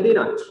හඳට ගිහිල්ලා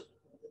තියෙනවද?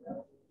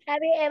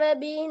 Have you ever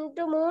been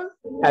to moon?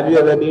 Have you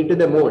ever been to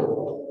the moon?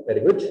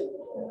 Very good.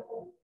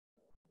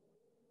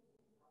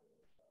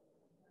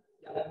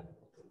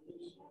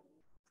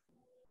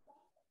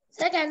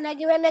 Sir, can I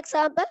give an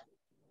example?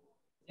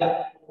 Yeah.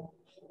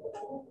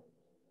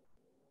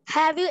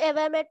 Have you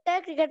ever met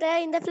a cricketer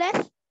in the flesh?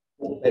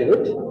 Very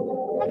good.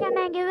 Sir, can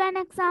I give an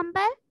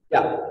example?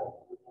 Yeah.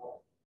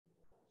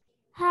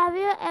 Have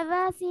you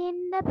ever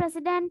seen the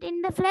president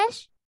in the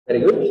flesh?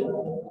 Very good.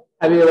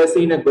 Have you ever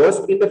seen a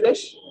ghost in the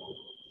flesh?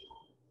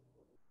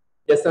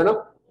 Yes or no?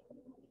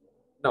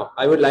 No.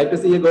 I would like to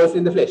see a ghost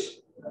in the flesh.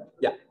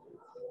 Yeah.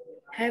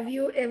 Have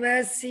you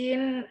ever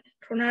seen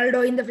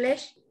Ronaldo in the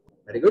flesh?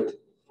 Very good.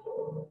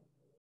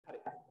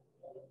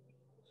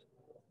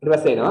 It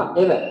was saying, no?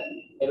 Ever.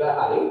 Ever,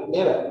 I,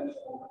 never.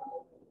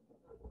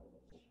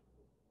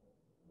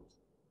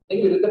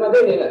 Thank you.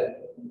 Never.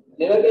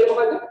 Never came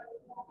over.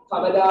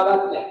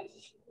 කවදාවත් නැහැ.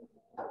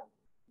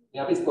 මේ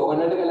අපි spoken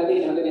වලට කරලා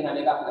තියෙන්නේ හොඳ මේ හැම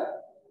එකක්ම.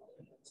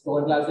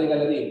 ස්පෝකන් ක්ලාස් එකේ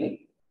කරලා තියෙන්නේ.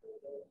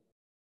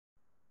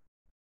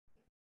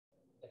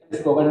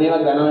 ස්පෝකන් ඒවා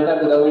ග්‍රැමර්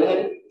වලට උදව් වෙන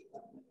හැටි.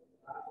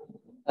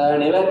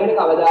 never කියන්නේ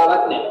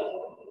කවදාවත් නැහැ.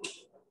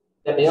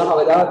 දැන් මේවා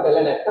කවදාවත්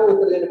කරලා නැත්නම්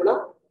උත්තර දෙන්න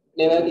පුළුවන්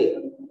never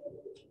කියලා.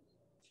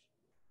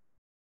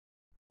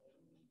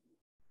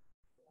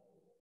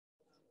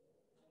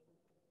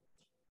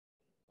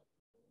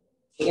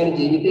 ඒ කියන්නේ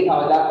ජීවිතේ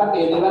කවදාකවත්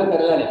ඒ දේවල්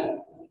කරලා නැහැ.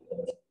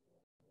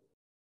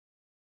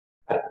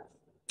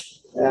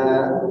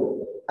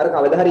 අර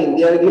කවදා හරි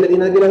ඉන්දියාවේ ගිහිල්ලා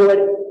තියෙනවද කියලා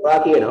හොයන්න. ඔයා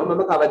කියනවා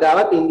මම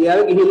කවදාවත්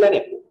ඉන්දියාවේ ගිහිල්ලා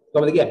නැහැ.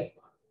 කොහොමද කියන්නේ?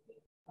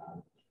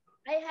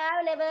 I have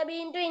never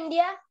been to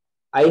India.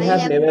 I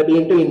have never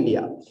been to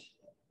India.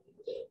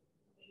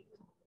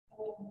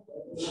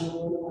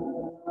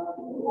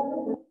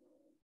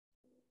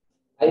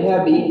 I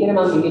have been කියන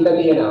මම ගිහිල්ලා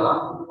කියනවා.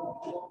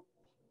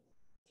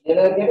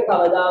 never කියන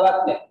කවදාවත්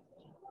නැහැ.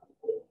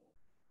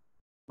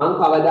 මම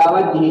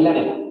කවදාවත් ගිහිල්ලා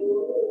නැහැ.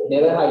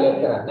 never highlight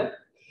කරන්න.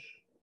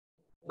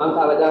 මම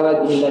කවදාවත්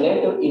ගිහිල්ලා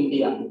නැහැ to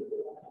India.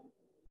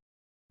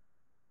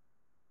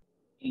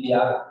 India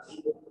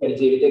ඒ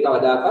ජීවිතේ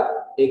කවදාකවත්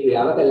ඒ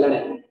ක්‍රියාව කළා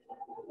නැහැ.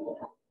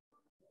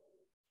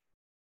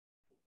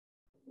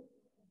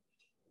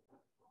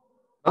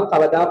 මම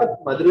කවදාකවත්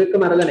මදුරුවෙක්ව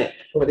මරලා නැහැ.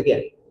 කොහොමද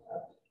කියන්නේ?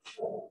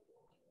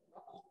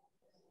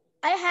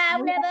 I have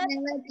never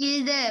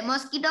killed the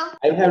mosquito.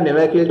 I have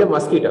never killed a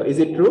mosquito. Is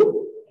it true?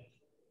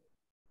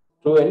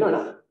 True වෙන්න ඕන.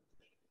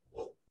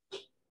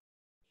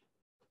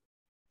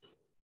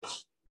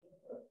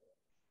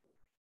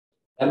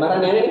 දැන් මරන්නේ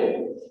නැහැ නේද?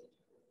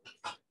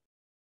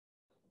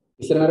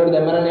 ඉස්සර මරුවට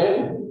දැන් මරන්නේ නැහැ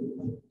නේද?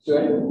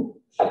 Sure.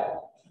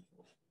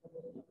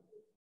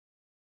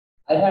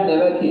 I have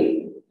never killed.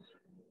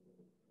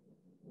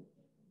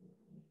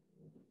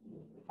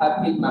 Have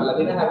killed මරලා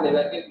දෙන have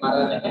never killed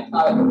මරලා නැහැ.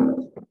 ආවෙ.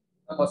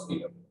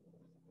 mosquito.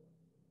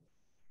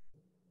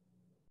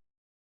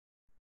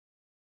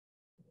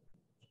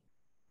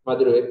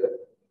 මදුරුවෙක්.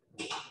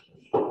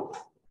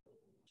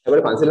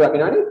 ඒවල පන්සල්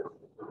රකින්නනේ.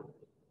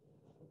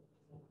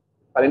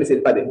 පළවෙනි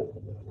සිල්පදේ.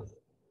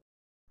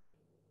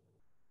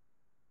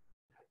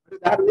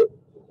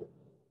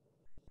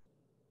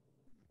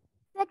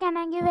 Sir, can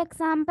I give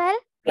example?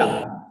 Yeah.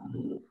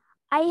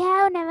 I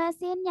have never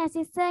seen your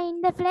sister in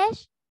the flesh.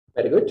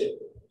 Very good.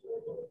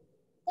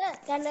 Sir,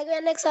 can I give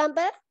an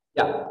example?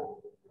 Yeah.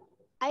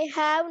 I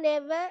have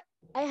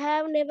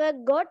never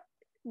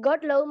got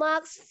low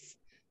marks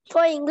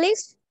for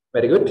English.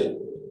 Very good.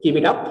 Keep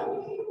it up.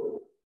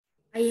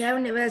 I have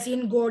never seen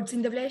goats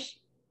in the flesh.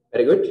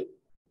 Very good.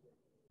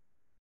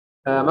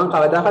 මම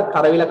කවදාකවත්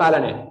කරවිල කාලා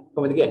නැහැ.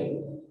 කොහොමද කියන්නේ?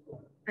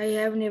 I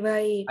have never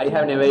eaten. I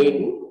have never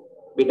eaten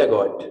bitter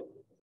gourd.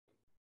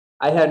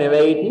 I have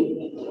never eaten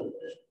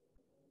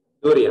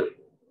durian.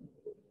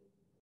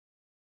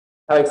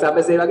 Have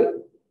examples ඒ වගේ?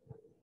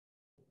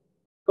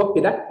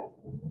 කොහොමද?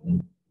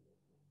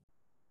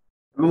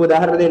 මම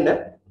උදාහරණ දෙන්න. I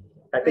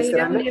ප්‍රැක්ටිස්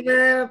have කරන්න.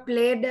 never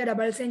played a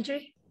double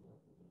century.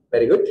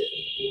 Very good.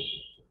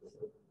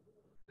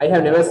 I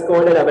have never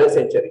scored a double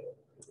century.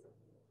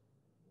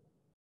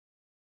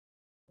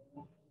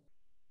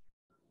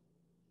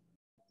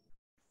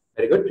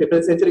 Very good.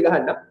 Triple century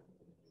ගහන්න.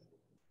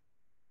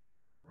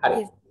 හරි.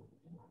 Yes.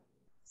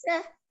 Sir,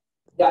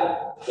 Yeah.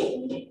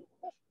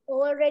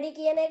 already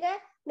කියන එක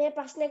මේ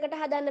ප්‍රශ්නයකට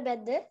හදන්න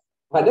බැද්ද?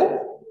 මොකද?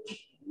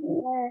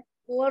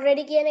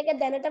 already කියන එක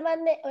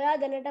දැනටමත් ඔයා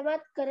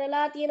දැනටමත්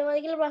කරලා තියෙනවද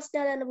කියලා ප්‍රශ්න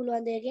හදන්න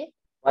පුළුවන් දෙයකේ.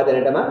 ඔයා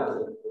දැනටම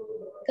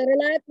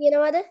කරලා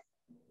තියෙනවද?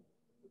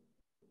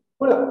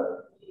 පුළුවන්.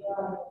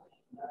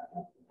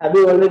 Have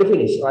you already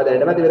finished? ඔයා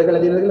දැනටමත් ඉවර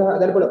කරලා තියෙනවද කියලා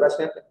හදන්න පුළුවන්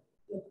ප්‍රශ්නයක්.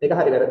 ඒක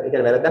හරි වැරද්ද. ඒ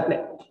කියන්නේ වැරද්දක්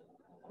නෑ.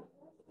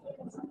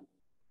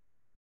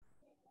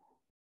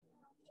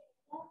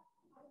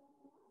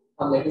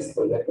 Let us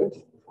go back.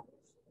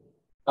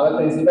 Our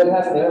principal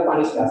has never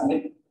punished us.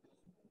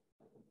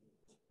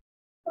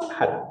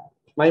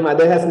 My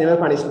mother has never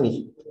punished me.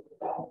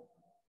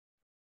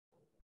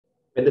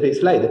 When the next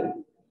slide.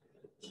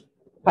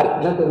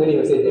 Now to the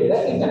usage data.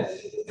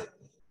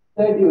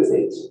 Third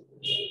usage.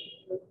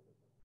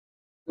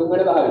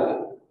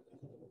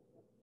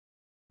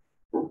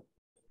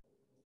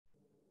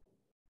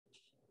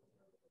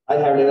 I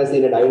have never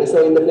seen a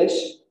dinosaur in the flesh.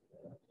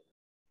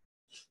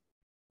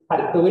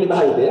 හරි තුන්වෙනි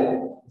භාවිතය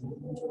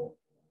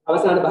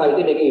අවසාන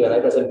භාවිතය මේක ඉවරයි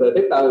present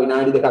perfect තව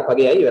විනාඩි දෙකක්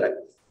වගේ යයි ඉවරයි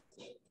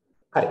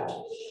හරි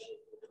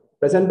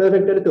present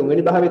perfect වල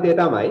තුන්වෙනි භාවිතය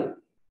තමයි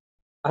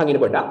අහන්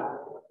ඉන්න පොඩ්ඩක්.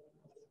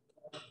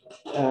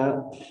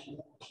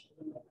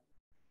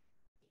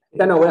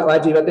 ඉතින් ඔය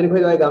ජීවත් වෙන්නේ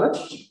කොහෙද ඔය ගම?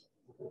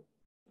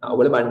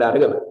 ඔයගොල්ලෝ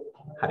බණ්ඩාරගම.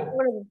 හරි.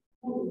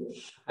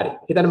 හරි.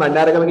 හිතන්න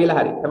බණ්ඩාරගම කියලා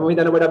හරි. හැමෝම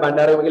හිතන්න පොඩ්ඩක්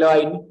බණ්ඩාරගම කියලා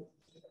ඔයා ඉන්නේ.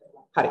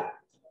 හරි.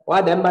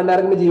 ඔයා දැන්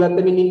බණ්ඩාරගම ජීවත්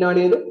වෙමින් ඉන්නව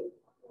නේද?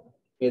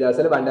 මේ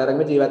දවස්වල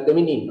බණ්ඩාරගම ජීවත්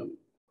වෙමින් ඉන්නවා.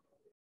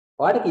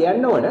 ඔයාට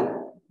කියන්න ඕන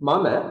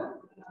මම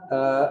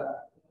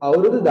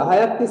අවුරුදු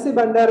 10ක් තිස්සේ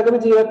බණ්ඩාරගම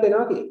ජීවත්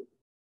වෙනවා කියලා.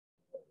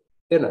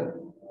 තේරුණාද?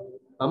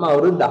 මම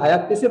අවුරුදු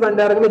 10ක් තිස්සේ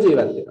බණ්ඩාරගම ජීවත්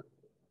වෙනවා.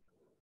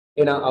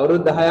 එහෙනම්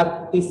අවුරුදු 10ක්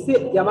තිස්සේ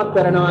යමක්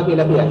කරනවා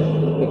කියලා කියන්නේ.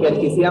 ඒ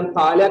කියන්නේ කිසියම්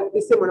කාලයක්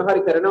තිස්සේ මොන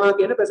හරි කරනවා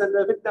කියන ප්‍රසන්ට්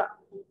පර්ෆෙක්ට් එක.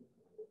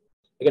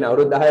 ඒ කියන්නේ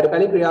අවුරුදු 10ට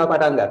කලින් ක්‍රියාව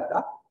පටන්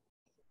ගත්තා.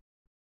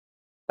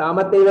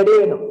 තාමත් ඒ වැඩේ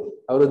වෙනවා.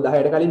 අවුරුදු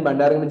 10ට කලින්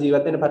බණ්ඩාරගම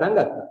ජීවත් වෙන්න පටන්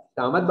ගත්තා.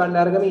 තාමත්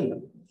බණ්ඩාරගම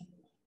ඉන්නවා.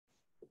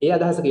 ඒ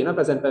අදහස කියනවා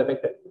ප්‍රසන්ට්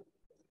පර්ෆෙක්ට්.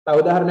 තව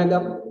උදාහරණයක්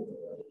ගමු.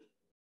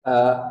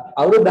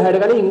 අවුරුදු 10ට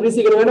කලින් ඉංග්‍රීසි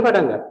ඉගෙන ගන්න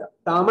පටන් ගත්තා.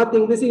 තාමත්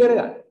ඉංග්‍රීසි ඉගෙන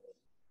ගන්න.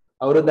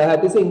 අවුරුදු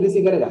 10ක් තිස්සේ ඉංග්‍රීසි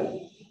ඉගෙන ගන්න.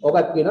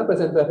 ඕකත් කියනවා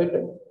ප්‍රසන්ට් පර්ෆෙක්ට්.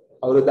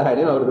 අවුරුදු 10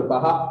 නෙවෙයි අවුරුදු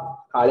 5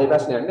 කාලේ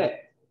ප්‍රශ්නයක් නැහැ.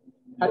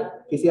 හරි.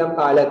 කිසියම්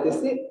කාලයක්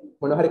තිස්සේ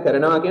මොන හරි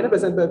කරනවා කියන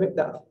ප්‍රසන්ට් පර්ෆෙක්ට්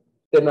දාන්න.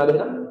 තේරුණාද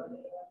එහෙනම්?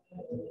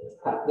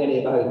 හරි. දැන්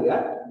ඒක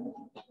හරියට.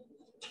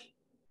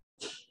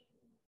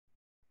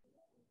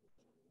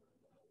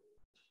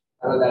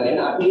 අර දැන්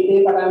අතීතේ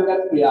පටන්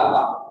ගත්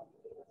ක්‍රියාවක්.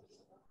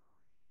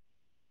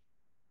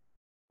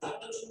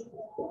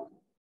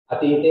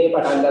 අතීතේ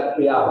පටන් ගත්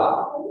ක්‍රියාවක්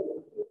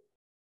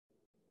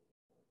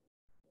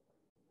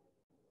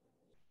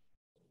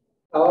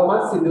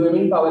තවමත් සිදු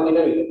වෙමින් පවතින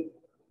විට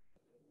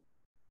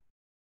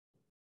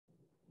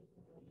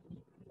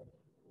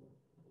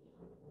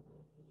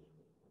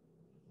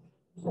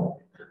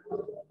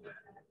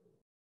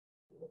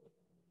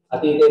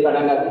අතීතේ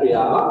පටන් ගත්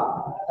ක්‍රියාවක්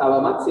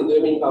තවමත් සිදු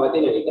වෙමින්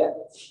පවතින විට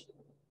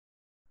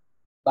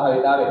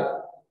භාවිතා වෙනවා.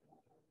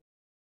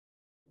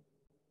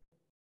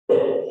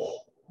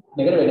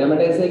 මේකට වෙනම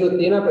ටෙන්ස් එකකුත්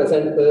තියෙනවා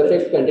present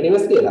perfect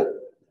continuous කියලා.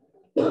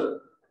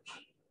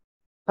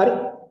 හරි.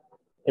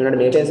 එනකොට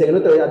මේ ටෙන්ස්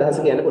එකනොත් ඔය අදහස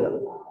කියන්න පුළුවන්.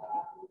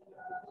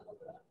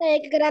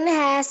 ඒක කරන්නේ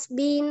has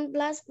been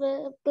plus ing.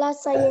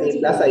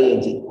 plus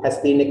ing. has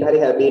been එක හරි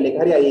have been එක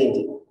හරි ing.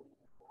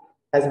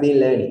 has been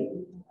learning.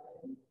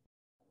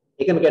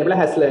 ඒකම කියන්න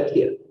බලා has learned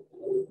කියලා.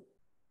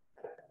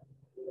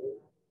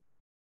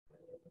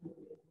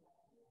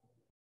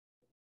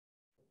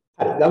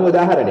 හරි. ගමු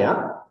උදාහරණයක්.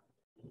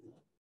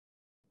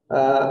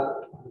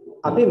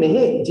 අපි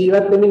මෙහි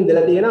ජීවත් වෙමින්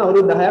ඉඳලා තියෙන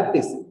අවුරුදු 10ක්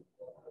තිස්සේ.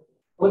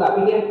 මොකද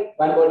අපි කියන්නේ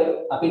one word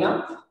අපි නම්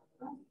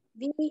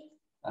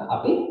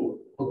අපි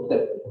උත්තර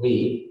we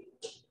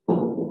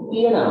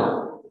තියෙනවා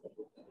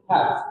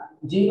have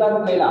ජීවත්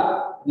වෙලා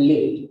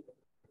lived.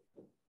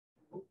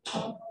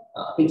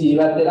 අපි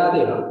ජීවත් වෙලා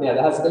තියෙනවා. මේ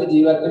අදහස් කළේ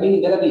ජීවත් වෙමින්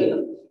ඉඳලා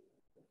තියෙනවා.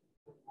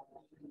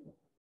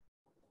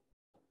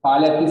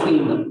 කාලයක් තිස්සේ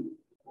ඉන්නවා.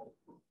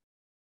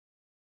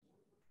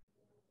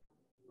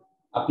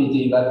 අපි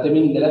ජීවත්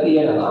වෙමින් ඉඳලා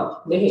තියෙනවා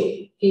මෙහි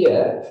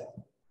here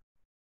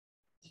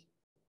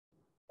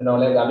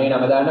නෝලේ ගමේ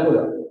නම දාන්න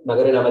පුළුවන්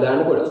නගරේ නම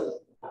දාන්න පුළුවන්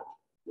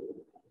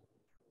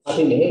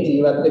අපි මෙහි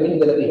ජීවත් වෙමින්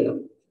ඉඳලා තියෙනවා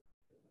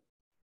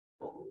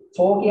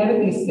for කියන්නේ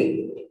 30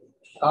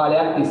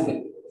 කාලයක් තිස්සේ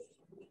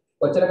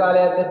කොච්චර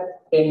කාලයක්ද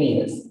 10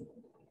 years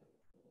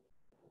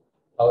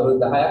අවුරුදු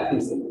 10ක්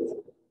තිස්සේ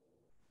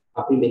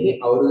අපි මෙහි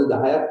අවුරුදු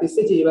 10ක්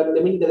තිස්සේ ජීවත්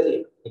වෙමින් ඉඳලා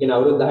තියෙනවා ඒ කියන්නේ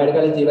අවුරුදු 10කට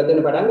කලින් ජීවත්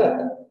වෙන්න පටන්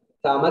ගත්තා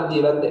තාමත්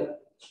ජීවත් වෙනවා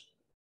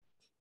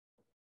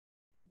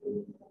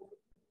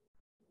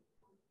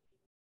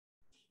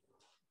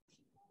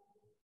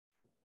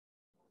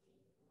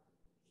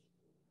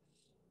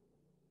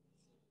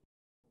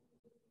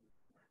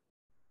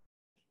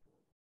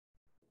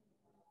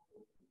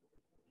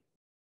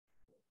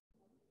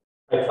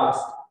quite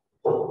fast.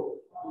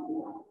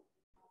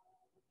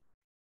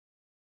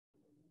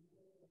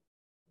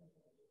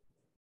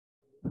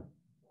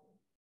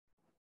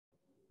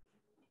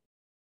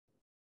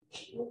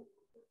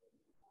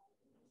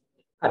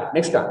 Alright,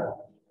 next one.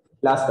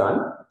 Last one.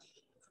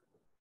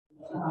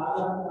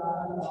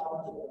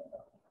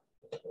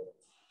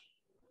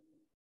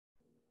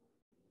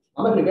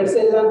 I'm a cricket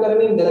සෙල්ලම්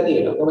කරමින් ඉඳලා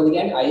තියෙනවා. කොහොමද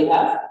කියන්නේ?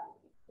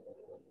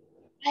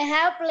 I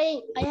have played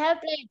cricket.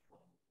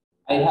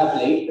 I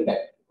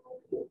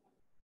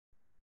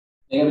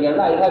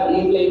have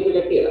been playing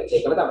cricket කියලා.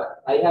 ඒකම තමයි.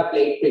 I have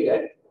played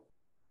cricket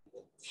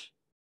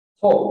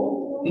for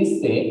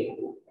තිස්සේ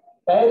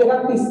පැය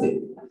දෙකක් තිස්සේ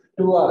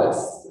 2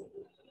 hours.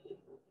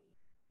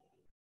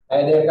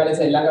 පැය දෙකක් කලින්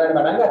සෙල්ලම් කරන්න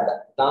පටන් ගත්තා.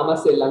 තාමත්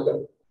සෙල්ලම්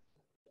කරනවා.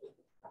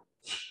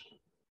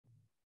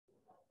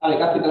 අර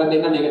එකක් විතර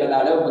දෙන්න මේකට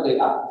දාලා මොකද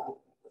එකක්.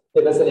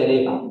 පෙපසල එන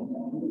එක.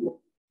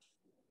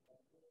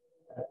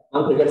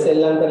 මම ක්‍රිකට්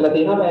සෙල්ලම් කරලා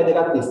තියෙනවා පැය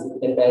දෙකක් තිස්සේ.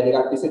 දැන් පැය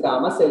දෙකක් තිස්සේ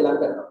තාමත් සෙල්ලම්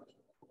කරනවා.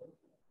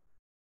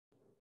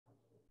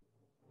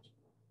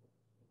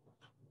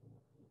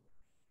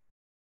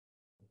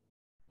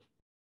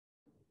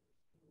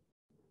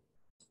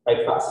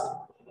 quite fast.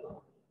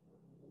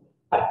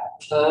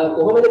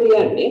 කොහොමද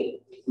කියන්නේ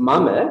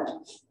මම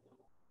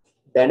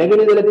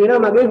දැනගෙන ඉඳලා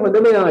තියෙනවා මගේ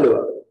හොඳම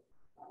යාළුවා.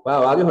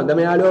 වාගේ හොඳම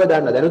යාළුවව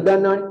දන්නවා. දැනුත්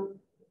දන්නවනේ.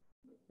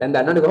 දැන්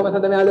දන්නවනේ කොහොමද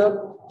හොඳම යාළුවා?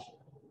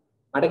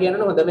 මට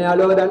කියනවනේ හොඳම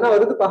යාළුවව දන්නා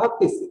අවුරුදු 5ක්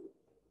තිස්සේ.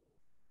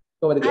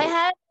 කොහොමද I කියන්නේ?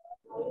 have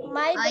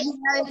my I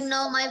have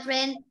known my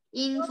friend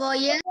in 4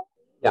 years.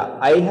 Yeah,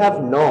 I have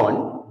known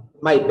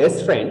my best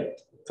friend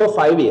for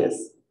 5 years.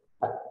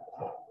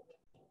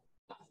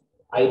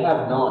 I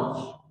have known.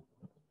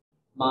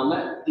 මම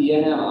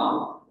තියනවා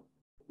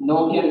no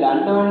කියන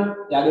දන්නවනේ.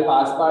 යාගේ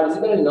past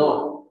participle known.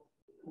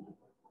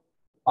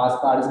 past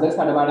participle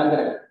කඩපාඩම්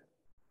කරගන්න.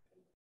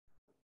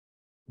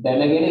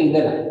 දැනගෙන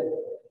ඉඳලා.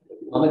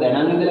 මම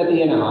දැනන් ඉඳලා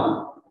තියෙනවා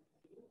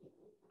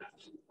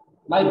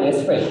my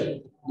best friend.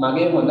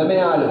 මගේ හොඳම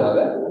යාළුවව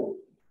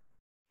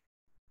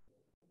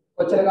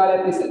කොච්චර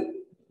කාලයක් තිස්සේද?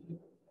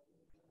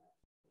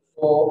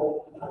 for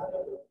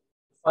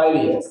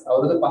 5 years.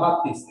 අවුරුදු 5ක්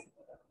තිස්සේ.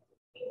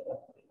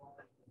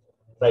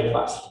 Right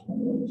fast.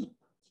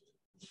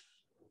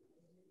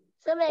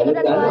 sir මේකට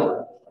අනිවාර්ය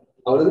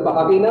අවුරුදු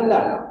 5ක ඉඳන්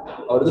ගන්නවා.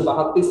 අවුරුදු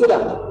 5ක් තිස්සේ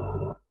ගන්නවා.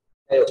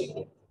 ඒ ඔය.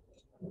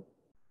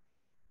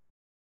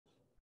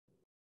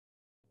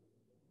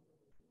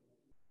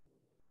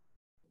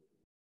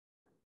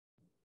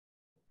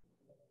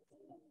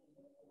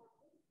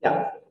 Yeah.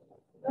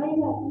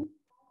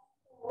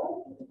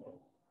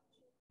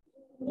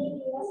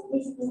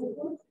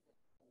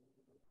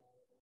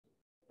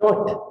 Not.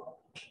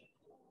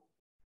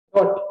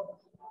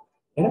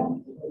 Yeah.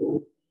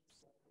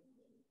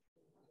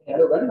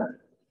 Hello, Ganna.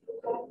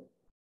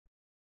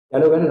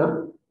 Hello, Ganna.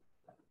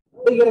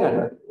 Hey,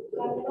 Ganna.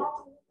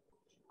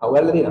 How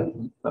are you?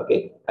 Okay.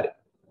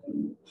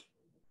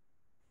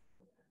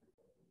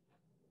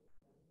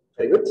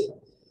 Very good.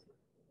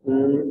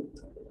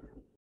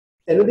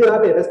 එළුදී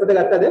ආපේ papers පොත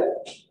ගත්තද?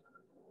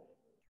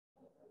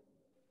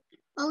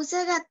 ඔව්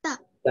සර් ගත්තා.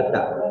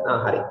 ගත්තා.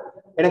 හරි.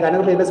 එහෙනම්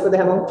ගන්නකො papers පොත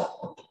හැමෝම.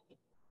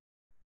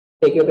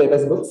 Take your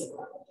papers books.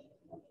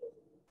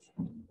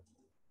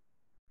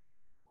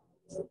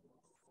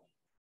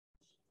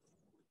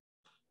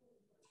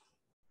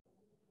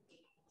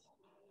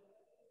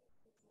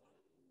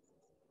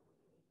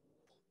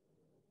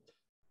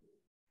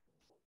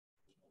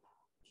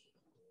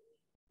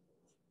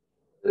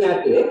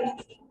 නැත්නම්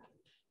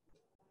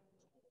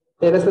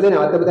papers පොතේ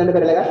නවත්තපු තැනට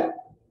පෙරලා ගන්න.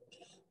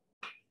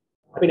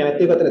 අපි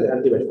නැවැත්තේ කොතනද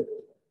අන්තිමට?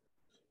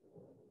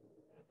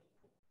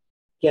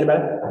 කියන්න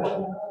බලන්න.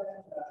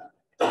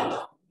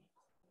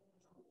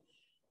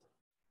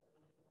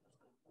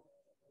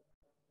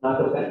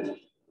 නාකරපන්.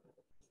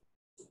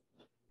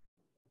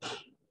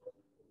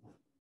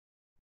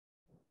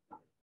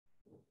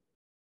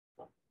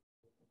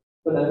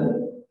 කොහොමද?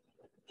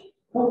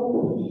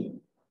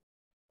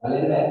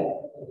 අලෙන්ද?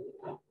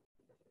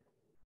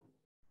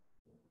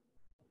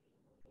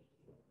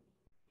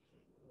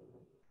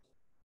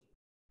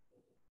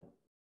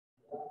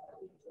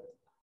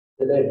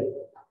 Then,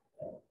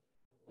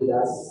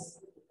 das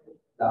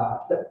da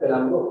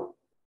Colombo.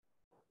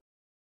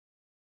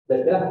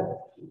 Better.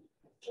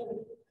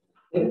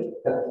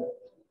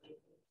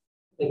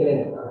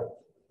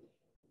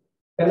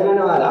 කරගන්න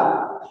වාලා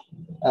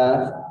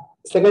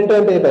second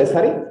term papers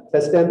හරි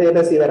first term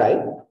papers ඉවරයි.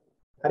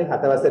 හරි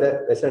 7 වසර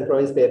western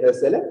province papers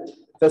වල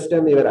first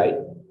term ඉවරයි.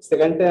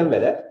 second term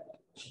වල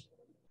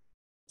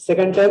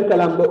second term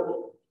Colombo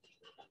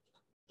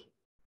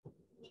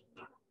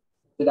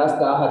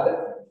 2017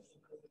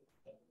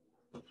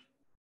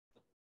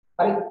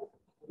 හරි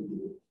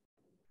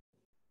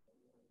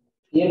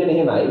කියන්නේ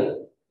මෙහෙමයි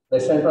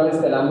western province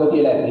Colombo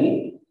කියලා ඇති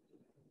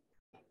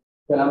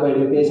Colombo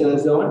educational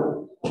zone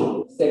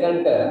second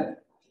term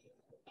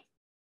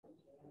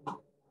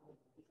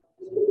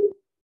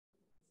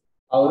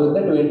අවුරුද්ද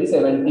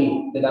 2017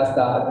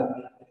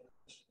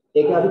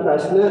 ඒකේ අපි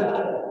ප්‍රශ්න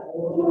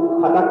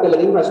 7ක්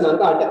කළා ප්‍රශ්න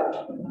අංක 8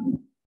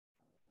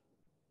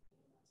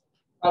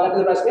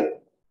 හොයාගත්තද ප්‍රශ්නේ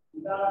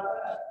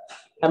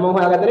හැමෝම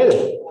හොයාගත්ත නේද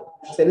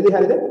සෙනදි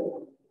හරිද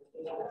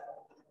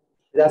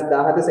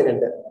 2017 second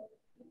term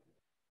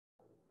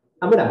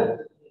හම්බුණා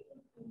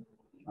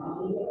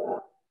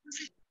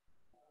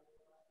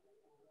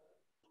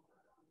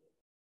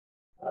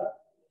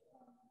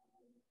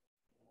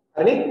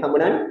හරි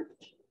හම්බුණානේ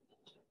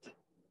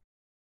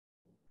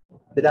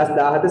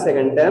 2017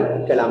 second term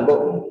Colombo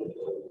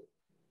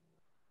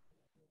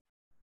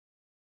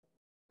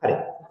හරි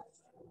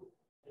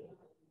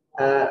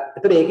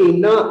එතකොට ඒකේ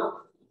ඉන්න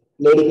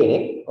ලේඩි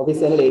කෙනෙක් ඔෆිස්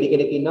එකේ ලේඩි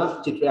කෙනෙක් ඉන්න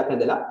චිත්‍රයක්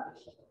ඇඳලා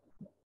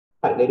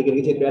හරි ලේඩි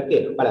කෙනෙක්ගේ චිත්‍රයක්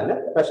තියෙනවා බලන්න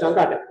ප්‍රශ්න අංක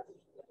 8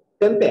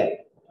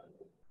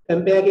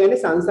 compare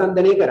කියන්නේ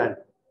සංසන්දනය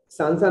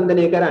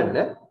කරන්න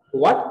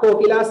what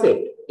Kokila said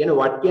කියන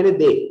what කියන්නේ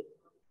they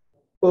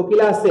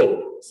Kokila said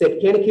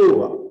කියන්නේ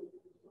කිව්වා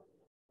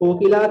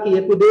Kokila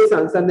කියපු දේ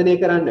සංසන්දනය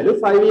කරන්නලු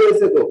 5 years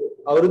ago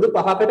අවුරුදු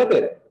 5කට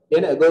පෙර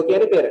කියන ago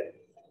කියන්නේ පෙර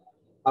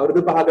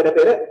අවුරුදු 5කට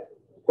පෙර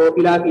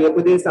Kokila කියපු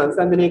දේ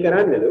සංසන්දනය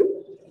කරන්නලු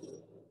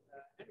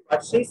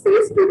what she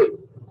says today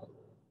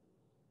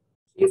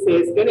she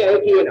says කියන්නේ ඇය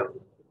කියනවා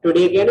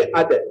today කියන්නේ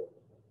අද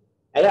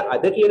ඇය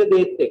අද කියන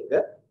දේත් එක්ක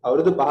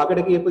අවුරුදු 5කට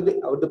කියපු දේ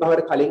අවුරුදු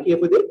 5කට කලින්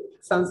කියපු දේ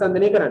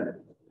සංසන්දනය කරන්න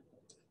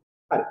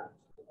හරි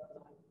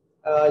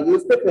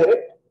use the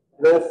correct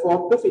verb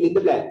form to fill in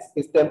the blanks.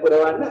 Is temporary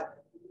one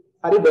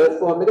හරි verb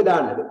form එක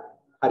දාන්නද?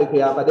 හරි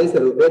ක්‍රියාපදයේ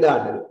ස්වරූපය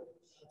දාන්නද?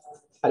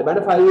 හරි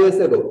බලන්න 5 years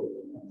ago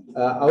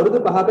අවුරුදු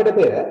 5කට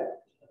පෙර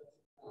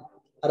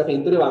අර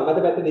පින්තූරේ වම් අත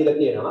පැත්ත දීලා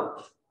තියෙනවා.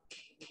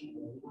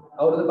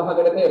 අවුරුදු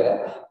 5කට පෙර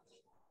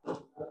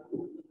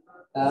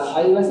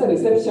I was a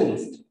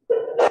receptionist.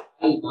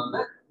 මම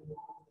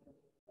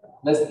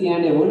was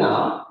කියන්නේ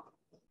වුණා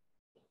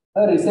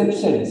a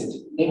receptionist.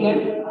 ඒ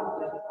කියන්නේ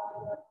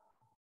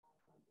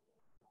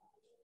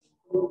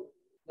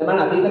තමන්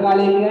අතීත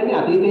කාලය කියන්නේ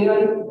අතීතේ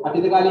වගේ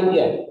අතීත කාලයෙන්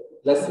කියන්නේ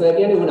was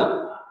කියන්නේ වුණා.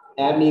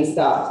 am is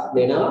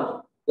වෙනවා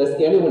was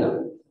කියන්නේ වුණා.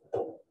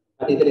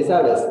 අතීත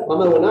නිසා was.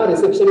 මම වුණා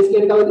receptionist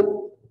කියන්නේ කවුද?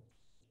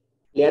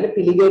 කියන්නේ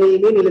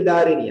පිළිගැනීමේ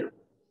නිලධාරිනියක්.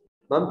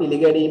 මම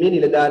පිළිගැනීමේ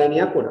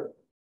නිලධාරිනියක් වුණා.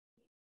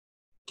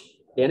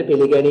 කියන්නේ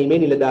පිළිගැනීමේ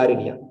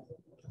නිලධාරිනියක්.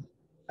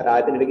 අර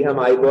ආයතනෙට ගියාම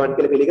ආයිබෝන්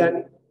කියලා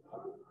පිළිගන්නේ.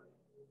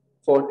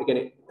 ෆෝන්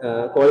කියන්නේ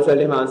කෝල්ස්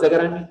වලට එහෙම ආන්සර්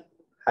කරන්නේ.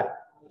 හරි.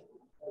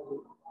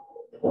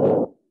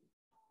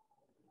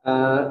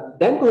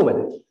 දැන් කොහොමද?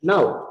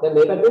 now දැන්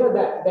මේකට දෙනවා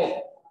දැන්.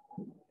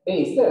 මේ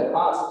ඉස්සර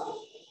past.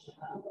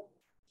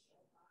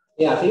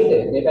 මේ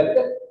අතීතේ මේ පැත්ත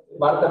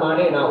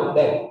වර්තමානයේ now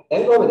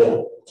දැන් කොහොමද?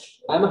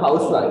 I'm a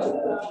housewife.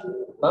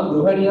 මම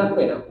ගෘහණියක්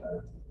වෙනවා.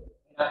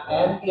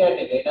 am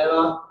කියන්නේ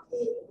වෙනවා.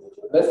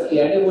 was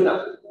කියන්නේ වුණා.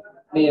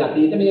 මේ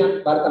අතීත මේ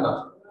වර්තමාන.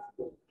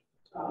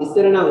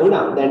 ඉස්සර නම්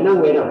වුණා දැන් නම්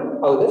වෙනවා.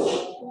 හවුද?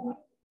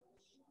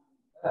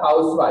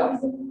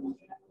 housewife.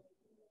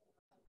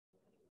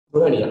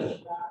 ගෘහණියක්.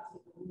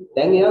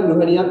 දැන් එයා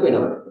ගෘහණියක්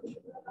වෙනවා.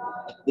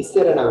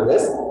 ඉස්සර නම්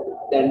was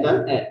දැන් නම්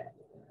am.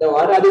 දැන්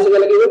වාට ආදේශ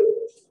කළා කිව්වොත්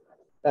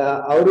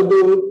අවුරුදු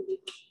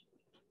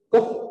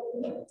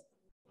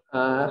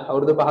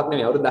අවුරුදු 5ක්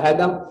නෙමෙයි අවුරුදු 10ක්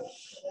ගමු.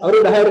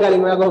 අවුරුදු 10කට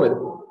කලින් ඔයා කොහමද?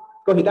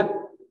 හිතන්න.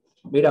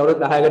 මේට අවුරුදු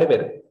 10කට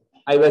පෙර.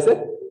 I was a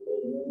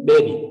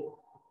baby.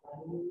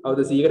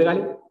 අවුරුදු 100කට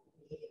කලින්.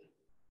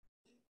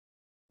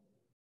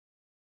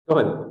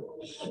 කොහොමද?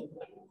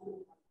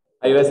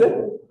 I was a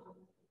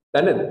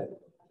දන්නේද?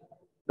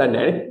 දන්නේ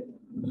නැහැ නේ.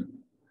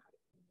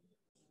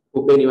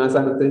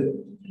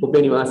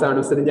 උපේ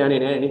නිවාසානුස්සති ඥානෙ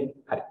නැහැ නේ.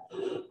 හරි.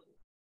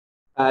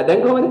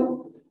 දැන් කොහොමද?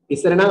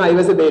 ඉස්සර නම් I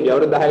was a baby.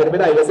 අවුරුදු 10කට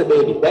පෙර I was a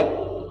baby. දැන්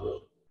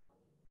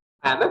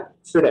I am a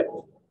student.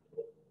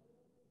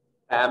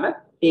 I am a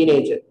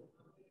teenager.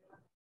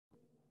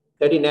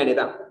 13 නෑ නේ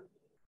තාම.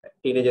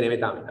 teenager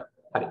නෙමෙයි තාම.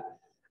 හරි.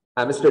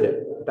 I am a student.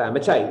 I am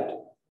a child.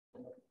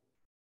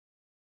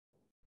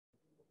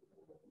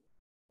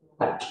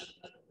 හරි.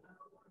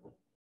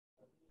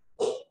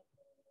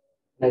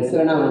 දැන්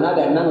ඉස්සර නම් වුණා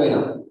දැන් නම්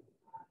වෙනවා.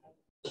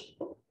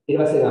 ඊට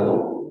පස්සේ ගමු.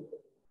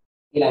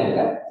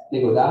 ඊළඟට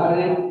මේක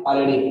උදාහරණයක්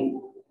පළවෙනි.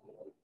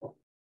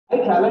 I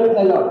traveled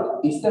a lot.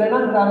 ඉස්සර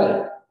නම් travel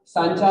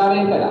සංචාරය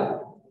කළා.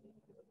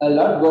 a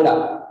lot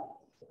ගොඩක්.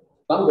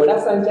 මම ගොඩක්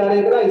සංචාරය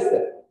කළා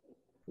ඉස්සර.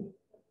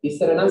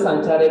 ඉස්සර නම්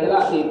සංචාරය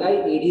කළා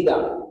ඒකයි ed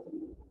දාන්න.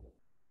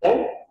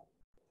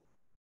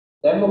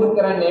 දැන් මොකද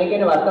කරන්නේ නැහැ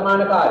කියන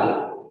වර්තමාන කාලේ.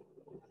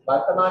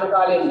 වර්තමාන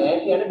කාලේ නැහැ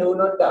කියන do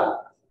not දාන්න.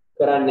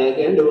 කරන්නේ නැහැ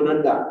කියන do not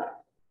දාන්න.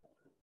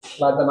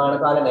 වර්තමාන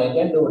කාලේ නැහැ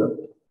කියන do not.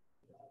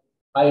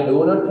 I do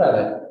not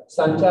travel.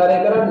 සංචාරය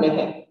කරන්නේ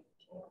නැහැ.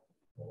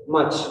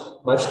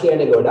 much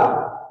කියන්නේ ගොඩක්.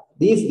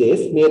 these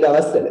days මේ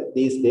දවස්වල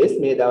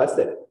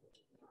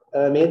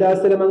මේ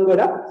දවස්වල මම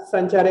ගොඩක්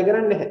සංචාරය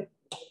කරන්නේ නැහැ.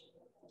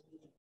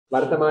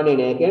 වර්තමානයේ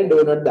නැහැ කියන්නේ do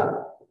not දාන්න.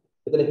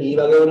 එතන he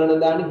වගේ වුණා නම්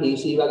දාන්නේ he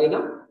she වගේ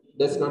නම්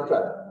does not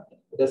travel.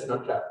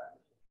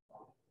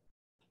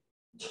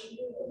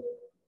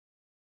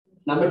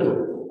 number 2.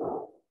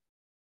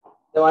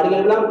 දැන් වාඩි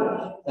කරලා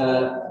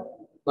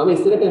මම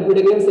ඉස්සර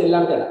computer games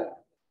එල්ලම් කළා.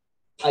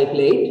 I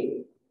played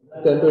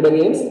computer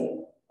games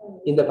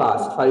in the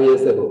past 5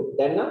 years ago.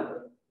 Then now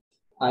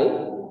I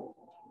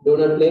do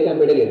not play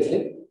computer games.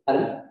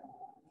 Hurry.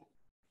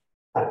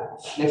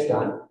 Next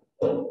one.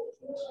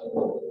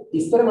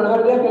 ඉස්සර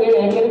මොනවද දෙයක් කලේ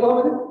නැහැ කියන්නේ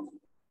කොහොමද?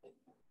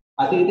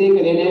 අතීතයේ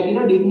කලේ නැහැ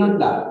කියනවා did not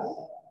දාන්න.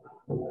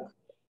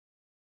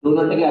 do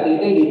not එකේ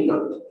අතීතයේ did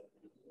not.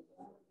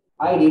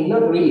 I did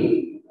not read.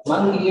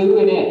 මම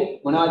කියුවේ නැහැ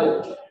මොනවද?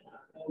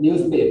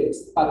 newspapers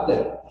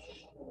පත්තර.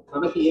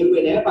 මම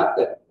කියුවේ නැහැ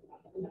පත්තර.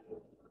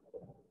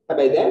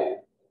 හැබැයි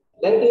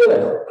දැන්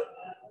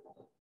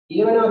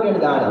කියවනවා කියන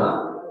දානවා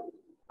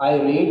I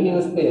read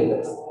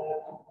newspapers.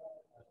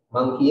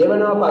 මම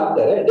කියවනවා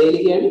පත්තර daily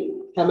කියන්නේ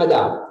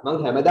හැමදාම. මම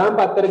හැමදාම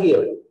පත්තර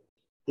කියවනවා.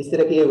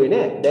 ඉස්සර කියුවේ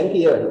නෑ දැන්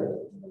කියවනවා.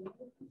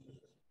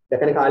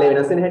 දැකනේ කාලය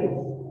වෙනස් වෙන හැටි.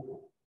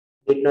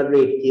 did not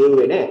read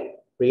කියුවේ නෑ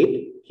read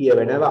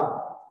කියවනවා.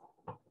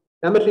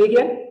 number 3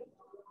 කියන්නේ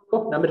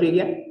number 3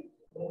 කියන්නේ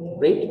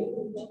read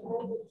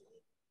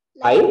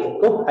I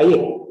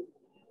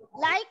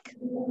like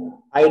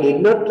I did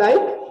not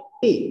like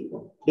tea.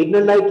 did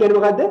not like කියන්නේ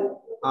මොකද්ද?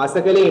 ආස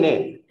කළේ නෑ.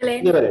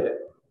 ඉවරට.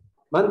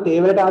 මං තේ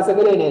වලට ආස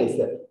කළේ නෑ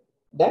ඉස්සර.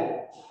 දැන්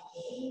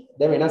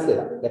වෙනස්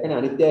වෙලා. දැකනේ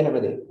අනිත්‍යයි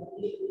හැමදේම.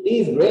 tea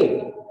is great.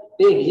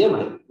 තේ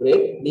නියමයි.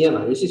 great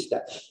නියමයි විශිෂ්ටයි.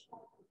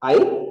 I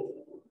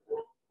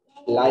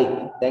like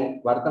දැන්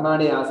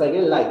වර්තමානයේ ආසයි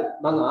කියන්නේ like.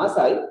 මං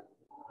ආසයි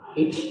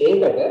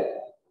ඒකට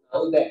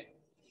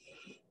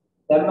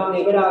දැන් මං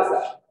ඒකට ආසයි.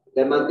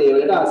 දැන් මං තේ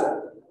වලට ආසයි.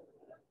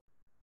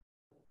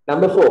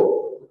 Number 4.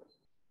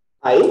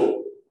 I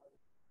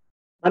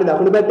මට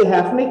දකුණු පැත්තේ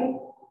have නේ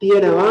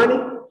තියෙනවානේ.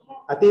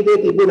 අතීතයේ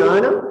තිබුණා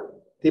නම්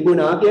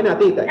තිබුණා කියන්නේ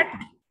අතීතයි.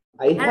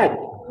 I had.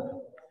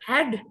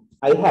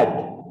 I had.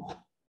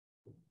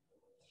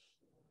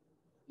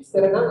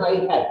 ඉස්සර නම් I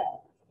had.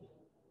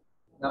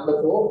 Number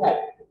 4 had.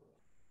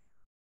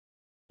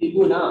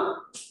 තිබුණා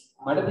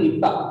මට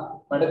තිබ්බා.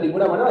 මට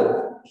තිබුණා මොනවද?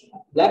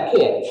 black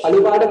hair. කළු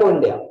පාට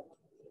කොණ්ඩයක්.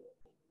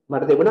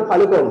 මට තිබුණා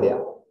කළු කොණ්ඩයක්.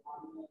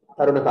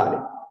 තරුණ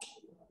කාලේ.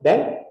 Then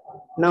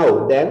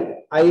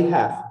I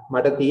have.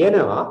 මට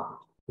තියෙනවා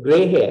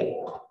gray hair.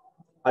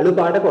 අලු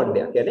පාට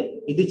කොණ්ඩයක්. කියන්නේ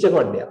ඉදිච්ච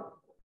කොණ්ඩයක්.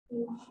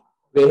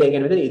 gray hair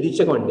කියන්නේ මෙතන ඉදිච්ච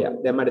කොණ්ඩයක්.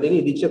 දැන් මට තියෙන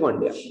ඉදිච්ච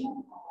කොණ්ඩයක්.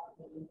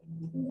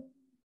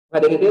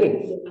 හරි ඒක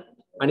තේරෙන්නේ?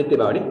 අනිත්‍ය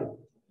බවනේ.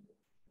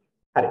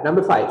 හරි.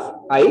 Number 5.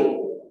 I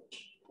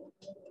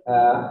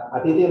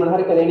අතීතයේ මොන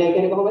හරි කලේ නැහැ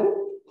කියන්නේ කොහොමද?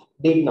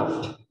 did not.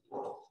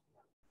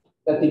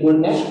 දැන්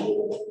තිබුණේ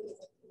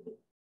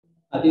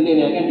අතීතයේ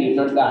නැහැ කියන්නේ did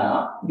not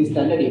දානවා.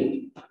 distant did.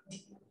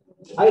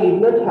 I did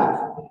not have.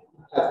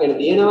 have කියන්නේ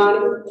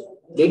තියෙනවානේ.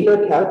 did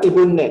not have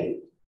තිබුණේ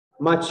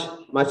much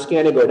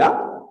කියන්නේ ගොඩක්.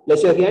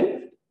 leisure කියන්නේ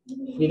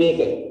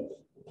විවේකය.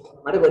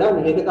 මට ගොඩක්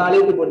විවේක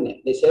කාලයක් තිබුණේ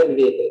නැහැ. leisure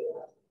විවේකය.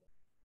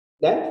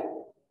 දැන්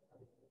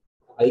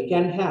I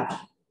can have.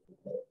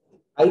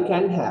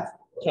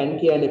 can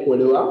කියන්නේ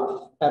පුළුවන්.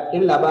 have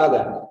කියන්නේ ලබා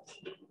ගන්න.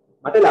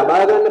 මට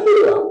ලබා ගන්න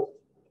පුළුවන්.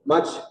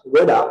 much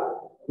ගොඩක්.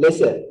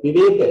 leisure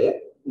විවේකය.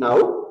 now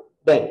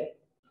then.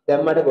 දැන්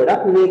මට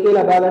ගොඩක් විවේකය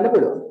ලබා ගන්න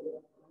පුළුවන්.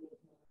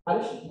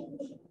 හරි.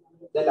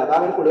 දැන් ලබා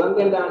ගන්න පුළුවන්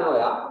කියලා දානවා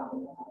ඔයා.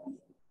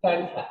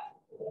 can have.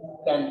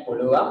 can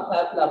පුළුවන්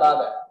have ලබා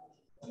ගන්න.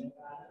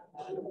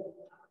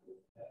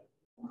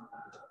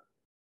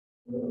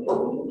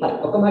 හරි.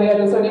 ඔක්කොම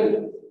හරියට ලස්සනේ.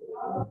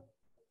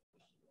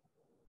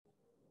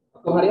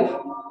 ඔක්කොම හරියට?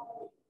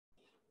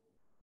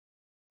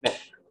 නෑ.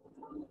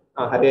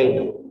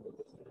 හරියයි.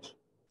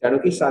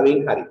 ජනුකි සවින්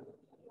හරි.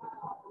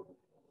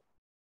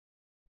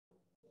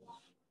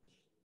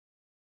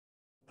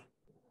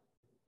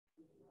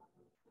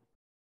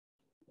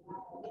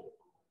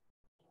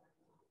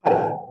 හරි.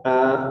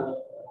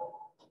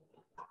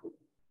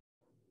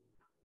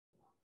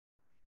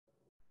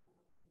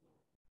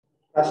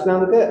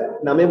 ප්‍රශ්නාංක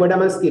 9 පොඩ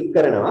මම ස්කිප්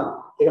කරනවා.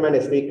 ඒක මම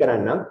නෙක්ස්ට් වීක්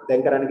කරන්නම්.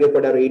 දැන් කරන්න ගිය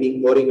පොඩ රීඩින්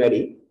බෝරින්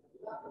වැඩි.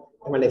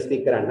 මම නෙක්ස්ට්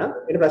වීක් කරන්නම්.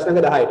 ඊට ප්‍රශ්නාංක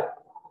 10ට.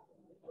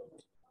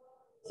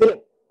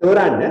 select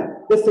තෝරන්න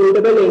the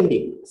suitable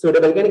ending.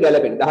 suitable කියන්නේ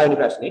ගැළපෙන 10 වෙනි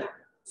ප්‍රශ්නේ.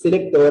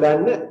 select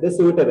තෝරන්න the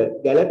suitable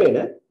ගැළපෙන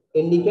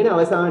ending කියන්නේ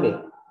අවසානයේ.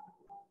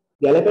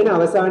 ගැළපෙන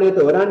අවසානයේ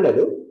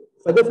තෝරන්නලු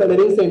for the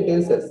following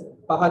sentences.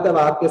 පහත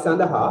වාක්‍ය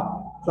සඳහා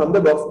from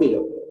the box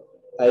below.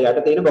 යට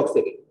තියෙන box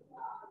එකේ.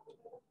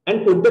 and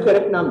put the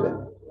correct number.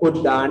 put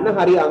දාන්න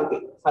හරි අංකේ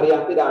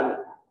දාන්න.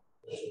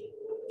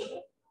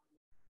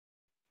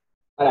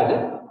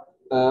 බලන්න.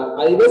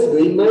 I was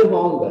doing my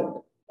homework.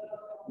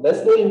 was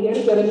doing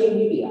කියන්නේ කරමින්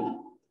හිටියා.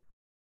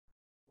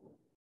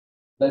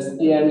 was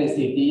කියන්නේ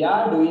සිටියා,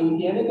 doing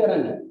කියන්නේ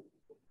කරන.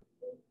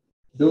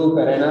 do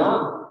කරනවා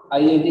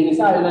ing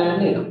නිසා අල්ලා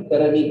යන්නේ නේද?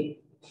 කරමින්.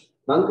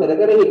 මං කර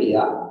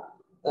හිටියා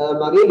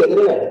මගේ ගෙදර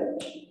වැඩ.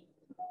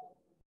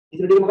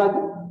 ඉතින් ටික මොකද්ද?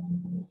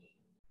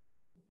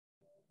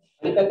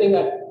 අනිත් පැත්තෙන්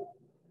ගන්න.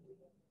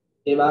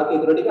 ඒ වාක්‍ය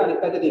ඉදිරිය ටික අනිත්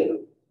පැත්තේ තියෙනවා.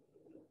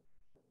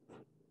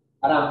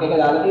 අර අංක එක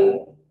දාලා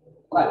තියෙන්නේ.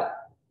 මොකද?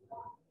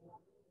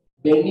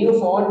 when you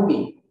phone me.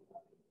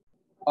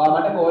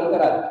 මට කෝල්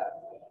කරා.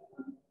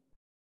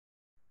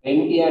 when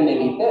කියන්නේ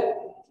විට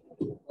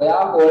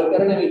ඔයා කෝල්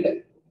කරන විට.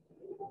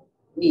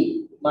 me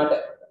මට.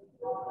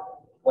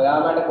 ඔයා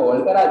මට කෝල්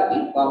කරද්දි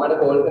ඔයා මට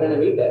කෝල් කරන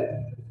විට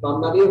මම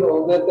මගේ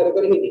හෝම්වර්ක් කර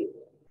හිටියේ.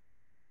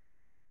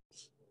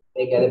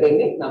 ඒ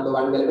ගැලපෙන්නේ number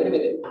 1 ගැලපෙන්නේ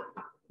මෙතන.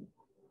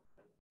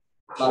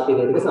 बाकी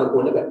ටික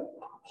සම්පූර්ණ කරන්න.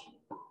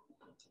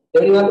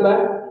 දෙවෙනි වාක්‍ය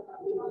බලන්න.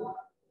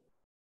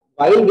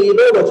 while we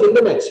were watching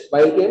the match.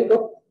 while කියන්නේ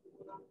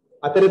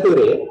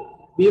අතරතුරේ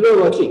we were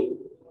watching.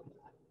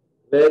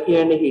 were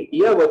කියන්නේ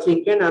හිටියා, watching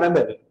කියන්නේ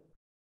නරඹමින්.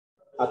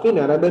 අපි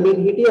නරඹමින්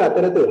හිටියා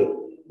අතරතුරේ.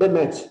 the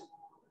match.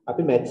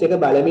 අපි match එක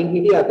බලමින්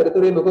හිටියා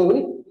අතරතුරේ මොකද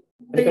වුනේ?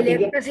 The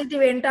electricity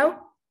went out.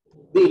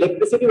 The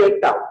electricity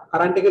went out.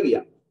 current එක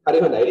ගියා. හරි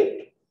හොඳයි නේ?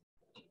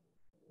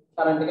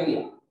 current එක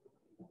ගියා.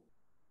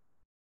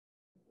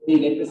 The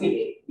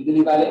electricity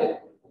විදුලි බලය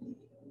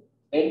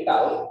went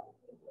out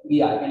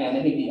ගියා. කියන්නේ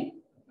නැන හිටියා.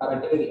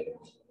 current එක ගියා.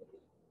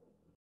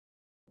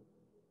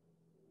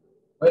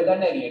 ඔය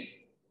දන්නේ නැහැ.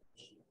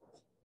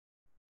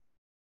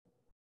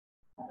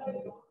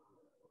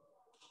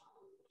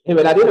 එහෙම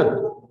වෙලා තියෙනවද?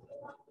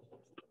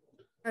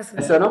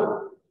 Yes or no?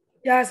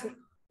 Yes.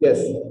 Yes.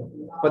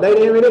 හොඳයි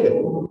නේ මේක.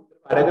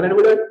 පාඩම් කරන්න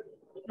පුළුවන්?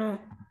 No.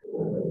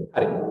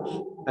 හරි.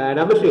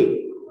 Number 3.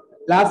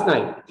 Last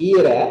night.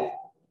 ඊයේ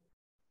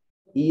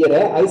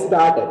I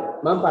started.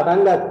 මම පටන්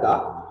ගත්තා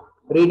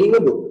reading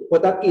a book.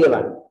 පොතක්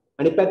කියවන්න.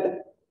 අනිත් පැත්ත.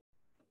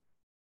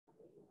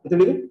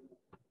 එතනද?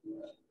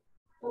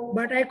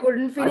 But I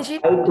couldn't finish it.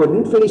 I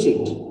couldn't finish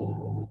it.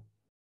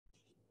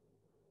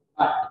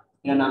 But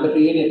number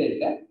 3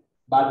 එකේ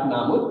but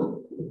නමුත්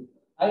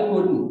I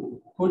couldn't.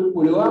 could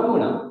පුළුවන්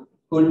වුණා.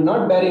 could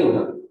not බැරි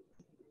වුණා.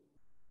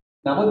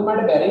 නමුත්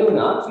මට බැරි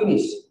වුණා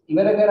finish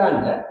ඉවර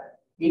කරන්න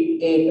it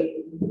ඒක.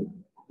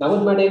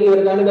 නමුත් මට ඒක ඉවර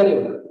කරන්න බැරි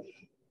වුණා.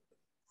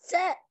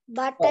 Sir,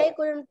 but I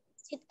couldn't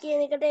sit කියන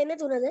එකට එන්නේ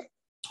 3ද?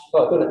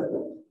 ඔව් 3.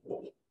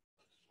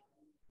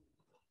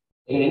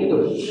 ඒක එන්නේ 3.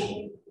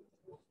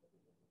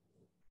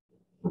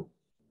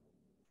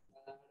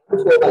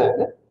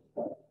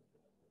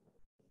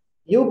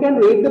 You can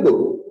read the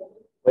book.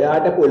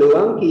 ඔයාට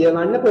පුළුවන්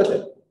කියවන්න පොත.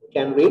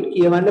 Can read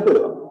කියවන්න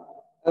පුළුවන්.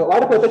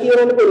 ඔයාට පොත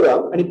කියවන්න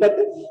පුළුවන්. අනිත් පැත්ත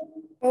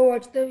Or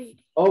watch the video.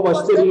 or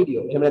watch the video.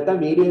 එහෙම නැත්නම්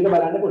වීඩියෝ එක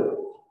බලන්න පුළුවන්.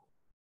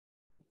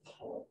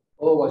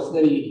 or watch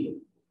the video.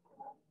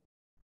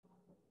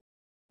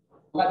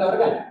 මොකද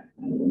ඔරගන්නේ?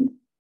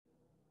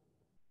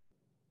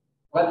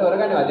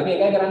 දෙක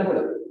එකයි කරන්න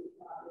පුළුවන්.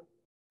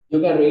 You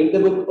can read the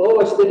book or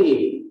watch the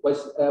video.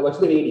 Watch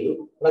the video.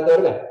 මොකද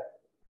ඔරගන්නේ?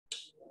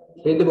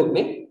 read the book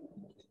නේ.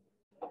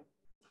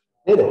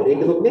 නේද? read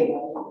the book නේ.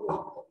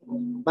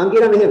 මං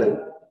කියනවා මෙහෙම.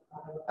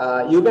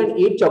 You can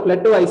eat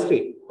chocolate or ice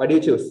cream. What do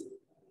you choose?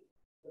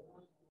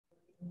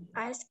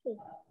 Ice cream.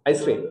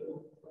 Ice cream.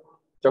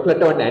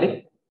 Chocolate or නැහැ නේ.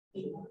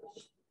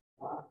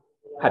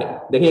 හරි.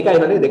 දෙක එකයි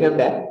නේද? දෙකම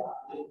බෑ.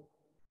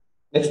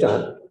 Next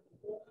one.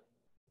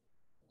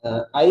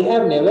 I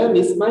have never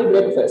missed my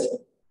breakfast.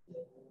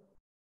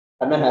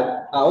 And I have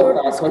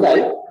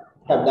හොඳයි.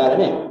 have දාලා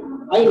නැහැ.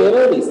 I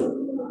never miss.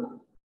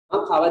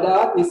 මම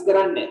කවදාවත් මිස්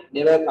කරන්නේ නැහැ.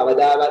 never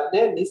කවදාවත්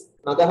නැහැ miss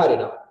මග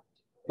හරිනවා.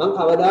 මම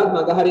කවදාවත්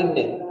මග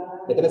හරින්නේ නැහැ.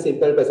 මෙතන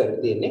simple present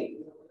තියෙන්නේ.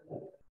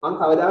 මම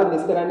කවදාවත්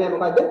මිස් කරන්නේ නැහැ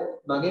මොකද්ද?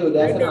 මගේ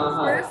උදෑසන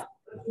ආහාරය.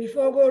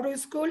 Before go to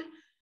school.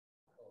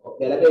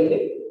 එළදෙන්නේ.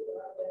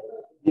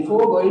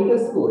 Before going to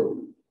school.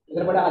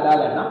 එතන පොඩ හදා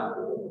ගන්න.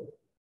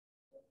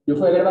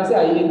 before එකට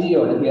පස්සේ ing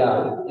ඕන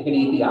ක්‍රියාවලිය. ඒක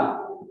නීතිය.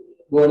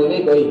 go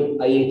නෙමෙයි going.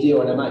 ing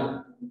ඕනමයි.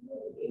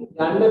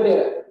 යන්න පෙර.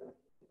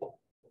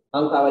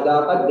 මම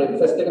කවදාකවත්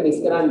breakfast එක මිස්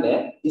කරන්නේ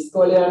නැහැ.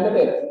 ඉස්කෝලේ යන්න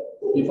පෙර.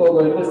 Before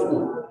going to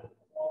school.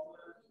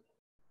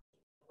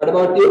 What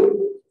about you?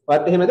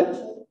 What එහෙමද?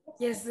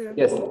 Yes, sir.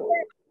 Yes.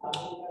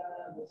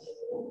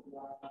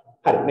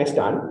 Hi, next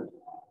one.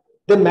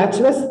 The match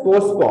was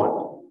postponed.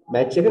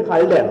 Match එක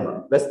කල් දැම්මා.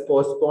 Was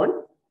postponed.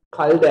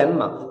 කල්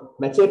දැම්මා.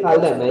 Match එක කල්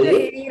දැම්මා. The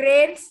heavy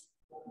rains.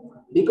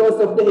 Because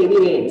of the heavy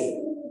rains.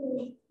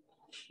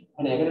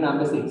 And again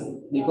number 6.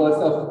 Because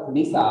of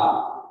නිසා.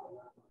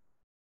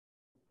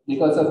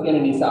 Because of කියන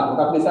නිසා.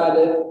 මොකක් නිසාද?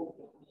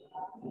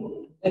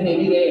 The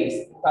heavy rains.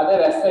 තද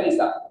වැස්ස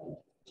නිසා.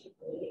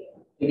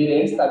 Heavy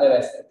rains තද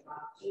වැස්ස.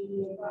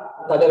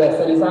 තද වැස්ස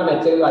නිසා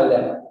match එක කල්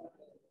දැම්මා.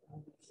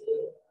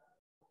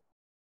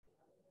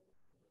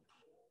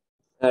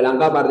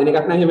 ලංකාව පරදින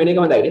එකක් නම් එහෙම වෙන එක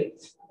හොඳයි නේ.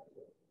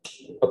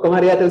 ඔක්කොම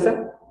හරියට උස.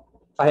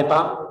 පහෙන් පහ.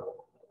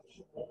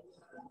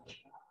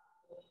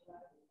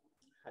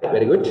 හරි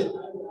very good.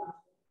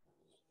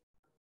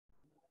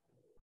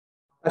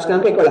 ප්‍රශ්න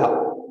අංක 11.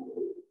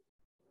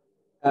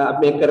 අපි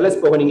මේක කරලා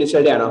ස්පෝකන් ඉංග්‍රීසි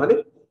වලට යනවා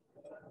හරිද?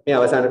 මේ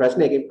අවසාන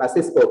ප්‍රශ්නේ එකකින්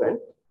පස්සේ spoken.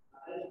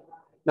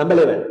 Number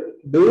 11.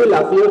 Do you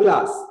love your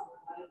class?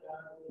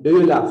 Do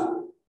you love?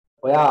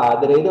 ඔයා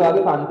ආදරේද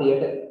ඔයාගේ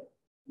පන්තියට?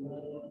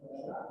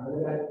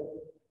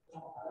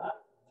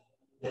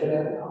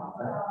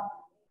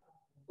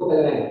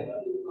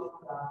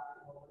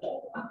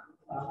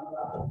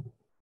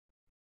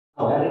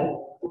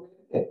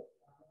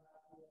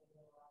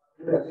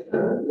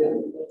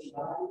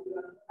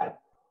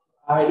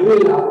 I do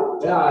love.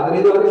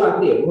 आदरेद वाली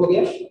पांती है हो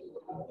गया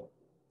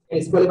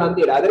इसको वाली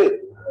पांती है आदरेद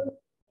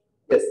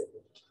yes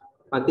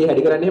पांती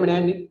हरी करने में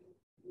नहीं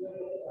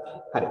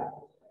हरी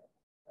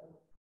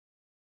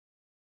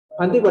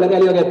पांती कोला क्या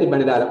लिया गया थी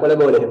बने दाला कोला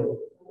बोले हैं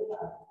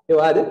ये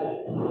वाद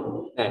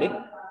नहीं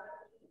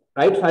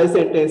write 5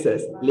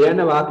 sentences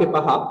लियाना वाक्य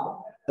पहा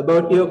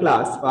about your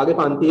class वाक्य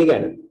पांती है क्या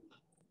ना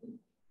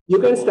you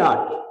can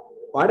start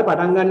वाड़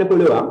पटांगन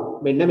पुलवा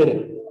मिलने में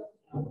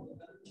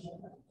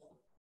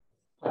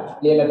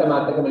लिया लेता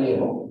मारते के मिलिए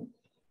हो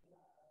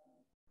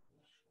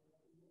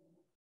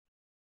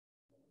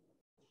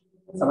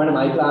समय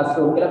माई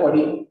क्लासरूम के लिए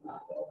पढ़ी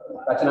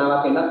रचना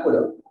वाक्य ना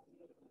पुलो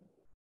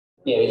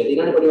ये वाले दिन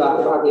ने पढ़ी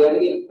वाक्य पहा किया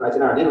लेकिन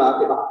रचना ने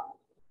वाक्य पहा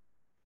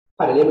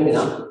हर ले में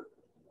ना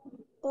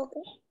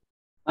Okay.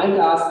 My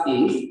class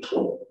is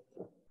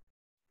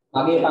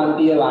आगे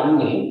पांती है वन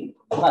में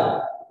what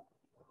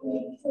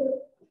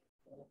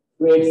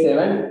grade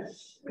 7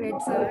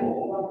 Grade 7.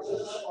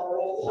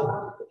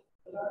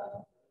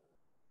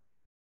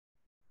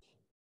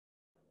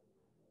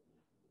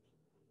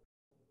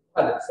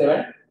 what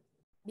 7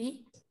 B.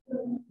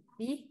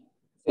 B.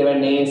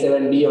 7A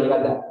 7B होने का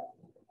था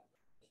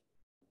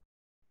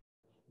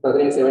तो अगर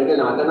 7 के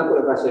नाम ना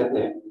पूरा प्रश्न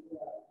है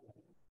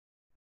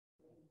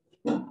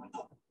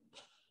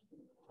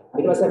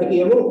ඊට පස්සේ අපි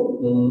කියමු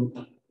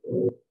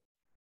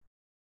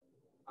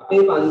අපේ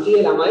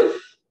පන්තියේ ළමයි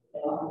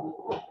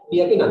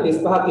කීයක් ඉන්නවා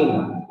 35ක්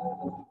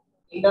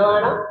ඉන්නවා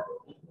නම්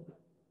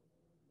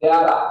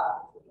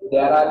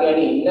දෙයාලා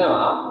කියන්නේ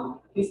ඉන්නවා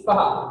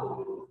 35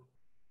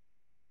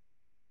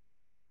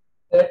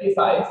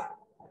 35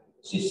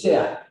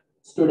 ශිෂ්‍යයන්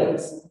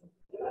students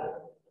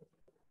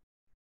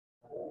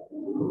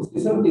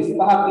සිසුන්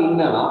 35ක්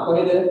ඉන්නවා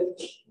කොහෙද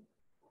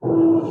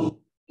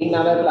In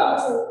our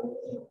class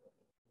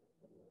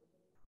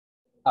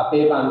අපේ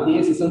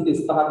පන්තියේ සිසුන්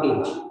 35ක්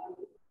ඉන්නවා.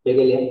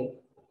 දෙගලිය.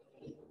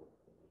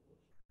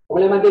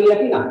 ඔයාලා මට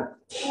දෙගලියක් ඉන්නවා?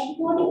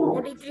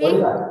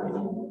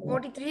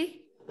 43.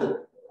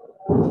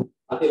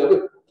 අපේ ලොකු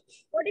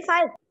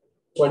 45.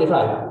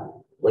 45.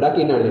 ගොඩක්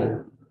ඉන්නවනේ.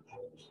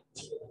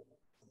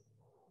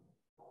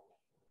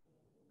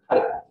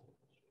 හරි.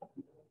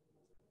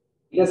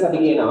 ඊට අපි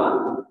කියනවා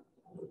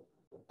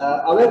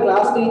our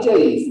class teacher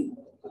is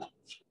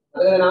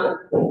මොකද නම?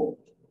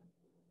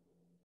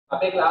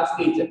 අපේ class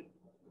teacher.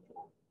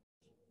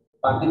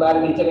 පන්ති භාර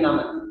teacher ගේ නම.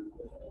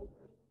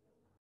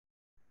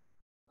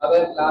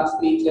 Our class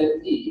teacher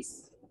is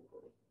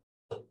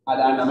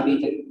ආදාන නම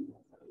teacher.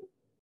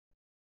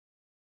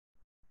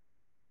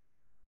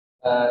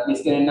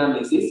 Miss කෙනෙක් නම්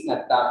Mrs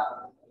නැත්තම්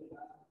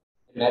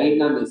married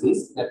නම් Mrs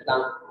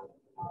නැත්තම්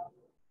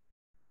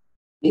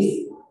Miss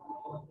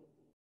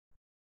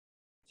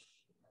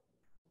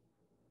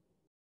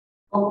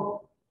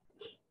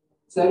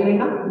sir කෙනෙක්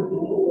නම්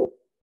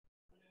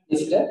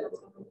Mr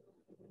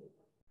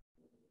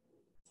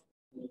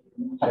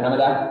හරි නම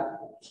දාන්න.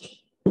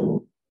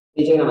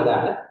 teacher නම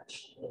දාන්න.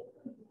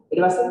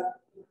 ඊට පස්සේ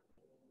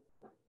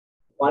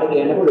ඔයාලට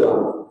කියන්න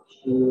පුළුවන්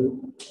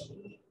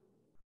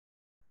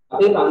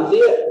අපේ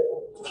පන්තිය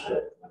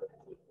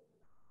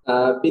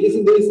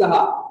පිරිසිදුයි සහ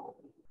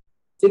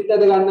සිත්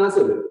ඇද ගන්නා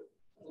සුළු.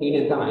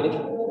 හිණෙන් තමයි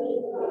නේ.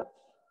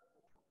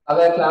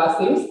 Our class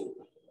is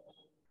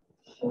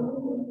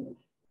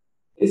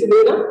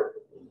පිරිසිදුයි නම්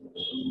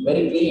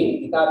very clean.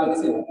 ඉතා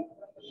පිරිසිදුයි.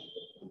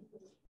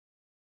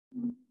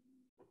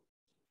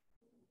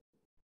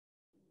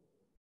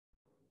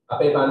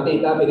 අපේ පන්තිය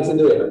ඉතා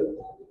පිරිසිදු වෙනවා.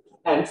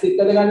 and සිත්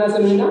ඇද ගන්නා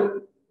සුළු නම්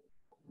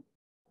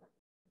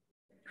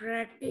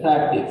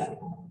practice.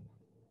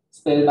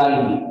 Spell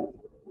binding.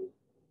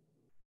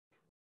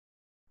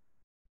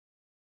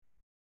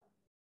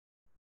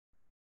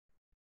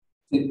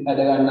 සිත් ඇද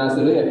ගන්නා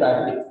සුළුයි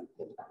practice.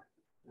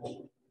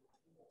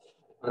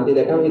 අන්ති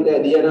දැකම හිත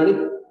ඇදී යනවනේ.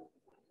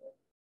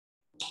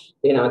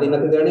 එහෙනම් අදින්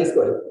නැති දරන්නේ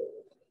ස්කෝරේ.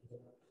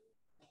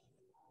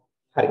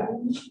 හරි.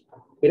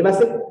 ඊට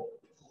පස්සේ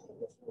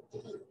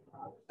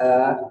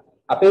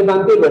අපේ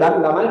පන්තියේ ගොඩක්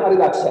ළමයි හරි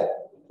දක්ෂයි.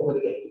 කොහොමද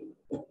කියන්නේ?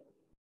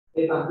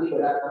 මේ පන්තියේ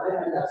ගොඩක් ළමයි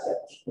හරි දක්ෂයි.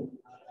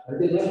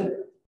 හරිද?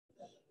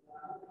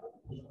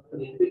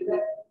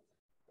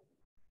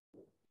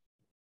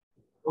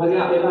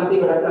 ඔයගේ අපේ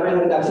පන්තියේ ගොඩක් ළමයි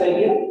හරි දක්ෂයි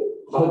කියන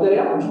බහුතරය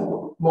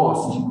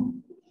most.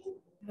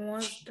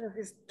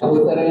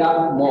 බහුතරය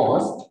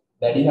most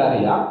වැඩි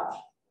හරියක්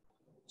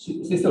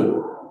සිසුන්.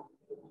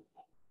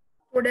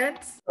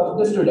 Students. Of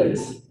the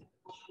students.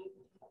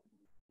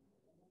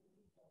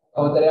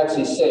 බහුතරයක්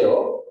ශිෂ්‍යයෝ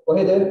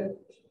කොහෙද?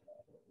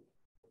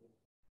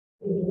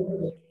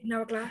 In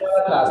our class.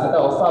 Our class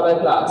නැත්නම් of our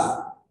class.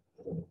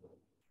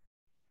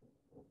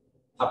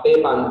 අපේ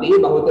පන්තියේ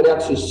බහුතරයක්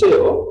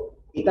ශිෂ්‍යයෝ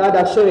ඉතා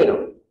දක්ෂ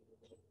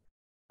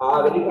වෙනවා.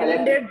 very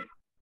talented.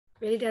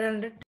 Very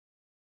talented.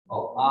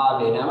 ඔව්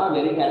වෙනවා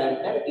very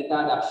talented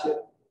ඉතා දක්ෂ.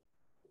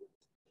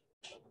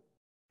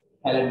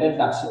 talented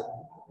දක්ෂ.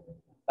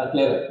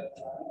 clever.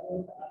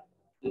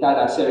 ඉතා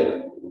දක්ෂ වෙනවා.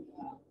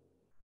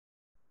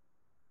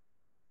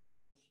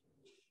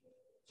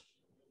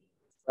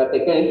 but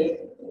එකයි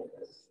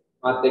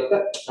මාත් එක්ක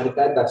අනිත්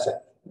අය දක්ෂයි.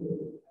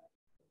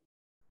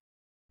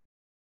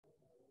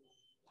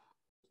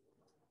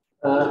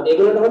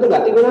 ඒගොල්ලන්ට හොඳ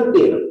ගතිගුණක්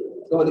තියෙනවා.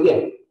 කොහොමද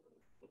කියන්නේ?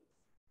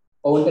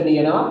 ඔවුන්ට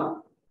තියෙනවා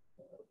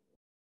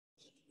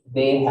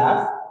they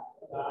have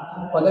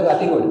හොඳ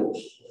ගතිගුණ.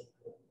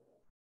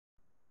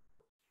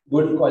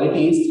 good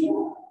qualities.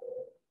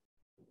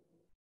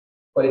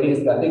 qualities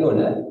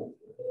ගතිගුණ.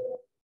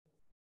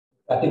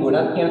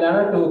 ගතිගුණක් කියන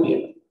දාන to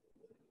කියන.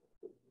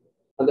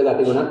 හොඳ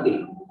ගතිගුණක්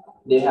තියෙනවා.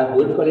 they have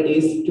good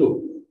qualities too.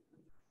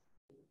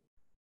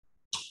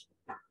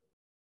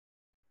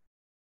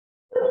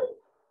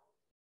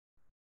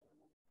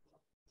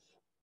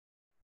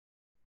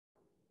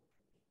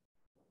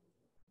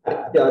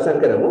 අපි අවසන්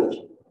කරමු.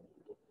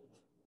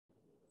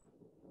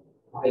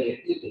 හරි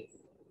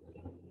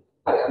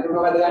අඳුර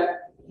මොකද ගන්න?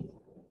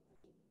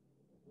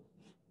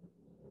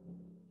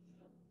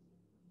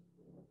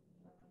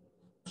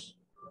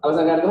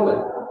 අවසන් කරන්න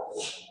කොහොමද?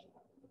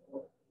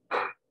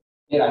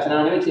 මේ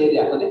රචනාව නෙවෙයි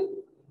ඡේදයක් හොඳේ.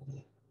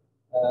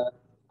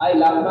 I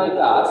love my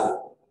class.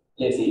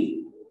 Lazy.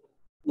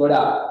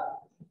 ගොඩාක්.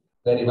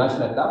 very much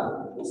නැත්නම්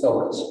so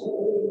much.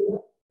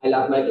 I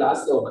love my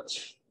class so much.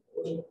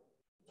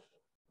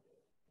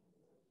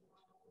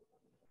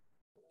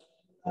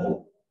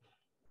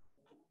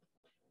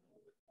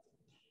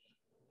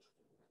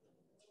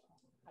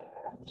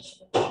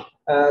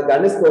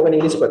 ගන්න ස්පෝකන්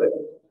ඉංග්‍රීසි පද.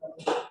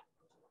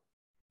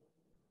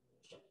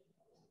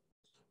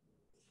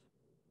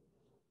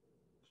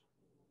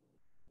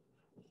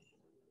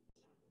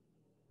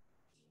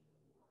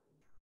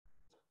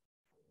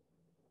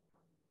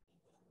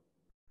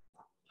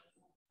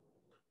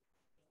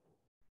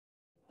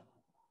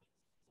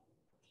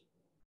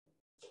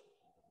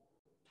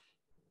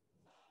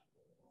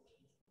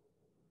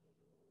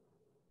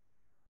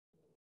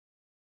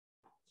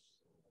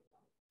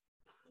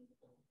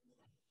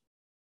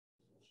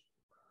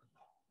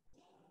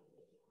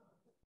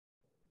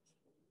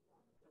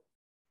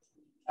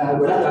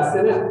 ගොඩක්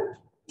ලස්සන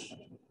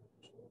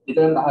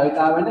ඊටම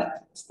භාවිතා වෙන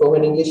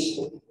spoken English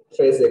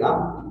phrase එකක්.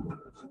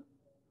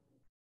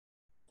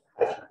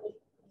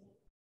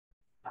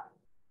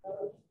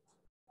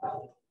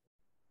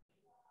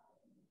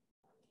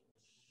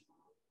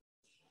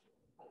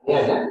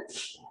 නේද?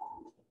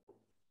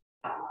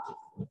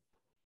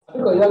 අපි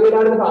කොයි වගේ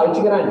දාන්නද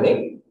පාවිච්චි කරන්නේ?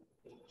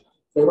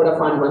 ඒක පොඩක්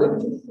ෆන් වල.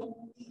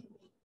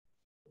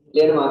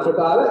 ලියන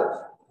මාතෘකාව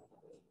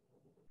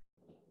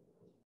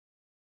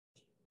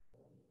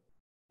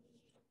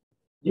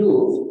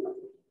you've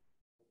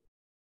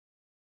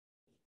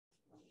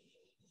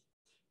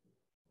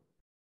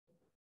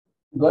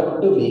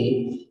got to be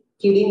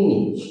kidding me.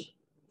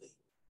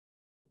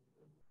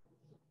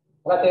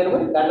 මොකක්ද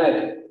තේරුම? දන්නවද?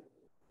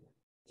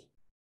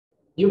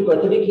 You've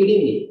got to be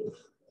kidding me.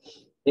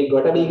 මේ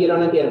got to be කියලා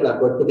නම් කියන්න පුළුවන්.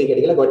 got to be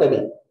කියලා got to be.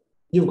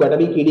 You've got to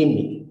be kidding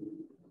me.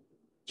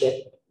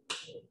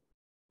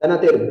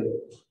 දන්නවද තේරුම?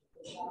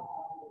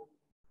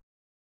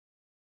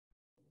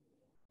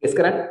 guess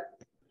කරන්න.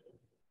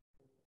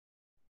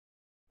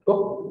 කො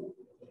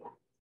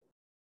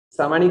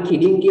සාමාන්‍ය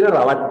kidding කියන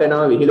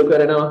රවට්ටනවා විහිළු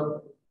කරනවා.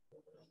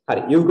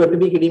 හරි you've got to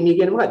be kidding me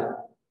කියන්නේ මොකද්ද?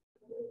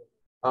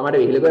 ආමඩ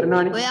විහිළු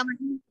කරනවානේ.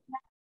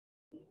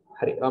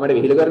 හරි ආමඩ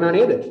විහිළු කරනවා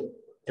නේද?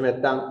 එහෙම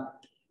නැත්නම්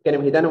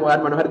කියන්නේ හිතන්න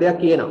ඔයාලා මොන හරි දෙයක්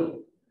කියනවා.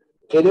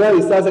 ඒ දේවල්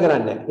විශ්වාස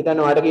කරන්නේ නැහැ. හිතන්න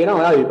ඔයාලට කියනවා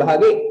ඔයා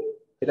විභාගේ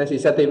හිතන්න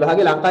ශිෂ්‍යත්ව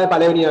විභාගේ ලංකාවේ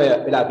පළවෙනි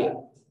වෙලා කියලා.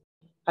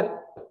 හරි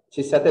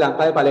ශිෂ්‍යත්ව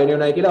ලංකාවේ පළවෙනි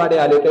වුණා කියලා ඔයාලට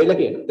යාළුවෙක් ඇවිල්ලා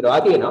කියනවා. ඒතර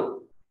ඔයා කියනවා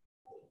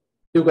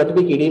you've got to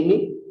be kidding me.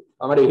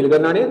 ආමඩ විහිළු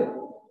කරනවා නේද?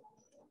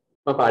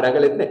 මම පාඩම්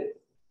කළෙත් නැහැ.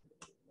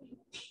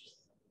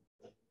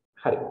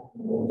 හරි.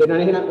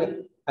 දෙන්නනේ එහෙනම්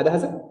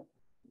අදහස.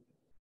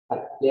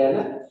 හරි. ලියන්න.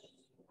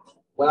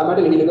 ඔයා මට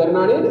විහිළු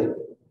කරනවා නේද?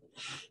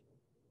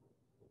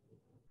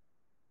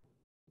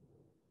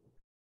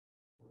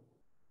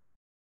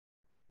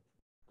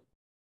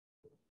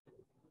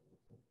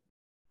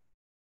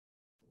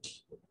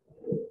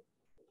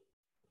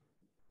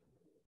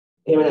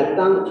 එහෙම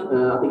නැත්නම්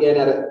අපි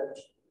කියන්නේ අර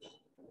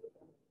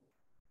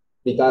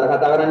විකාර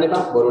කතා කරන්න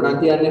එපා, බොරු නම්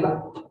කියන්න එපා.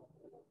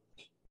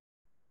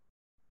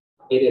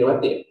 ඒ දේවල්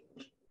තියෙනවා.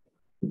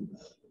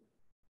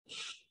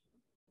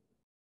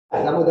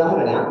 අයගම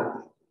උදාහරණයක්.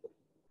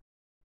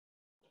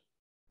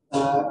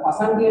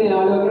 අසන් කියන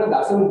යාළුවා කියන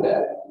දසුන්ට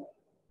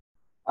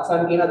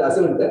අසන් කියන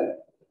දසුන්ට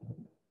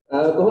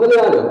කොහොමද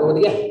යාළුවා? කොහොමද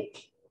කියන්නේ?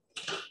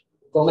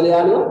 කොහොමද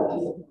යාළුවා?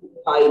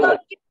 hi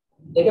buddy.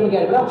 ඒකම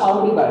කියන්නේ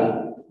howdy buddy.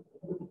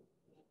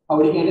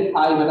 howdy කියන්නේ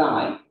hi ම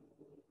තමයි.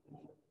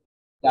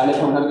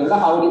 යාළුවා කොහොමද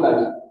කියනවා howdy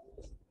buddy.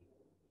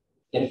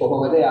 කියන්නේ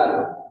කොහොමද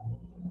යාළුවා?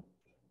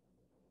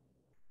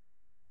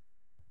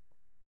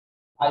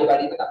 hi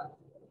buddy එක තමයි.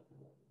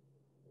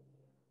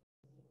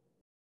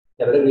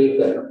 යාළුවා ග්‍රීට්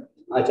කරනවා.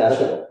 ආචාර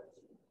කරනවා.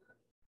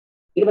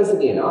 ඊට පස්සේ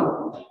කියනවා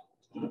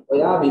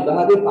ඔයා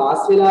විභාගේ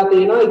පාස් වෙලා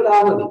තියෙනවා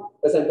ඉතාල හොඳයි.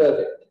 present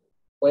perfect.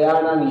 ඔයා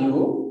නම් you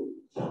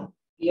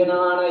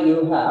කියනවා නම් you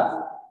have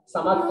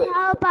සමත් You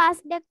have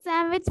passed the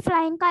exam with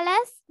flying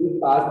colors. You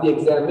passed the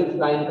exam with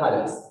flying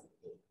colors.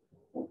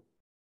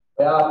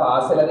 ඔයා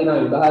පාස් වෙලා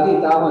තියෙනවා විභාගේ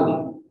ඉතාල හොඳයි.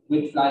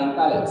 with flying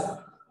colors.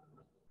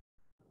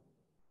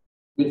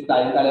 with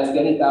flying colors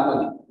කියන්නේ ඉතාල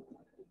හොඳයි.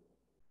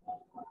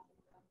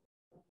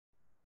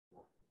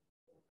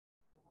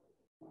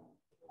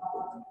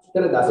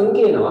 ඉතින් දසුන්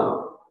කියනවා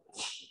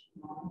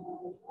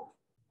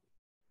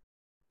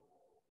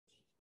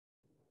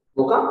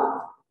මොකක්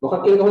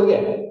කියලා කොහොමද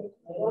කියන්නේ?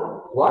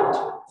 what?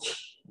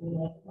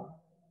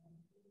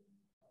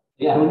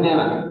 ඇහුන්නේ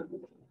නැහැ මම.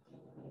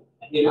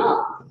 එනවා.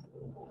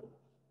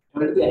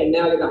 මොකටද ඇහුන්නේ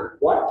නැහැ වගේ තමයි.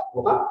 what?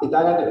 මොකක්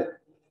හිතා ගන්නද?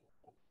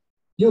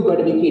 You got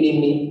to be kidding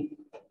me.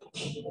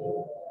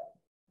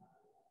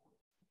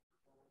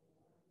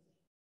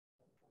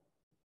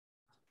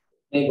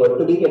 මේ got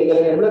to be කියලා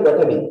කියනකොට got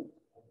to be.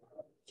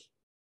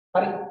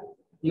 හරි.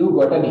 you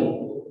got to be.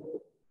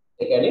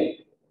 ඒ කියන්නේ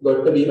got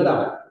to be එක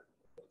තමයි.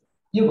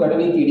 You got to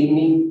be kidding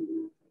me.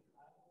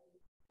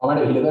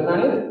 ඔයාලට විහිළු කරනවා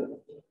නේද?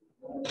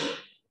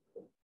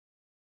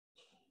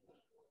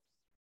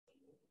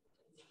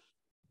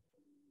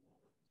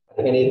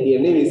 ඒ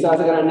කියන්නේ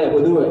විශ්වාස කරන්නේ නැහැ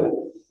පොදුම වෙලා.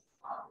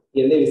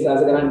 කියන්නේ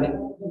විශ්වාස කරන්නේ නැහැ.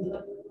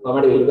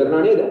 ඔයාලට විහිළු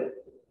කරනවා නේද?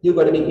 You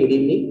got to be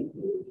kidding me.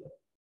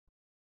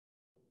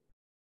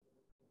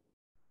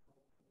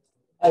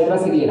 ඊට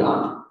පස්සේ කියනවා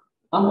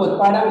මම පොත්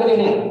පාඩම් කළේ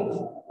නැහැ.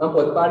 මම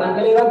පොත් පාඩම්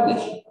කළේවත්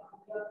නැහැ.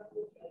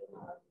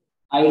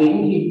 I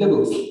didn't hit the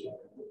books.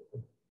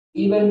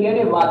 Even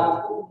කියන්නේ what?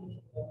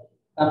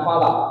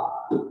 තපවා.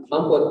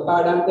 මම පොත්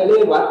පාඩම්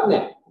කළේවත් නැහැ.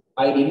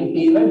 I didn't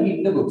even hit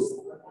the books.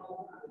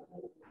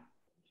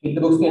 hit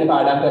the books කියන්නේ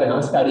පාඩම්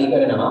කරනවා, study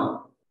කරනවා.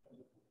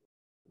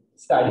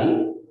 study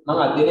මම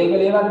අධ්‍යයනය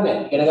කළේවත් නැහැ.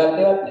 ඉගෙන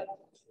ගත්තේවත් නැහැ.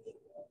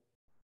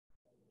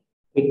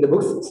 hit the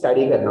books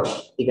study කරනවා,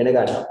 ඉගෙන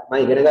ගන්නවා. මම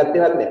ඉගෙන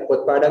ගත්තේවත් නැහැ.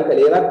 පොත් පාඩම්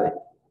කළේවත් නැහැ.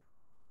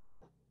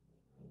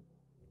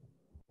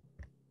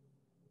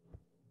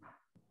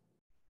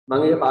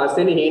 මම ඒක පාස්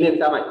වෙන්නේ හීනෙන්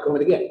තමයි.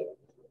 කොහොමද කියන්නේ?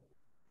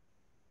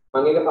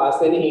 මම ඒක පාස්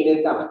වෙන්නේ හීනෙන්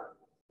තමයි.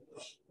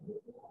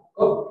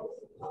 ඔව්.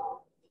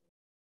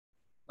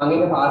 මම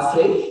ඒක පාස්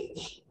වෙයි.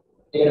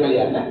 ඒකටම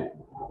ලියන්න.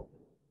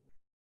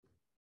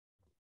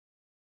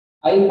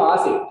 I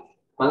pass it.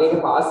 මම ඒක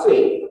pass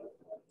වෙයි.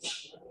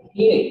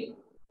 හීනෙන්.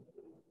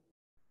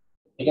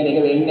 ඒ කියන්නේ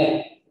ඒක වෙන්නේ නැහැ.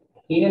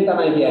 හීනෙන්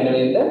තමයි කියන්නේ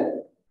වෙන්න.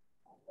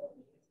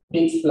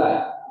 Pigs fly.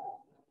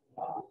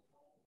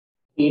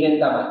 හීනෙන්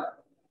තමයි.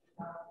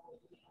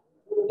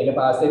 ඒක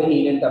pass වෙන්නේ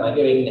හීනෙන් තමයි. ඒක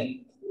වෙන්නේ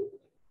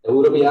නැහැ.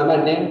 ඌර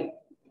පියාඹන්නේ නැහැ.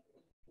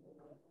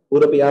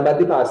 ඌර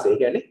පියාඹද්දි pass වෙයි. ඒ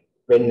කියන්නේ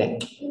වෙන්නේ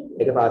නැහැ.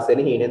 ඒක pass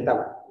වෙන්නේ හීනෙන්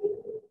තමයි.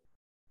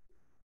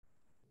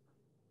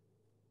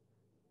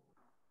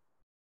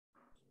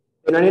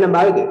 එනනේ නම්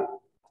බාහිද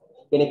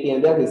කෙනෙක් කියන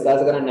දේ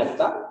විශ්වාස කරන්නේ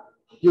නැත්නම්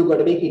you got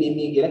to be kidding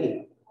me කියලා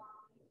කියනවා.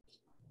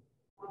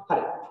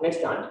 හරි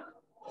next one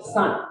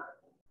son.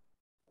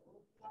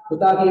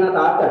 පුතා කියන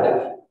තාත්තට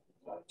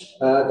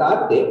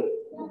තාත්තේ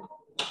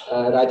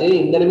රජයේ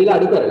ඉන්ධන මිල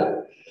අඩු කරලා.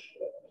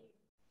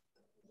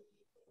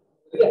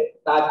 හරිද?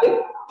 තාත්තේ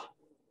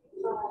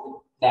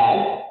dad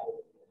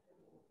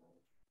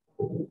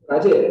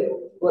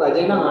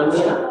රජේ නම්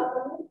ආණ්ඩුව නම්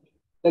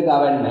the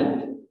government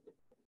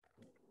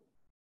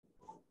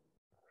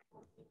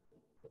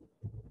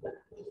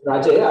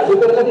රජය අඩු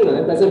කරලා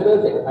තියෙනවා present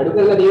perfect අඩු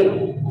කරලා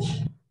තියෙනවා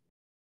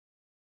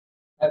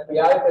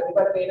ක්‍රියාවේ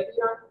ප්‍රතිපද දෙන්න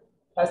තියෙනවා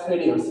has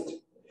reduced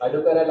අඩු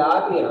කරලා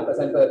තියෙනවා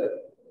present perfect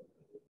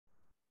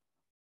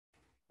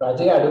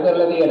රජය අඩු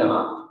කරලා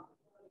තියෙනවා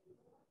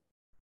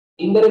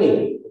ඉන්ධන මිල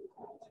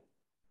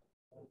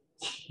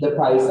the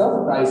price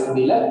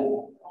bill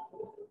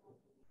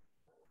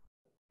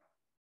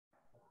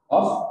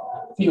of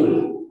fuel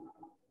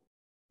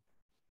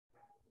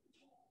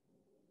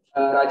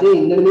රජයේ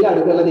ඉන්ධන මිල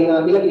අඩු කරලා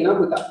දෙනවා කියලා කියනවා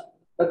පුතා.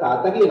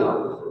 තාත්තා කියනවා.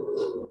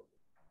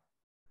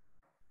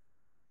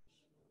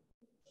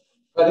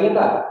 කලින්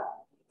තාත්තා.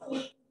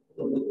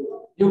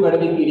 You got to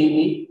be kidding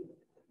me.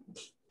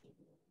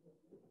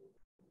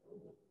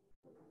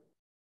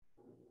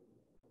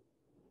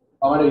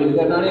 අවමඩ විල්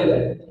කරනවා නේද?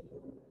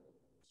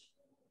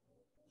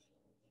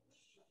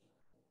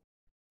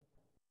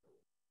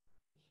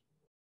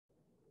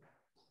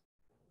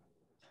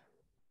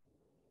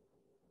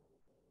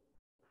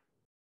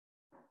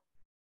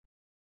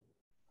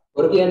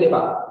 और කියන්න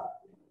එපා.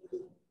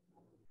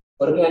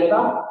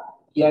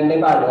 කියන්න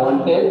එපා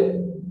don't tell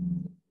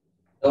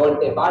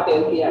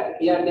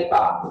කියන්න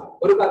එපා.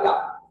 බොරු කතා.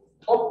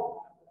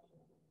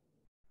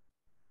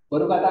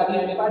 බොරු කතා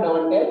කියන්න එපා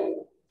don't tell.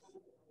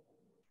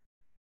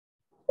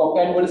 cock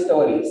and bull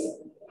stories.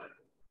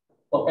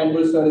 cock and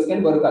bull stories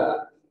කියන්නේ බොරු කතා.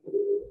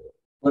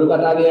 බොරු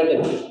කතා කියන්න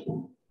එපා.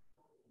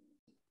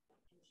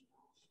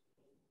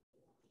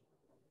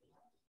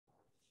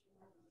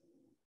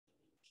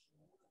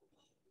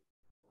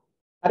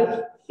 හරි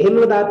එහෙම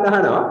තාත්තා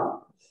අහනවා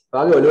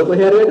වාගේ ඔළුව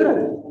කොහේ හරි වැදුනද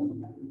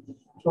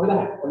කොහොමද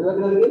ඔළුව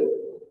වැදුනද කියන්නේ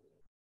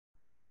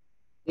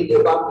ඉතින්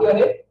බම්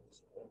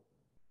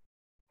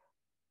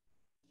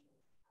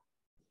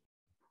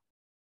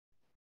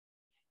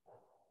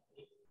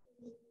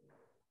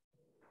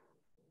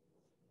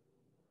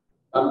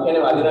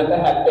කියන්නේ වදිනට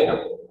හැප්පෙනවා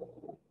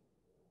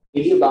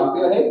ඉතින් බම්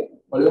කියන්නේ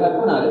ඔළුව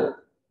හැප්පුණාද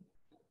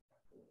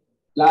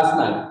last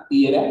night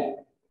ඊයේ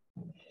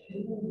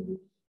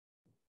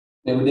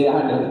දෙවුදේ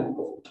අහන්නේ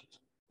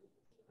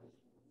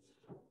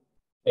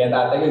එයා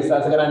තාත්තගේ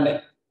විශ්වාස කරන්නේ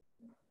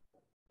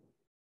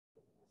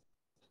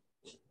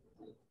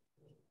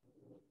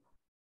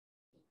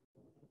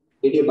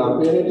Did you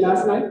bump your head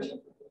last night?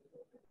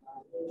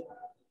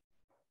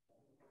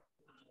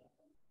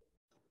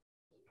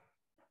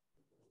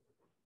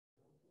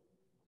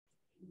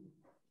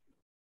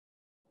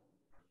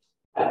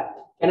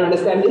 Can you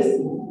understand this?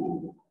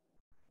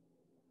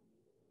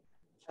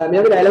 मैं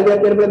अभी डायलॉग याद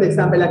करने पर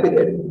एग्जांपल आपके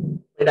दे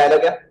मैं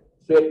डायलॉग क्या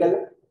क्रिएट कर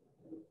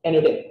कैन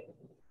यू टेक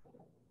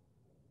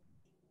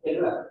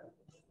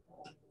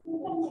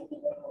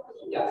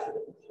या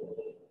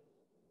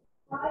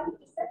Why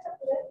is such a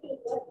poor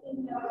teacher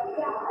in our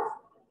class?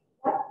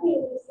 What we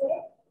will say?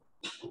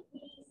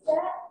 He is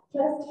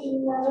just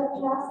in our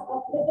class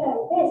of the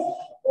test.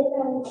 Then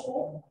I will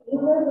say, you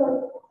are going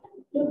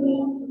to be me.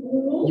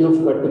 You've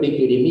got to be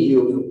kidding me.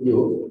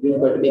 You've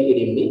got to be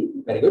kidding me.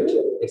 Very good.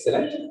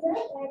 Excellent.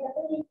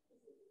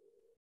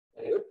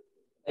 Very good.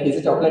 And it's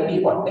a chocolate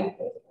teapot.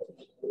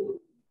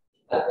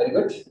 Very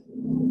good.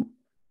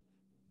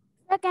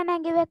 So can I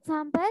give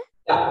example?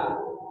 Yeah.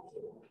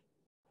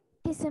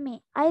 Listen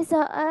me. I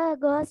saw a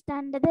ghost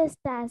under the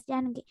stars.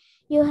 Janaki,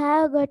 you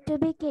have got to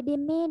be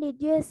kidding me.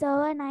 Did you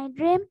saw a night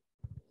dream?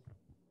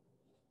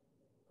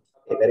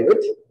 Okay, very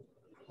good.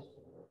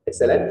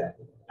 Excellent.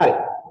 Hi.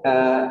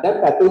 That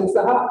patung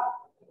saha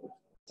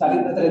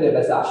චරිතතර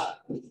දෙබස.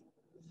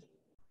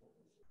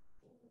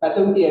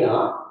 patung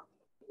කියනවා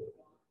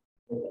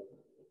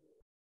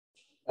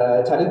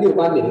චරිතය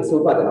උපන්දිනේ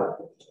සුපදනවා.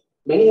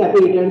 Many happy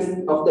returns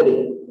of the day.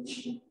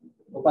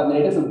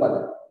 උපන්දිනේට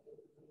සුපදනවා.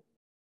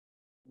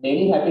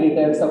 Many happy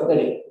returns of the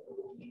day.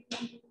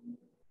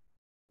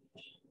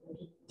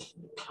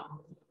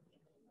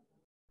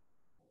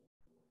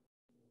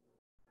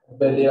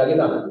 birthday වගේ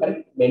තමයි. හරි.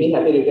 Many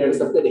happy returns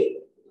of the day.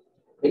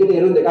 මේකේ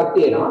තේරුම් දෙකක්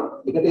තියෙනවා.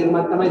 එක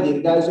තේරුමක් තමයි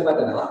දීර්ඝායුෂ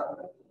පතනවා.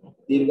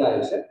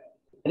 දීර්ඝායුෂ.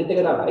 අනිත් එක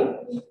තමයි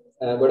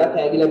ගොඩක්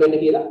හැගි ලැබෙන්න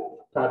කියලා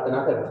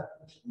ප්‍රාර්ථනා කරනවා.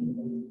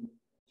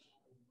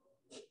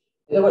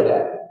 එතකොට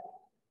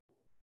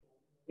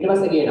ඊට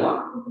පස්සේ කියනවා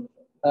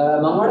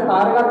මම ඔයාලට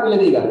කාර් එකක්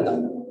මිලදී ගත්තා.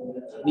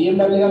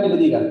 BMW එකක්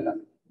මිලදී ගත්තා.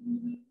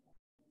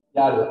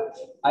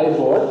 යාළුවා I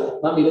bought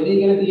මම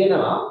මිලදීගෙන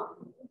තියෙනවා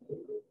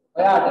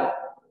ඔයාට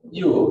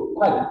you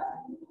මොකද?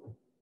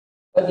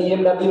 a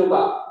BMW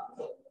car.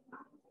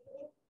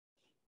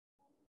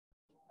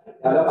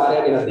 යාළුවා කාර්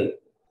එකක් ගෙනත් දෙන්න.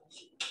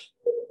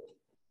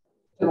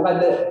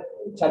 මොකද්ද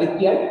චරිත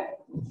කියන්නේ?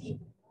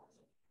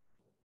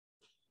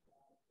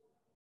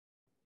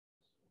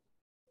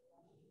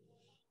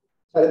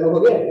 චරිත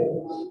මොකද?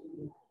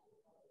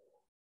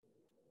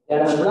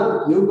 යාළුවා හඳුනා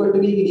you got to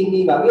be kidding me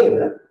වගේම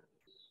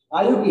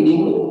are you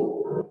kidding me?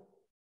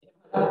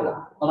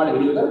 මමට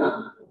video කරනවා.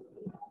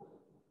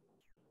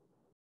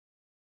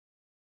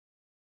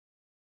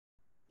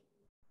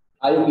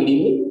 Are you kidding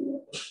me?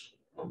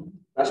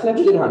 ප්‍රශ්න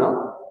පිළිතුරු අහනවා.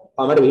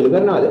 මමට වීඩියෝ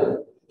කරනවද?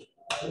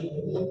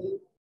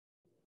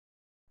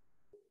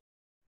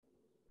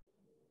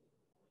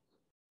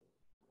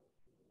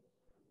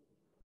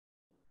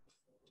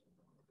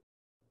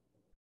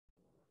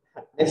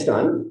 Next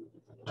one.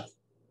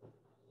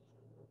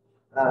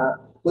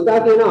 පුතා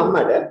කියන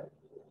අම්මට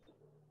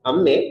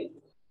අම්මේ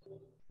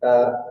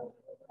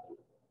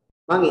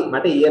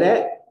මට ඊයේ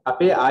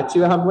අපේ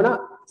ආච්චිව හම්බුණා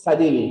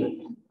සජීවීව.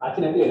 ආච්චි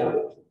නැති වෙනවා.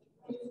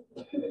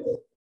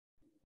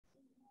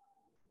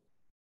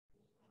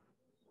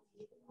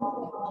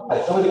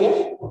 හරි කොහොමද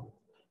කියන්නේ?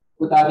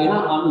 පුතා කියන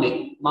අම්මේ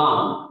මාම්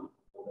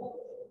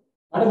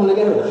මට මුණ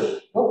ගැහුණා.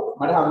 ඔව්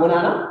මට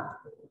හම්බුණා නම්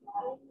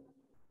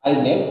I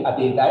met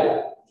අතීතයි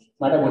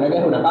මට මුණ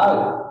ගැහුණා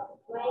කාවද?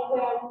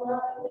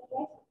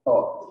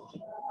 ඔව්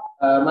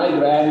my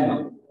grandma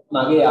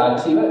මගේ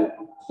ආච්චිව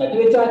නැති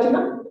වෙච්ච ආච්චි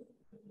නම්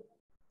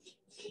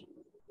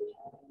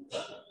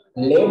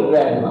late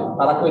grandma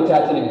පරක් වෙච්ච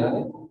ආච්චි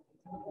නෙමෙයි.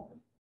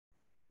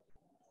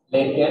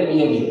 late කියන්නේ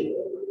මියගිය.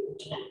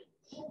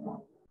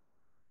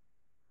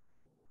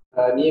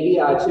 මියගිය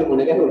ආච්චි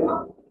මුණ ගැහුණා.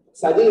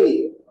 සජීවී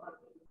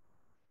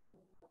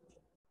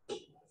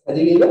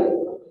සජීවීව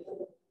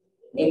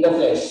in the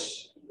flesh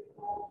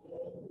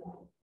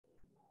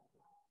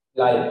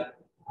live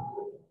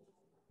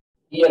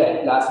here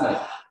last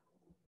night.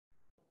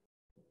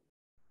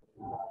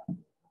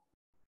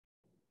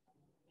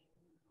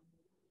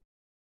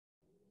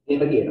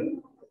 ඒක කියනවා.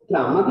 ඉතින්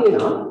අම්මා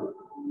කියනවා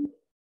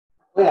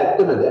ඔය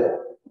ඇත්තමද?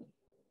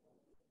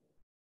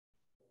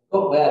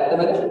 ඔය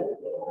ඇත්තමද?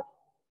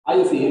 Are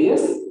you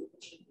serious?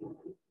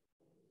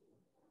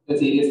 The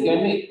serious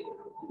කියන්නේ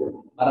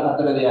අරකට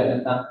දෙයක්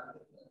නැත්නම්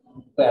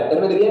ඔය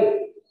ඇත්තමද කියන්නේ?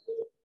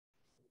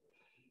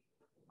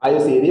 Are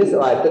you serious?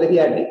 ඔය ඇත්තද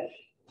කියන්නේ?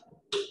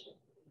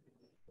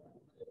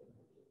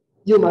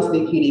 You must be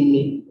kidding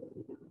me.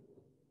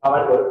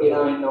 අපට බොරු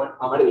කියනවා වෙන්න ඕන.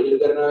 අපට විල්ලු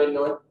කරනවා වෙන්න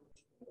ඕන.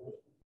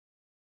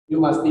 You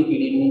must be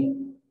kidding me.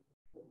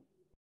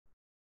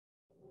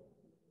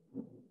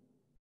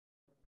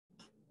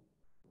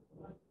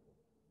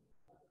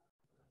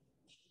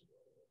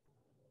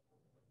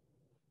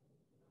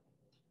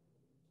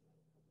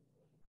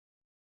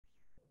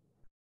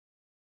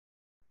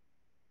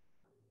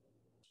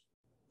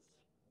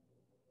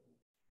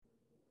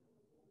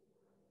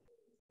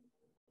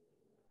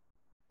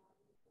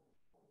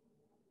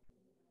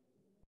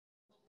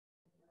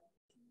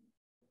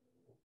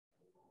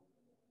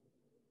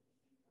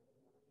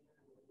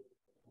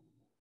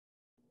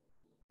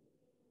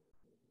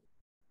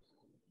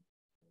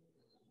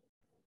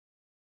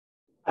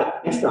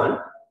 Next one.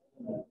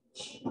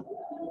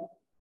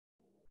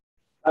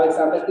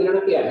 Example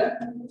කියනවා කියන්නේ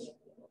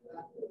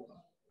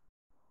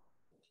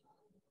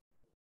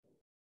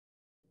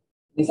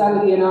නිසල්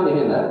කියනවා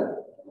මෙහෙම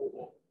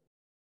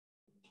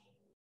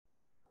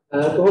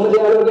කොහොමද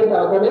යාළුවා කියන තව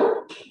ක්‍රමයක්?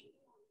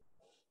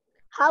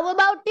 How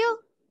about you?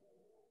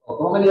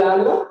 කොහොමද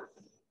යාළුවා?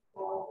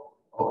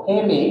 Hey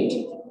mate.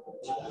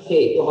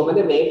 Hey කොහොමද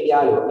mate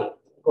යාළුවා?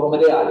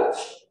 කොහොමද යාළුවා?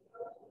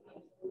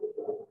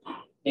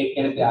 ඒ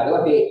කියන්නේ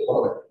යාළුවා hey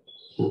කොහොමද?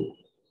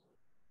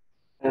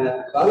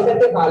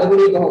 භාවිතයේ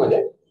කාලගුණය කොහොමද?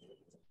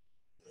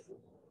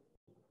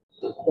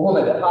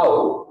 කොහොමද?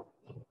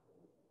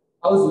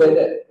 How's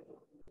weather?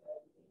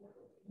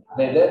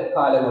 Weather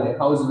කාලගුණය.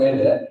 How's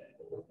weather?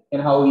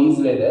 And how is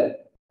weather?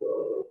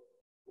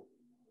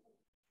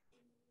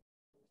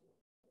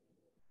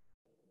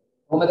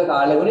 කොහොමද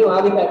කාලගුණය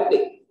වාගේ පැත්තේ?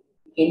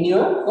 In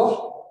your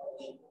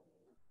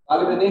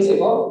වාගේ ප්‍රදේශේ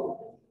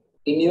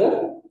in your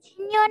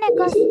neck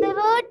of the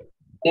woods.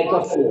 Neck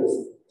of the woods.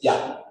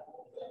 Yeah.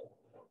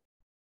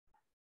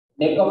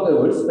 Neck of the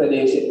woods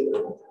ප්‍රදේශේ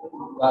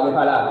වාගේ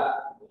පළාත.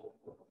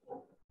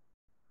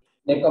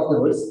 Neck of the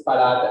woods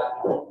පළාත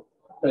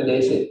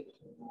ප්‍රදේශේ.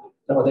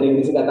 හොඳට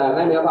ඉංග්‍රීසි කතා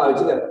කරනවා මේවා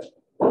පාවිච්චි කරනවා.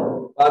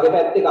 වාගේ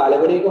පැත්තේ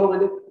කාලගුණය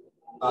කොහොමද?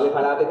 වාගේ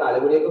පළාතේ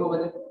කාලගුණය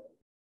කොහොමද?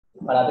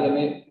 පළාත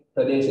කියන්නේ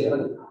ප්‍රදේශය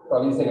හරි.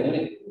 ප්‍රොවින්ස් එක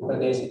නෙමෙයි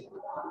ප්‍රදේශය.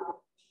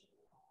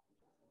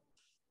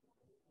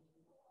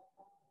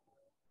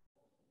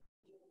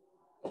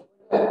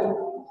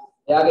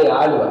 එයාගේ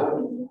යාළුවා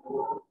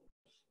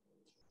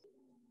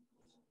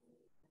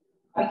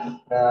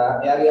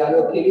එයාගේ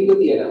යාළුවා කෙලින්ද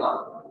තියෙනවා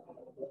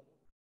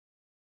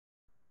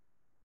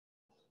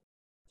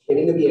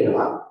spelling එක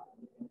තියෙනවා.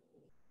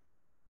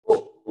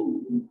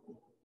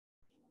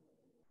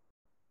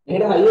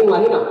 එහෙනම් හයියෙන්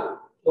වහිනවා.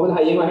 කොහොමද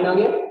හයියෙන් වහිනවා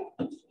කියන්නේ?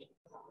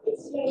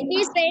 It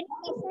is raining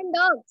cats and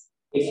dogs.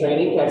 It's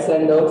raining cats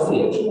and dogs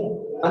here.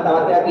 මම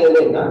තවත් එකක් කියලා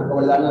දෙන්න.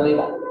 ඔයාලා දන්නවද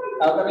මේක?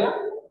 තව ක්‍රමයක්.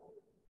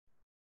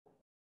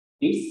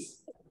 It's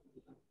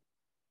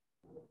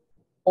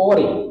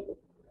pouring.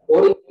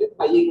 Pouring කියන්නේ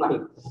හයියෙන් වහිනවා.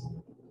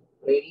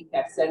 Raining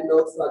cats and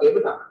dogs වගේම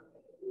තමයි.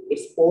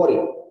 It's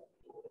pouring.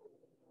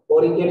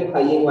 Pouring කියන්නේ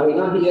හයියෙන්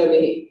වහිනවා here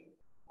මෙහි.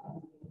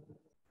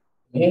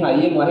 මෙහි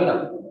හයියෙන් වහිනවා.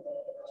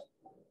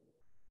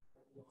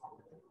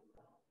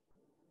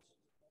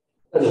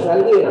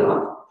 විසල් කියනවා.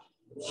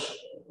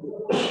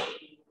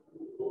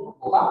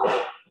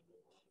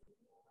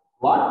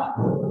 What?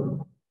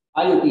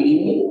 Are you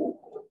kidding me?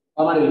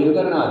 මම රිවිව්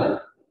කරනවාද?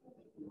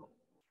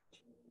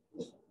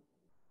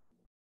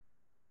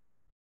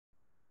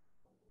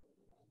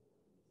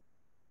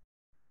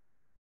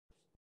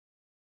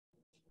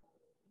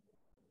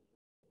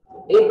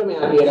 ඒකම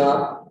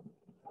කියනවා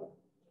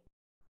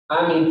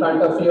I'm in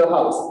front of your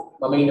house.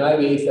 මම ඉනවා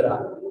ගේ ඉස්සරහා.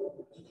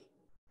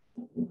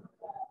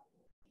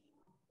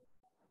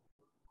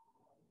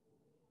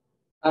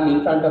 I'm in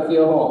front of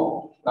your home.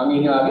 මම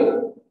ඉනවා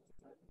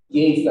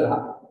ගේ ඉස්සරහා.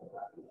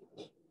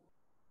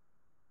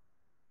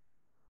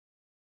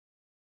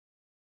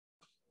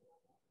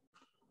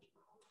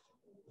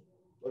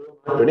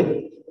 Ready?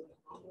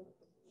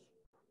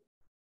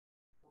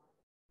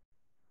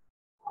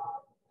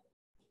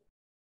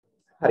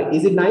 Hari,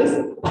 is it nice?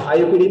 Are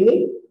you kidding me?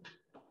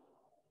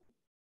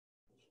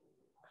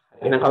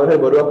 එහෙනම් කවුරු හරි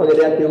බොරුවක් වගේ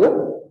දෙයක් කිව්වොත්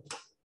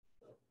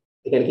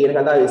ඒ කියන්නේ කියන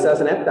කතාවේ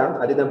විශ්වාස නැත්තම්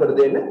අද ඉඳන් පොඩ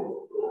දෙන්න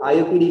are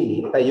you kidding me?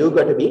 නැත්නම් you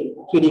got to be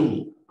kidding me.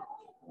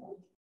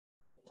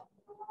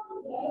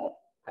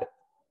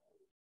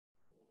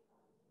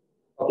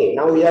 Okay,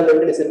 now we are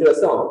going to listen to a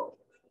song.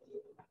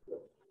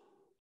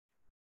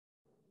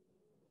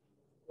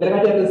 Can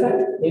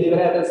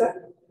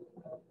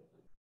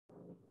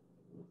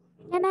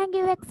I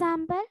give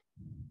example?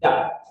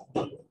 Yeah.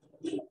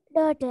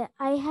 Daughter,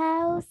 I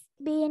have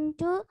been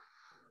to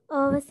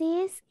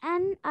overseas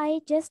and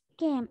I just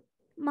came.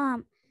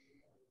 Mom,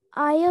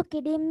 are you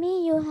kidding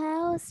me? You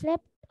have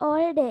slept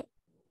all day.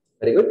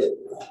 Very good.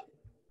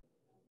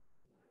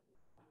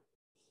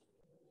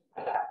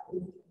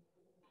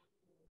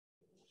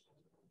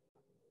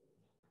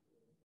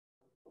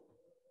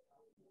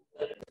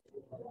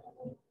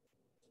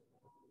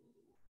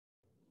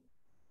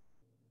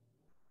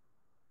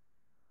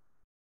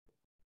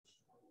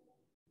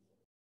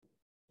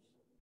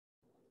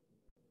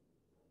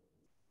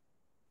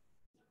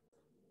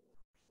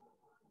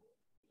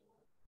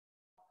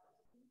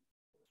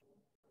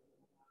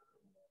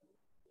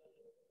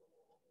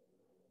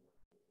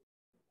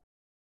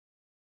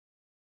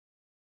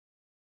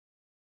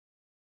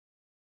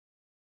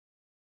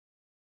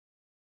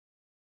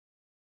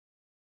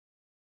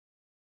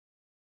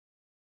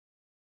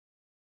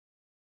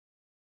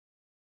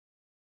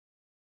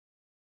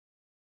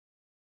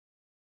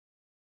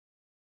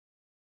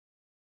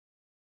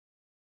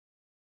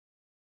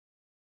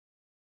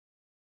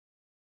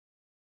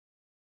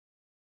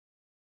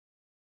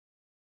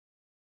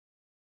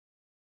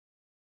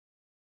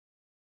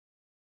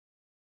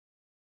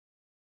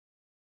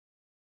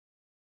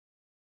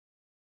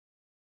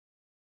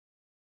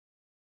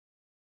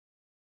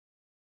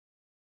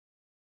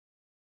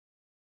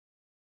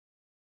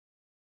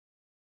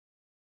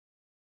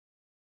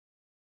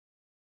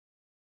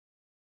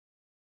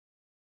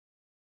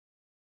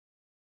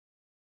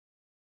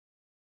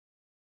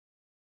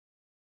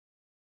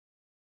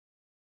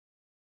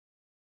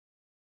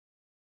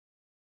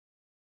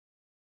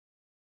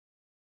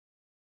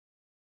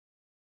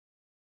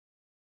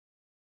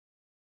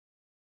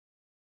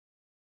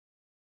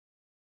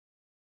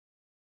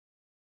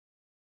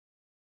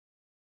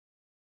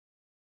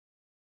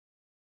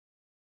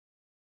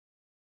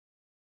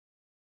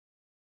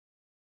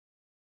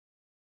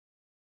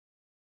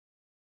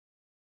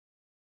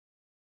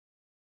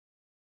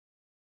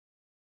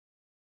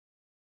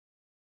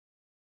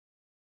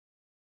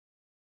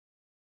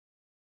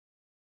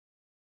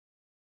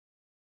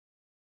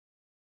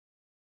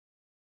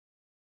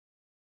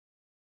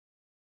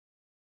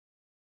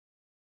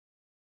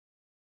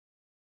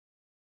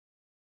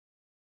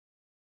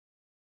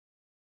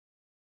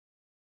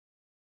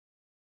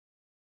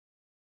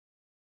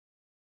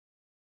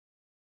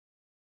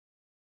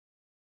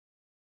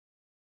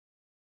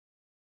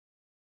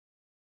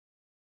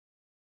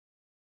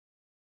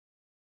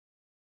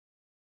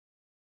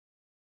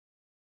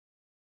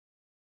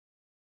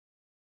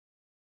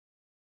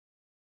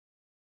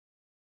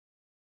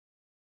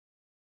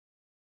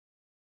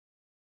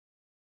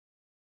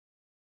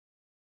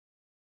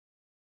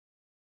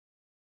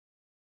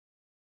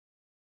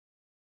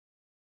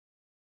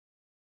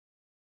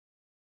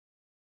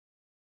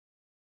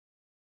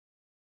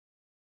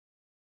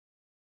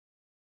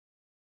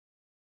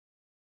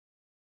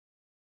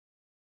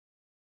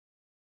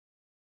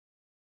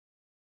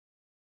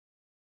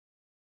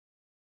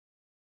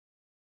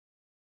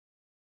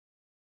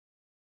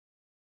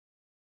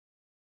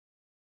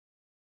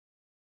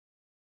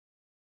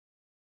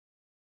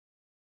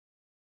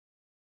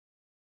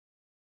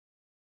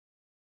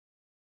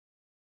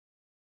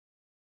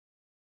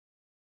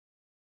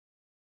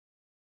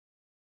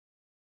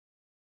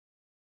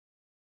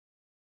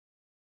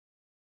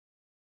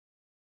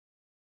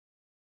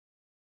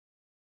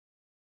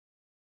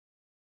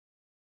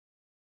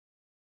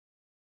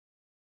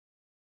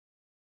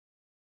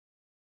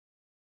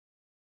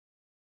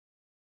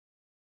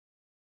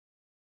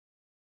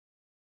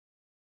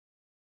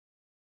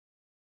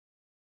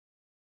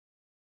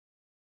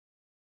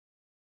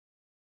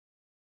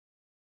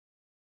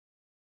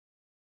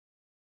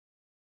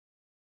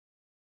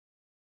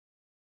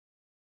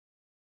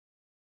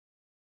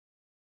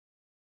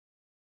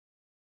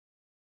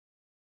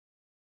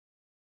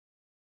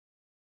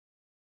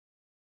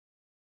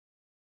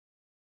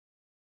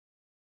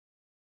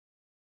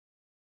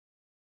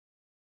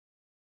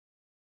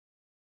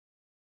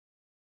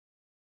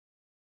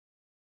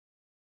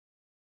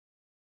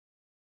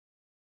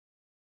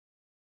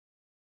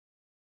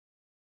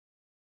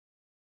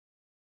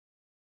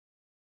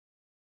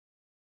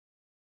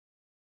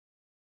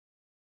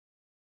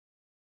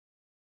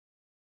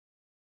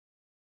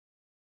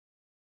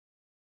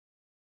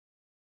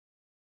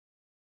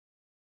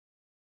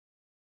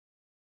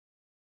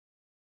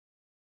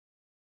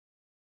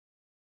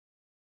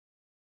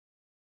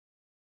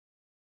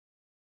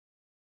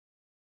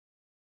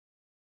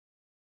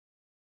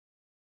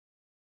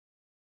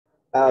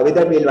 With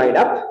that, we'll wind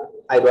up.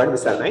 I go and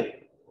Miss Arnai.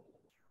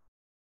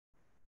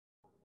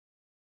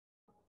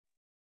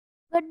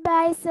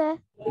 Goodbye, sir.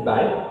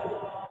 Bye.